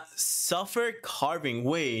 Suffer Carving.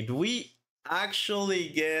 Wait, do we actually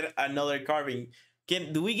get another carving?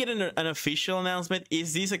 Do we get an official announcement?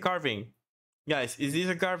 Is this a carving? Guys, is this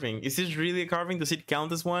a carving? Is this really a carving? Does it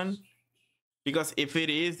count as one? Because if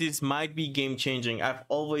it is, this might be game changing. I've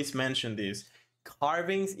always mentioned this.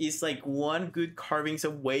 Carvings is like one good carvings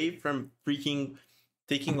away from freaking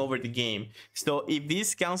taking over the game. So if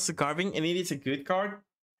this counts to carving and it is a good card,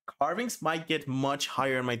 carvings might get much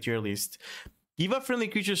higher on my tier list. Give a friendly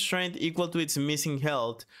creature strength equal to its missing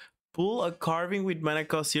health. Pull a carving with mana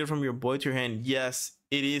cost 0 from your board to your hand. Yes,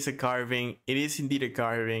 it is a carving. It is indeed a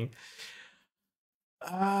carving.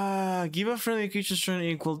 Give a friendly creature strength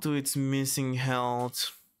equal to its missing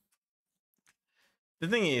health. The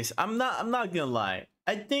thing is, I'm not gonna lie.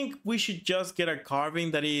 I think we should just get a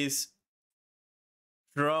carving that is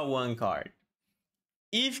draw one card.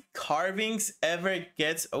 If carvings ever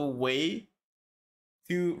gets a way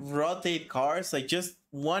to rotate cards, like just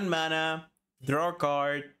 1 mana, draw a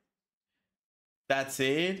card, that's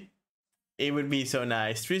it, it would be so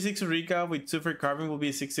nice. 3/6 Eureka with 2 for carving will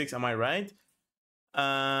be 6/6, am I right?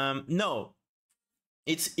 No.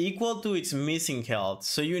 It's equal to its missing health.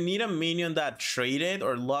 So you need a minion that traded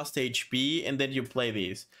or lost HP and then you play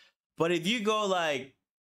these. But if you go like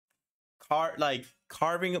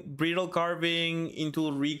Brittle Carving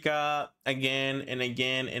into Rika again and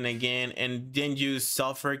again and again, and then you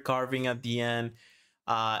suffer Carving at the end,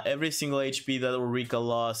 every single HP that Ulrika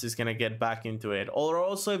lost is gonna get back into it. Or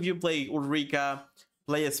also if you play Ulrika,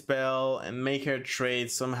 play a spell and make her trade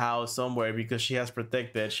somehow somewhere because she has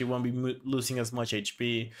protected, she won't be losing as much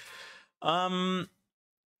HP.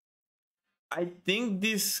 I think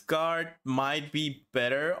this card might be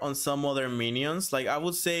better on some other minions. Like I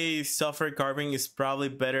would say Suffer Carving is probably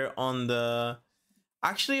better on the...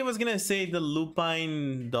 Actually, I was gonna say the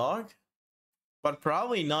Lupine Dog, but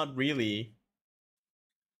probably not really.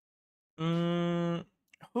 Who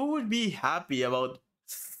would be happy about...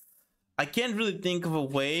 I can't really think of a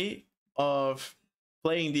way of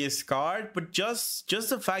playing this card, but just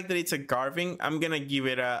the fact that it's a carving, I'm gonna give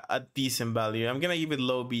it a decent value. I'm gonna give it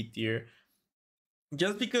low B tier.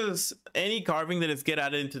 Just because any carving that is get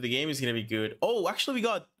added into the game is gonna be good. Oh, actually we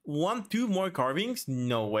got 2 more carvings?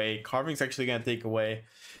 No way. Carving's actually gonna take away.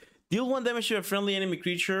 Deal 1 damage to a friendly enemy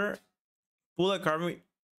creature. Pull a carving.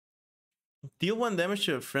 Deal 1 damage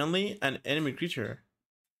to a friendly and enemy creature.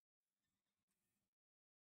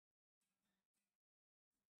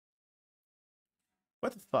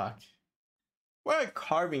 What the fuck? Why are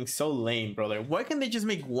carvings so lame, brother? Why can't they just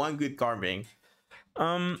make one good carving?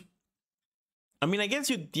 I mean, I guess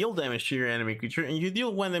you deal damage to your enemy creature and you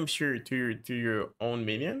deal 1 damage to your own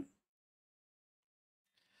minion.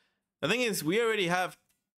 The thing is, we already have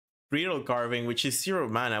Brittle Carving, which is 0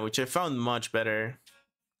 mana, which I found much better.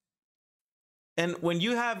 And when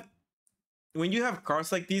you have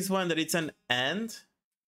cards like this one that it's an and,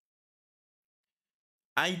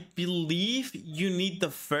 I believe you need the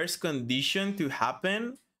first condition to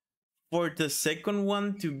happen for the second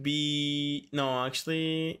one to be... No,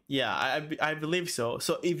 actually, yeah, I believe so.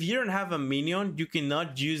 So if you don't have a minion, you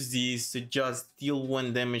cannot use these to just deal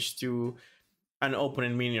 1 damage to an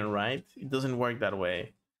opponent minion, right? It doesn't work that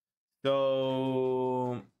way.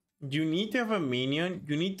 So you need to have a minion.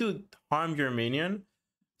 You need to harm your minion.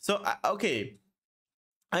 So okay,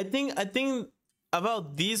 I think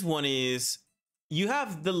about this one is you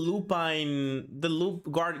have the Lupine,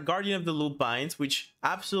 Guardian of the Lupines, which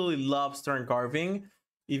absolutely loves turn carving.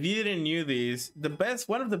 If you didn't know this,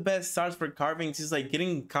 one of the best starts for carvings is like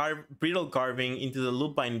getting Brittle Carving into the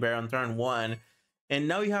Lupine Bear on turn 1. And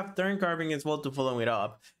now you have turn carving as well to follow it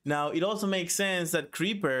up. Now, it also makes sense that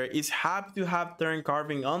Creeper is happy to have turn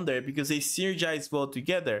carving on there because they synergize well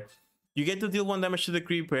together. You get to deal 1 damage to the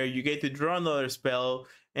Creeper, you get to draw another spell,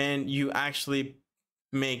 and you actually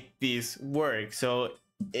make this work. So,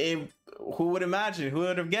 who would imagine, who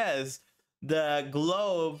would have guessed, the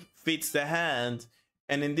glove fits the hand,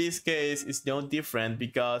 And in this case, it's no different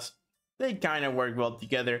because they kind of work well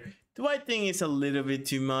together. Do I think it's a little bit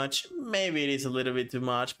too much? Maybe it is a little bit too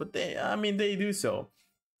much, but they do so.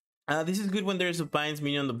 This is good when there's a Pines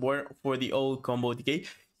minion on the board for the old combo decay.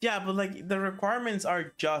 Yeah, but like the requirements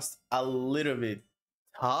are just a little bit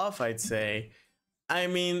tough, I'd say. I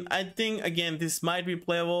mean, I think again this might be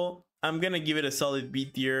playable. I'm gonna give it a solid B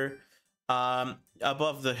tier.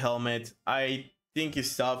 Above the helmet, I think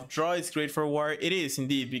it's tough. Draw is great for war. It is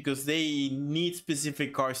indeed, because they need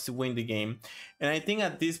specific cards to win the game. And I think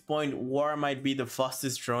at this point, war might be the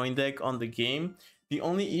fastest drawing deck on the game. The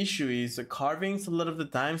only issue is the carvings, a lot of the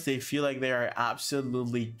times they feel like they are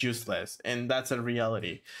absolutely useless, and that's a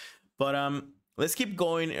reality. But let's keep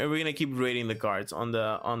going, and we're gonna keep rating the cards on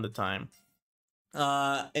the time.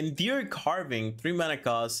 Endear Carving, 3 mana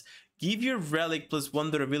cost. Give your relic +1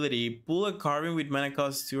 durability. Pull a carving with mana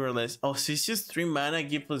cost 2 or less. Oh, so it's just 3 mana,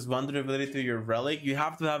 give +1 durability to your relic. You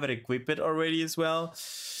have to have it equipped already as well.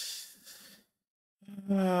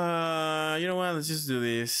 You know what? Let's just do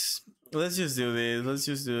this. Let's just do this.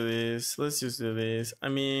 I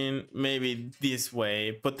mean, maybe this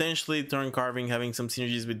way. Potentially turn carving having some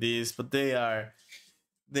synergies with this, but they are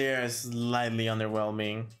slightly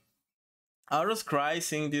underwhelming. Aldous Cry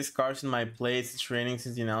seeing these cards in my play. It's training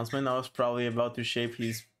since the announcement. I was probably about to shape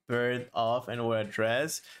his bird off and wear a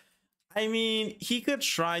dress. I mean, he could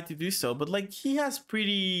try to do so, but like he has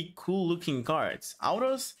pretty cool looking cards.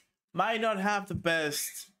 Aldous might not have the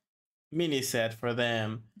best mini set for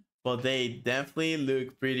them, but they definitely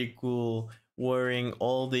look pretty cool wearing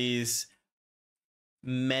all these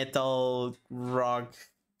metal rock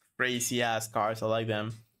crazy ass cards. I like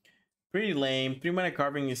them. Pretty lame. 3 mana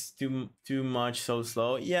carving is too much, so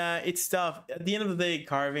slow. Yeah, it's tough. At the end of the day,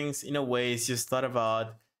 carvings in a way is just thought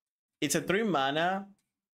about. It's a 3 mana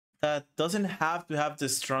that doesn't have to have the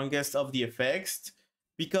strongest of the effects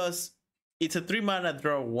because it's a 3 mana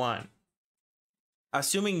draw 1.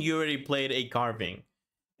 Assuming you already played a carving.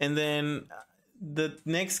 And then the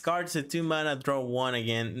next card is a 2 mana draw 1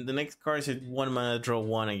 again. The next card is a 1 mana draw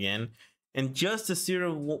 1 again. And just a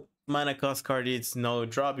 0 mana cost card, it's no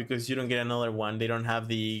draw because you don't get another one. They don't have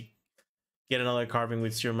the get another carving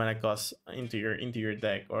with 0 mana cost into your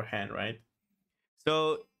deck or hand, right?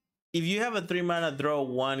 So if you have a 3 mana draw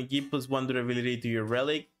 1, give +1 durability to your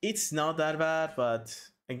relic, it's not that bad, but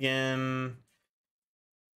again,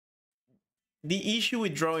 the issue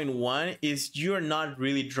with drawing 1 is you're not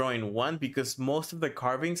really drawing 1 because most of the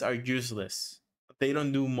carvings are useless. They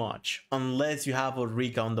don't do much unless you have a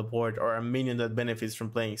Rika on the board or a minion that benefits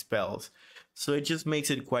from playing spells. So it just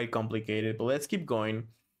makes it quite complicated, but let's keep going.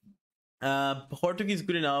 Hortug is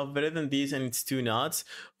good enough, better than this, and it's 2 knots.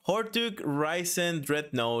 Hortug, Ryzen,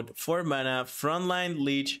 Dreadnought, 4 mana, frontline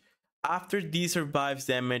leech. After D survives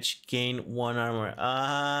damage, gain 1 armor.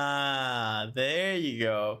 Ah, there you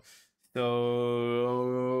go.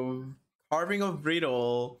 So carving of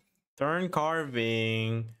brittle, turn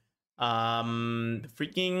carving,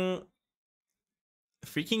 freaking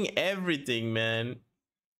everything, man.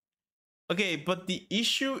 Okay, but the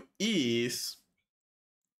issue is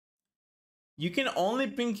you can only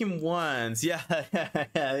ping him once. Yeah,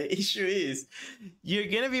 the issue is you're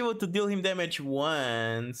gonna be able to deal him damage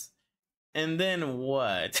once, and then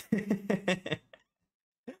what?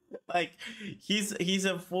 Like he's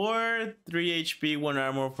a 4, 3 HP, 1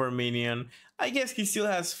 armor for minion. I guess he still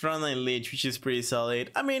has frontline leech, which is pretty solid.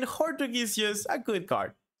 I mean, Hortug is just a good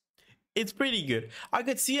card. It's pretty good. I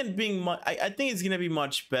could see it being I think it's gonna be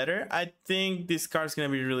much better. I think this card's gonna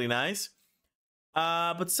be really nice.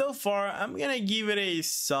 But so far I'm gonna give it a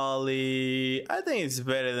solid. I think it's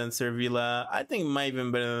better than Servila. I think it might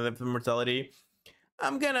even better than the Immortality.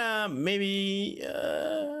 I'm gonna maybe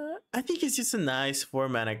I think it's just a nice 4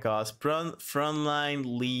 mana cost. Frontline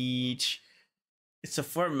leech. It's a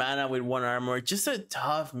 4 mana with 1 armor. Just a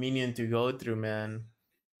tough minion to go through, man.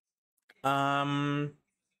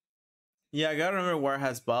 Yeah, I gotta remember War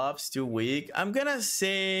has buffs, too weak. I'm gonna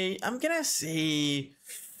say I'm gonna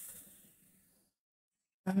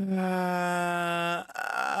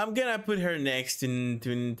put her next to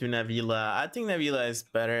Navila. I think Navila is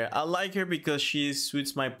better. I like her because she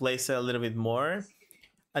suits my playstyle a little bit more.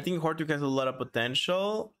 I think Hortug has a lot of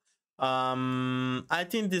potential. I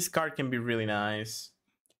think this card can be really nice.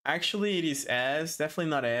 Actually, it is S.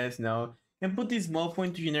 Definitely not S, no. Can put this Mofo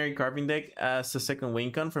into generic carving deck as a second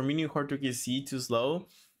win con. For mini Hortug is C too slow.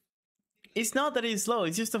 It's not that it's slow,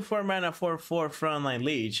 it's just a 4 mana 4/4 frontline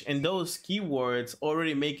leech, and those keywords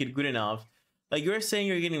already make it good enough. Like you're saying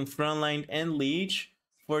you're getting frontline and leech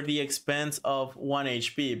for the expense of 1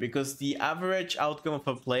 HP, because the average outcome of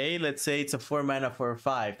a play, let's say it's a 4 mana for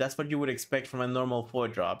 5, that's what you would expect from a normal 4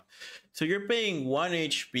 drop. So you're paying 1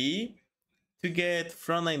 HP to get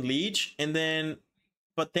Frontline Leech, and then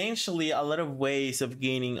potentially a lot of ways of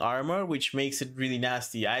gaining armor, which makes it really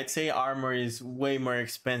nasty. I'd say armor is way more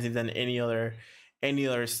expensive than any other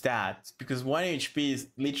stat, because 1 HP is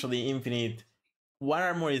literally infinite. 1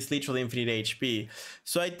 armor is literally infinite HP.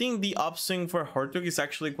 So I think the upswing for Hortug is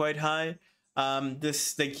actually quite high.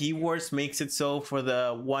 The keywords makes it so for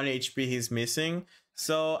the 1 HP he's missing.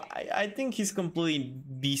 So I think he's completely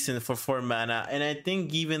decent for 4 mana. And I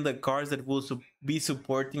think given the cards that will be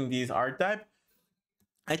supporting this archetype,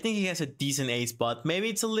 I think he has a decent A spot. Maybe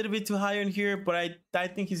it's a little bit too high on here, but I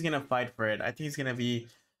think he's gonna fight for it. I think he's gonna be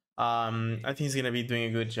doing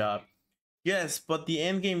a good job. Yes, but the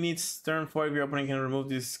end game needs turn 4 if your opponent can remove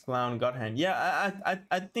this clown god hand. Yeah,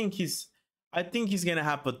 I think he's gonna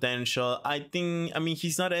have potential. I mean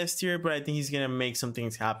he's not S tier, but I think he's gonna make some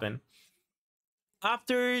things happen.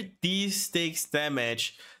 After this takes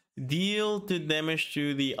damage, deal 2 damage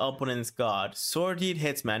to the opponent's god. Sordid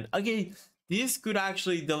Headsman. Okay, this could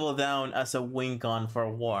actually double down as a win con for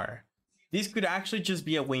war. This could actually just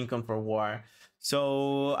be a win con for war.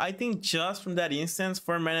 So I think just from that instance,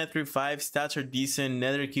 4 mana 3/5 stats are decent.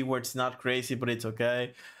 Nether keyword's not crazy, but it's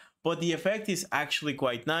okay. But the effect is actually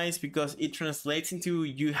quite nice because it translates into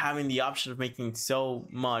you having the option of making so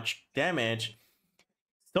much damage.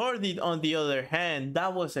 Sordid, on the other hand,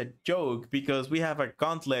 that was a joke because we have a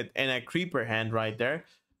Gauntlet and a Creeper hand right there.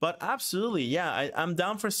 But absolutely, yeah, I'm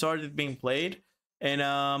down for Sordid being played. And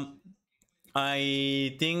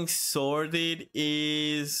I think Sordid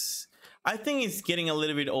is... I think it's getting a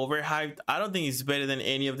little bit overhyped. I don't think it's better than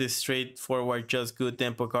any of the straightforward, just good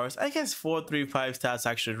tempo cards. I guess 4/3/5 stats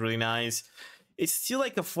actually really nice. It's still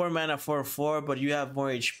like a 4 mana 4/4, but you have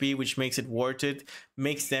more HP, which makes it worth it.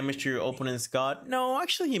 Makes damage to your opponent's god. No,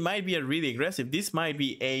 actually, he might be a really aggressive. This might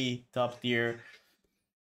be a top tier.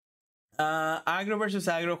 Aggro versus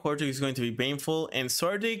aggro, Hortug is going to be painful, and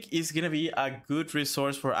Sordid is going to be a good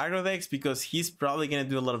resource for aggro decks because he's probably going to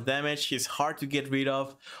do a lot of damage. He's hard to get rid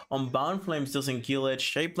of. Unbound Flames doesn't kill it.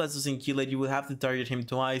 Shapeless doesn't kill it. You will have to target him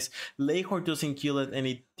twice. Leghorn doesn't kill it, and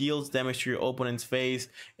it deals damage to your opponent's face,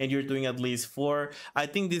 and you're doing at least 4. I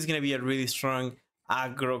think this is going to be a really strong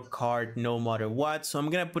aggro card no matter what, so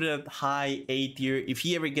I'm going to put it at high A tier. If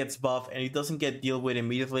he ever gets buffed and it doesn't get dealt with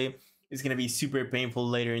immediately, it's going to be super painful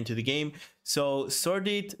later into the game. So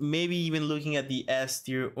Sordid, maybe even looking at the S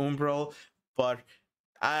tier Umbral, but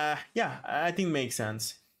yeah, I think makes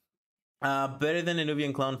sense. Better than a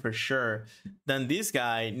Nubian Clown for sure. Than this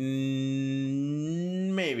guy, maybe,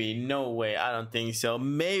 no way, I don't think so.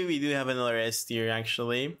 Maybe we do have another S tier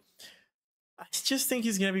actually. I just think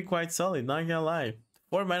he's going to be quite solid, not gonna lie.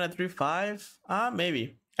 4 mana 3/5,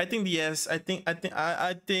 maybe. I think the S. I think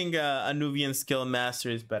a Nubian Skill Master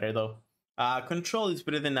is better though. Control is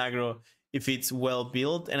better than aggro if it's well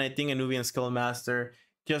built, and I think a Nubian Skill Master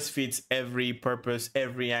just fits every purpose,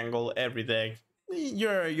 every angle, every deck.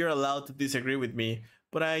 You're allowed to disagree with me,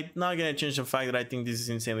 but I'm not gonna change the fact that I think this is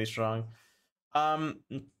insanely strong. Can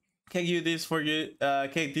you this for you?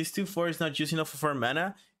 Okay, this 2/4 is not just enough for 4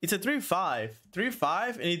 mana. It's a 3/5,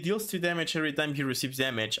 3/5, and it deals 2 damage every time he receives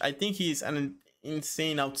damage. I think he's an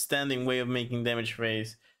insane, outstanding way of making damage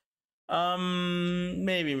phase.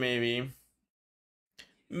 Maybe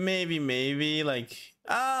like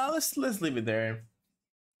let's leave it there.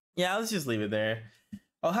 Yeah, let's just leave it there.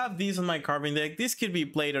 I'll have these on my carving deck. This could be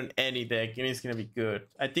played on any deck and it's gonna be good.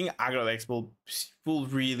 I think aggro decks will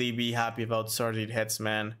really be happy about Sordid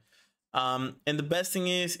Headsman. And the best thing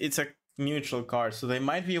is it's a neutral card, so they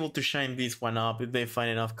might be able to shine this one up if they find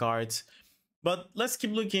enough cards. But let's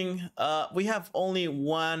keep looking. We have only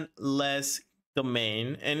one less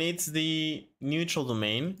domain, and it's the neutral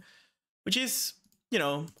domain, which is, you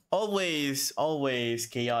know, always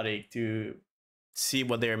chaotic to see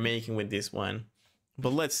what they're making with this one.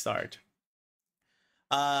 But let's start.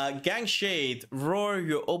 Gang Shade. Roar.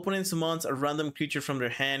 Your opponent summons a random creature from their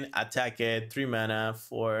hand. Attack it. 3 mana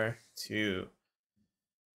for 2.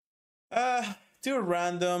 Too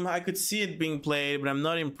random. I could see it being played, but I'm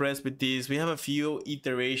not impressed with this. We have a few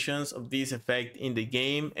iterations of this effect in the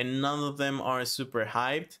game, and none of them are super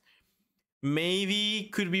hyped. Maybe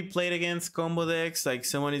could be played against combo decks, like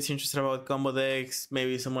someone is interested about combo decks.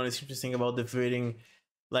 Maybe someone is interested about defeating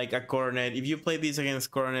like a Coronet. If you play this against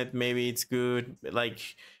Coronet, maybe it's good.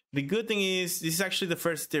 Like, the good thing is this is actually the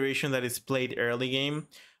first iteration that is played early game.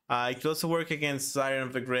 It could also work against Siren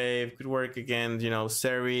of the Grave, could work against, you know,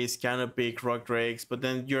 Ceres, Canopic, Rock Drakes, but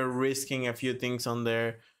then you're risking a few things on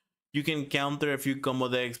there. You can counter a few combo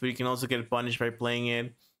decks, but you can also get punished by playing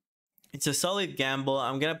it. It's a solid gamble.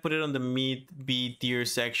 I'm gonna put it on the mid B tier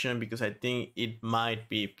section because I think it might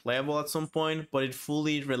be playable at some point, but it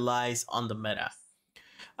fully relies on the meta.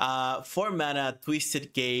 4 mana,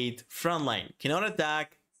 Twisted Gate, Frontline. Cannot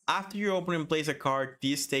attack. After your opponent plays a card,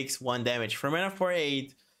 this takes 1 damage. 4 mana for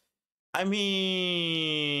 8. I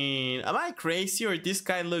mean, am I crazy or this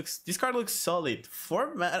card looks solid?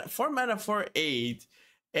 4 mana for 8.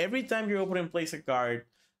 Every time your opponent plays a card.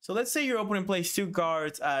 So let's say your opponent plays 2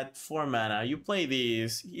 cards at 4 mana. You play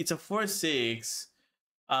this. It's a 4/6.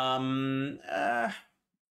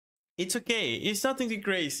 It's okay. It's nothing too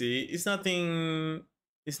crazy. It's nothing.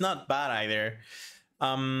 It's not bad either.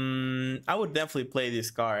 I would definitely play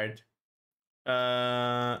this card.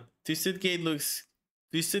 Twisted Gate looks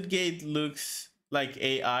like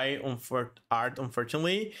AI on art.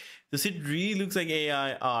 Unfortunately, does it really looks like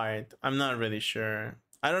AI art? I'm not really sure.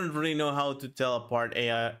 I don't really know how to tell apart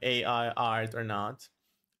AI art or not.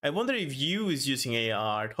 I wonder if you is using AI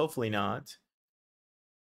art. Hopefully not.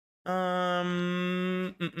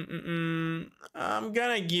 I'm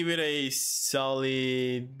gonna give it a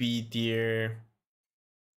solid B tier.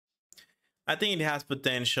 I think it has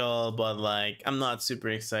potential, but like I'm not super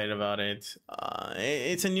excited about it.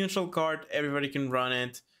 It's a neutral card, everybody can run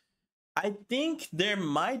it. I think there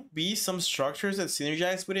might be some structures that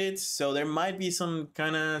synergize with it, so there might be some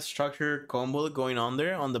kind of structure combo going on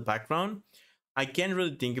there on the background. I can't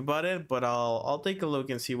really think about it, but I'll take a look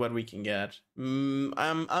and see what we can get.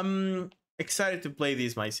 I'm excited to play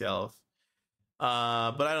these myself,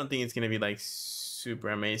 but I don't think it's gonna be like super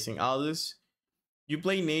amazing. Aldous, you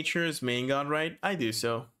play Nature's main god, right? I do,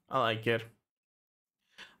 so I like it.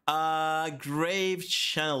 Grave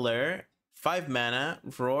Channeler, 5 mana,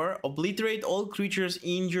 roar, obliterate all creatures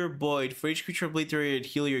in your void. For each creature obliterated,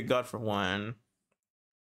 heal your god for 1.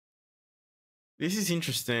 This is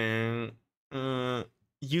interesting.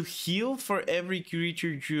 You heal for every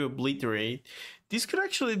creature you obliterate. This could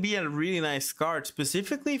actually be a really nice card,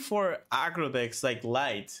 specifically for aggro decks like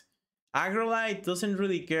Light. Aggro Light doesn't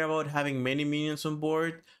really care about having many minions on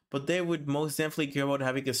board, but they would most definitely care about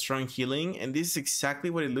having a strong healing, and this is exactly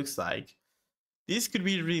what it looks like. This could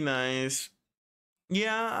be really nice.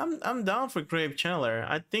 Yeah, I'm down for Grave Channeler.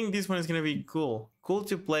 I think this one is gonna be cool. Cool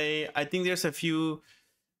to play. I think there's a few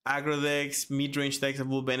aggro decks, mid-range decks that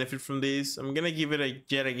will benefit from this. I'm gonna give it a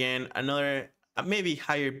yet again another maybe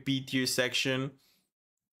higher B tier section.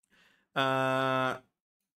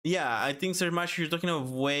 Yeah, I think so much you're talking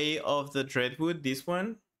of Way of the Dreadwood, this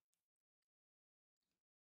one.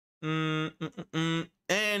 And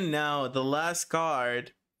now the last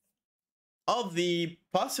card of the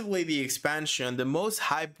possibly the expansion, the most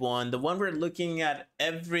hyped one, the one we're looking at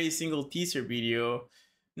every single teaser video.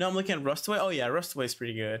 No, I'm looking at Rustaway. Oh yeah, Rustaway is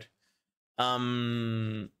pretty good.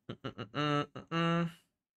 That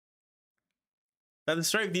the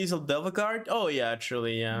Strike Diesel Devil card? Oh yeah,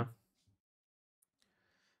 truly, yeah.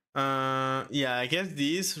 Yeah, I guess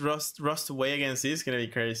these rust away against this is gonna be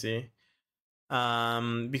crazy.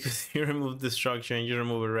 Because you remove destruction and you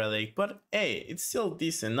remove a relic, but hey, it's still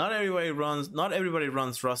decent. Not everybody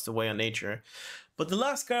runs rust away on nature. But the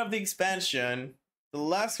last card of the expansion, the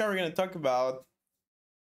last card we're gonna talk about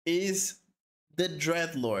is the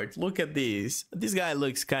Dreadlord. Look at this. This guy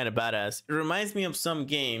looks kind of badass. It reminds me of some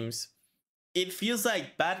games. It feels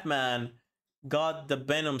like Batman got the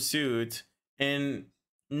Venom suit and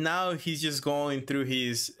now he's just going through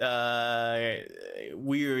his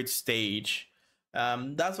weird stage.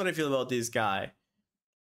 That's what I feel about this guy.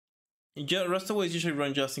 Rustaways usually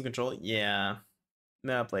run just in control. Yeah,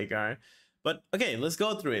 no play card. But okay, let's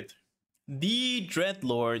go through it. The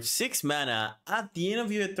Dreadlord, 6 mana. At the end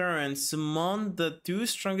of your turn, summon the 2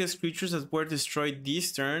 strongest creatures that were destroyed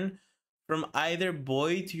this turn from either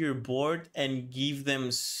void to your board and give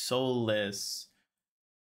them soulless.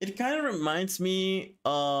 It kind of reminds me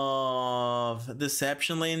of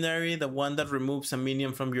Deception Legendary, the one that removes a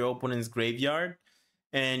minion from your opponent's graveyard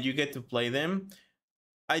and you get to play them.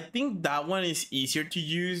 I think that one is easier to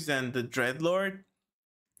use than the Dreadlord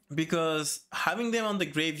because having them on the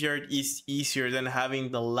graveyard is easier than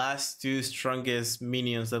having the last 2 strongest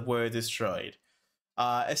minions that were destroyed.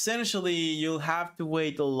 Essentially, you'll have to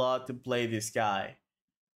wait a lot to play this guy.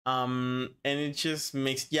 And it just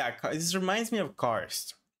makes, yeah, this reminds me of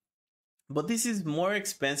Karst. But this is more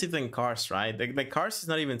expensive than Karst, right? The Karst is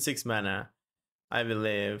not even 6 mana, I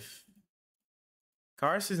believe.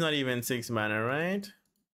 Karst is not even 6 mana, right?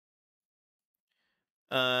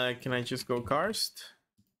 Can I just go Karst?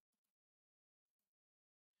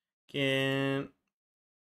 Can...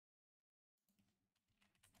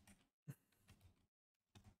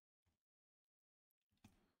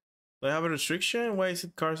 Do I have a restriction? Why is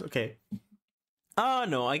it cars? Okay. Oh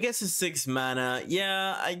no, I guess it's 6 mana.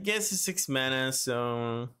 Yeah, I guess it's 6 mana,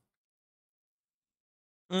 so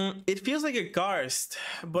it feels like a karst,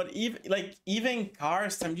 but even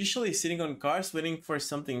karst, I'm usually sitting on karst waiting for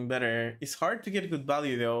something better. It's hard to get good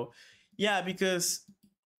value though. Yeah, because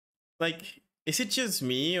like, is it just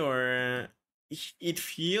me or it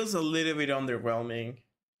feels a little bit underwhelming?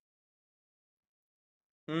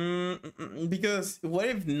 Because what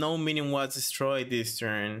if no minion was destroyed this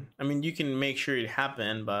turn? I mean, you can make sure it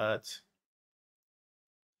happened, but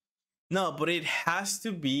no, but it has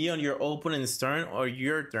to be on your opponent's turn or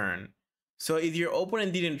your turn. So if your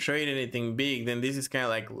opponent didn't trade anything big, then this is kind of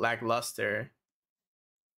like lackluster.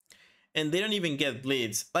 And they don't even get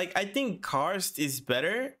bleeds. Like, I think Karst is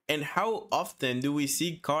better. And how often do we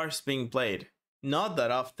see Karst being played? Not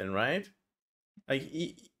that often, right?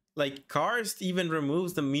 Like Karst even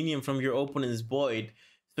removes the minion from your opponent's void.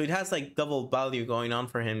 So it has like double value going on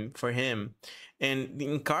for him.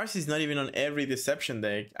 And Karst is not even on every deception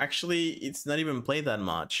deck. Actually, it's not even played that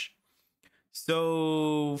much.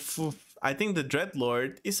 So I think the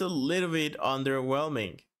Dreadlord is a little bit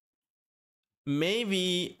underwhelming.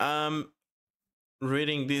 Maybe I'm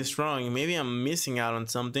reading this wrong. Maybe I'm missing out on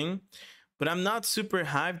something, but I'm not super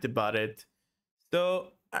hyped about it.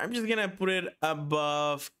 So I'm just gonna put it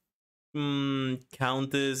above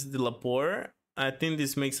Countess de la Poor. I think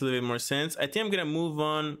this makes a little bit more sense. I think I'm gonna move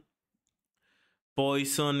on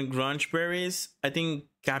Poison Grunge Berries. I think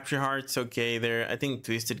Capture Heart's okay there. I think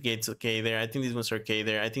Twisted Gate's okay there. I think these ones are okay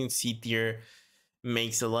there. I think C tier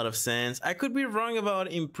makes a lot of sense. I could be wrong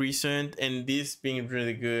about Imprisoned and this being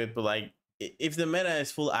really good, but like, if the meta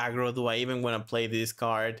is full aggro, do I even want to play this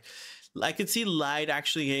card? I could see Light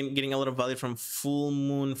actually getting a lot of value from Full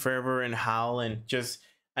Moon Fervor and Howl, and just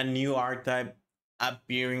a new archetype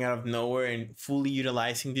appearing out of nowhere and fully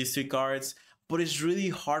utilizing these 2 cards. But it's really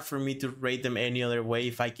hard for me to rate them any other way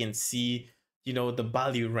if I can see, you know, the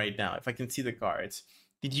value right now, if I can see the cards.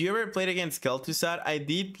 Did you ever play it against Kel'Thuzad? I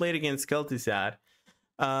did play it against Kel'Thuzad.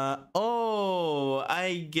 Oh,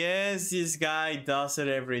 I guess this guy does it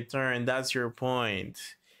every turn. That's your point.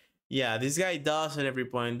 Yeah, this guy does it every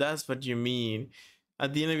point. That's what you mean.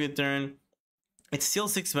 At the end of your turn, it's still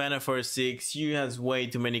 6 mana for 6. You has way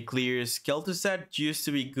too many clears. Kel'Thuzad used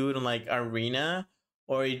to be good on like Arena,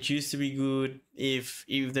 or it used to be good if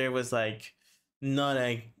there was like not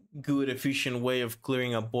a good efficient way of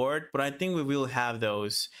clearing a board. But I think we will have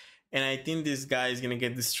those, and I think this guy is gonna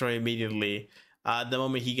get destroyed immediately. The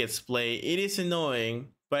moment he gets played. It is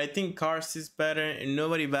annoying, but I think Karst is better, and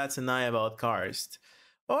nobody bats an eye about Karst.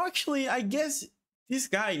 Oh, actually, I guess this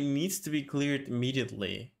guy needs to be cleared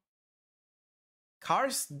immediately.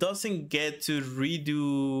 Karst doesn't get to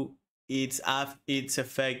redo its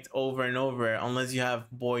effect over and over unless you have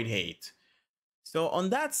Void Hate. So on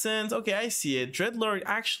that sense, okay, I see it. Dreadlord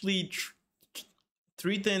actually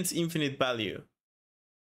 3/10 infinite value.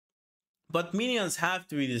 But minions have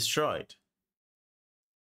to be destroyed.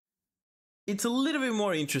 It's a little bit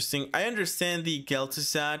more interesting. I understand the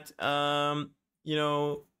Kel'Thuzad, you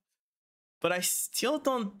know, but I still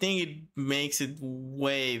don't think it makes it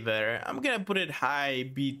way better. I'm gonna put it high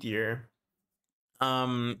B tier.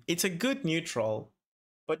 It's a good neutral,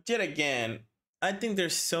 but yet again, I think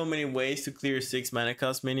there's so many ways to clear 6 mana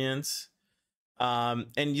cost minions. And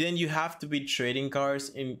then you have to be trading cards,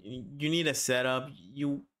 and you need a setup.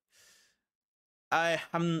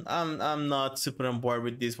 I'm not super on board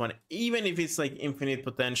with this one. Even if it's like infinite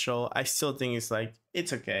potential, I still think it's like,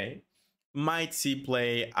 it's okay. Might see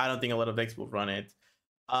play. I don't think a lot of decks will run it.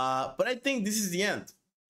 But I think this is the end.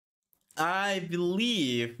 I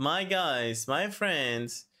believe, my guys, my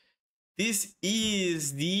friends, this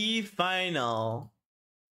is the final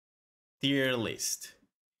tier list.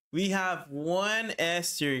 We have one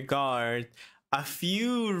S tier card, a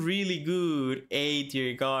few really good A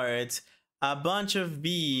tier cards, a bunch of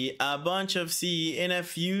B, a bunch of C, and a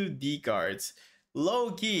few D cards.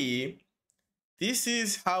 Low key, this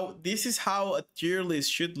is how a tier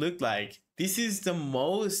list should look like. This is the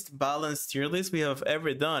most balanced tier list we have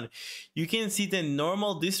ever done. You can see the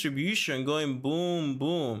normal distribution going boom,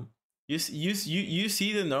 boom. You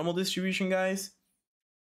see the normal distribution, guys?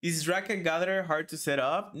 Is Raka Gatherer hard to set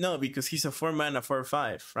up? No, because he's a 4 mana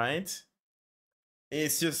 4/5, right?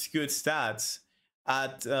 It's just good stats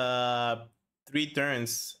at 3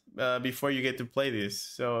 turns before you get to play this.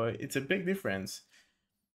 So it's a big difference.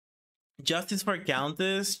 Justice for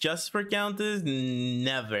Countess? Justice for Countess?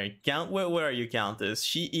 Never. Where are you, Countess?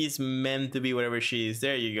 She is meant to be whatever she is.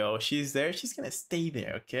 There you go. She's there. She's gonna stay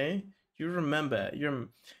there, okay? You remember.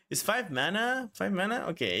 It's 5 mana? 5 mana?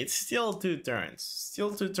 Okay, it's still 2 turns.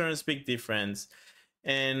 Still 2 turns, big difference.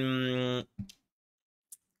 And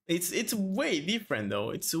it's way different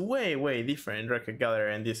though. It's way different, Record Gatherer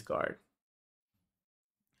and this card.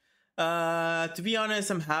 To be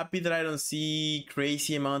honest, I'm happy that I don't see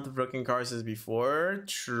crazy amount of broken cards as before.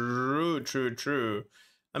 True.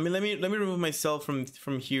 I mean, let me remove myself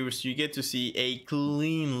from here so you get to see a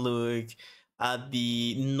clean look at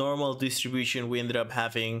the normal distribution we ended up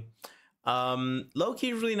having. Low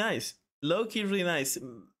key really nice.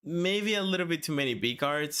 Maybe a little bit too many B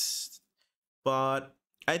cards, but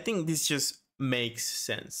I think this just makes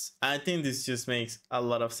sense. I think this just makes a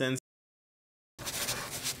lot of sense.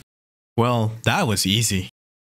 Well, that was easy.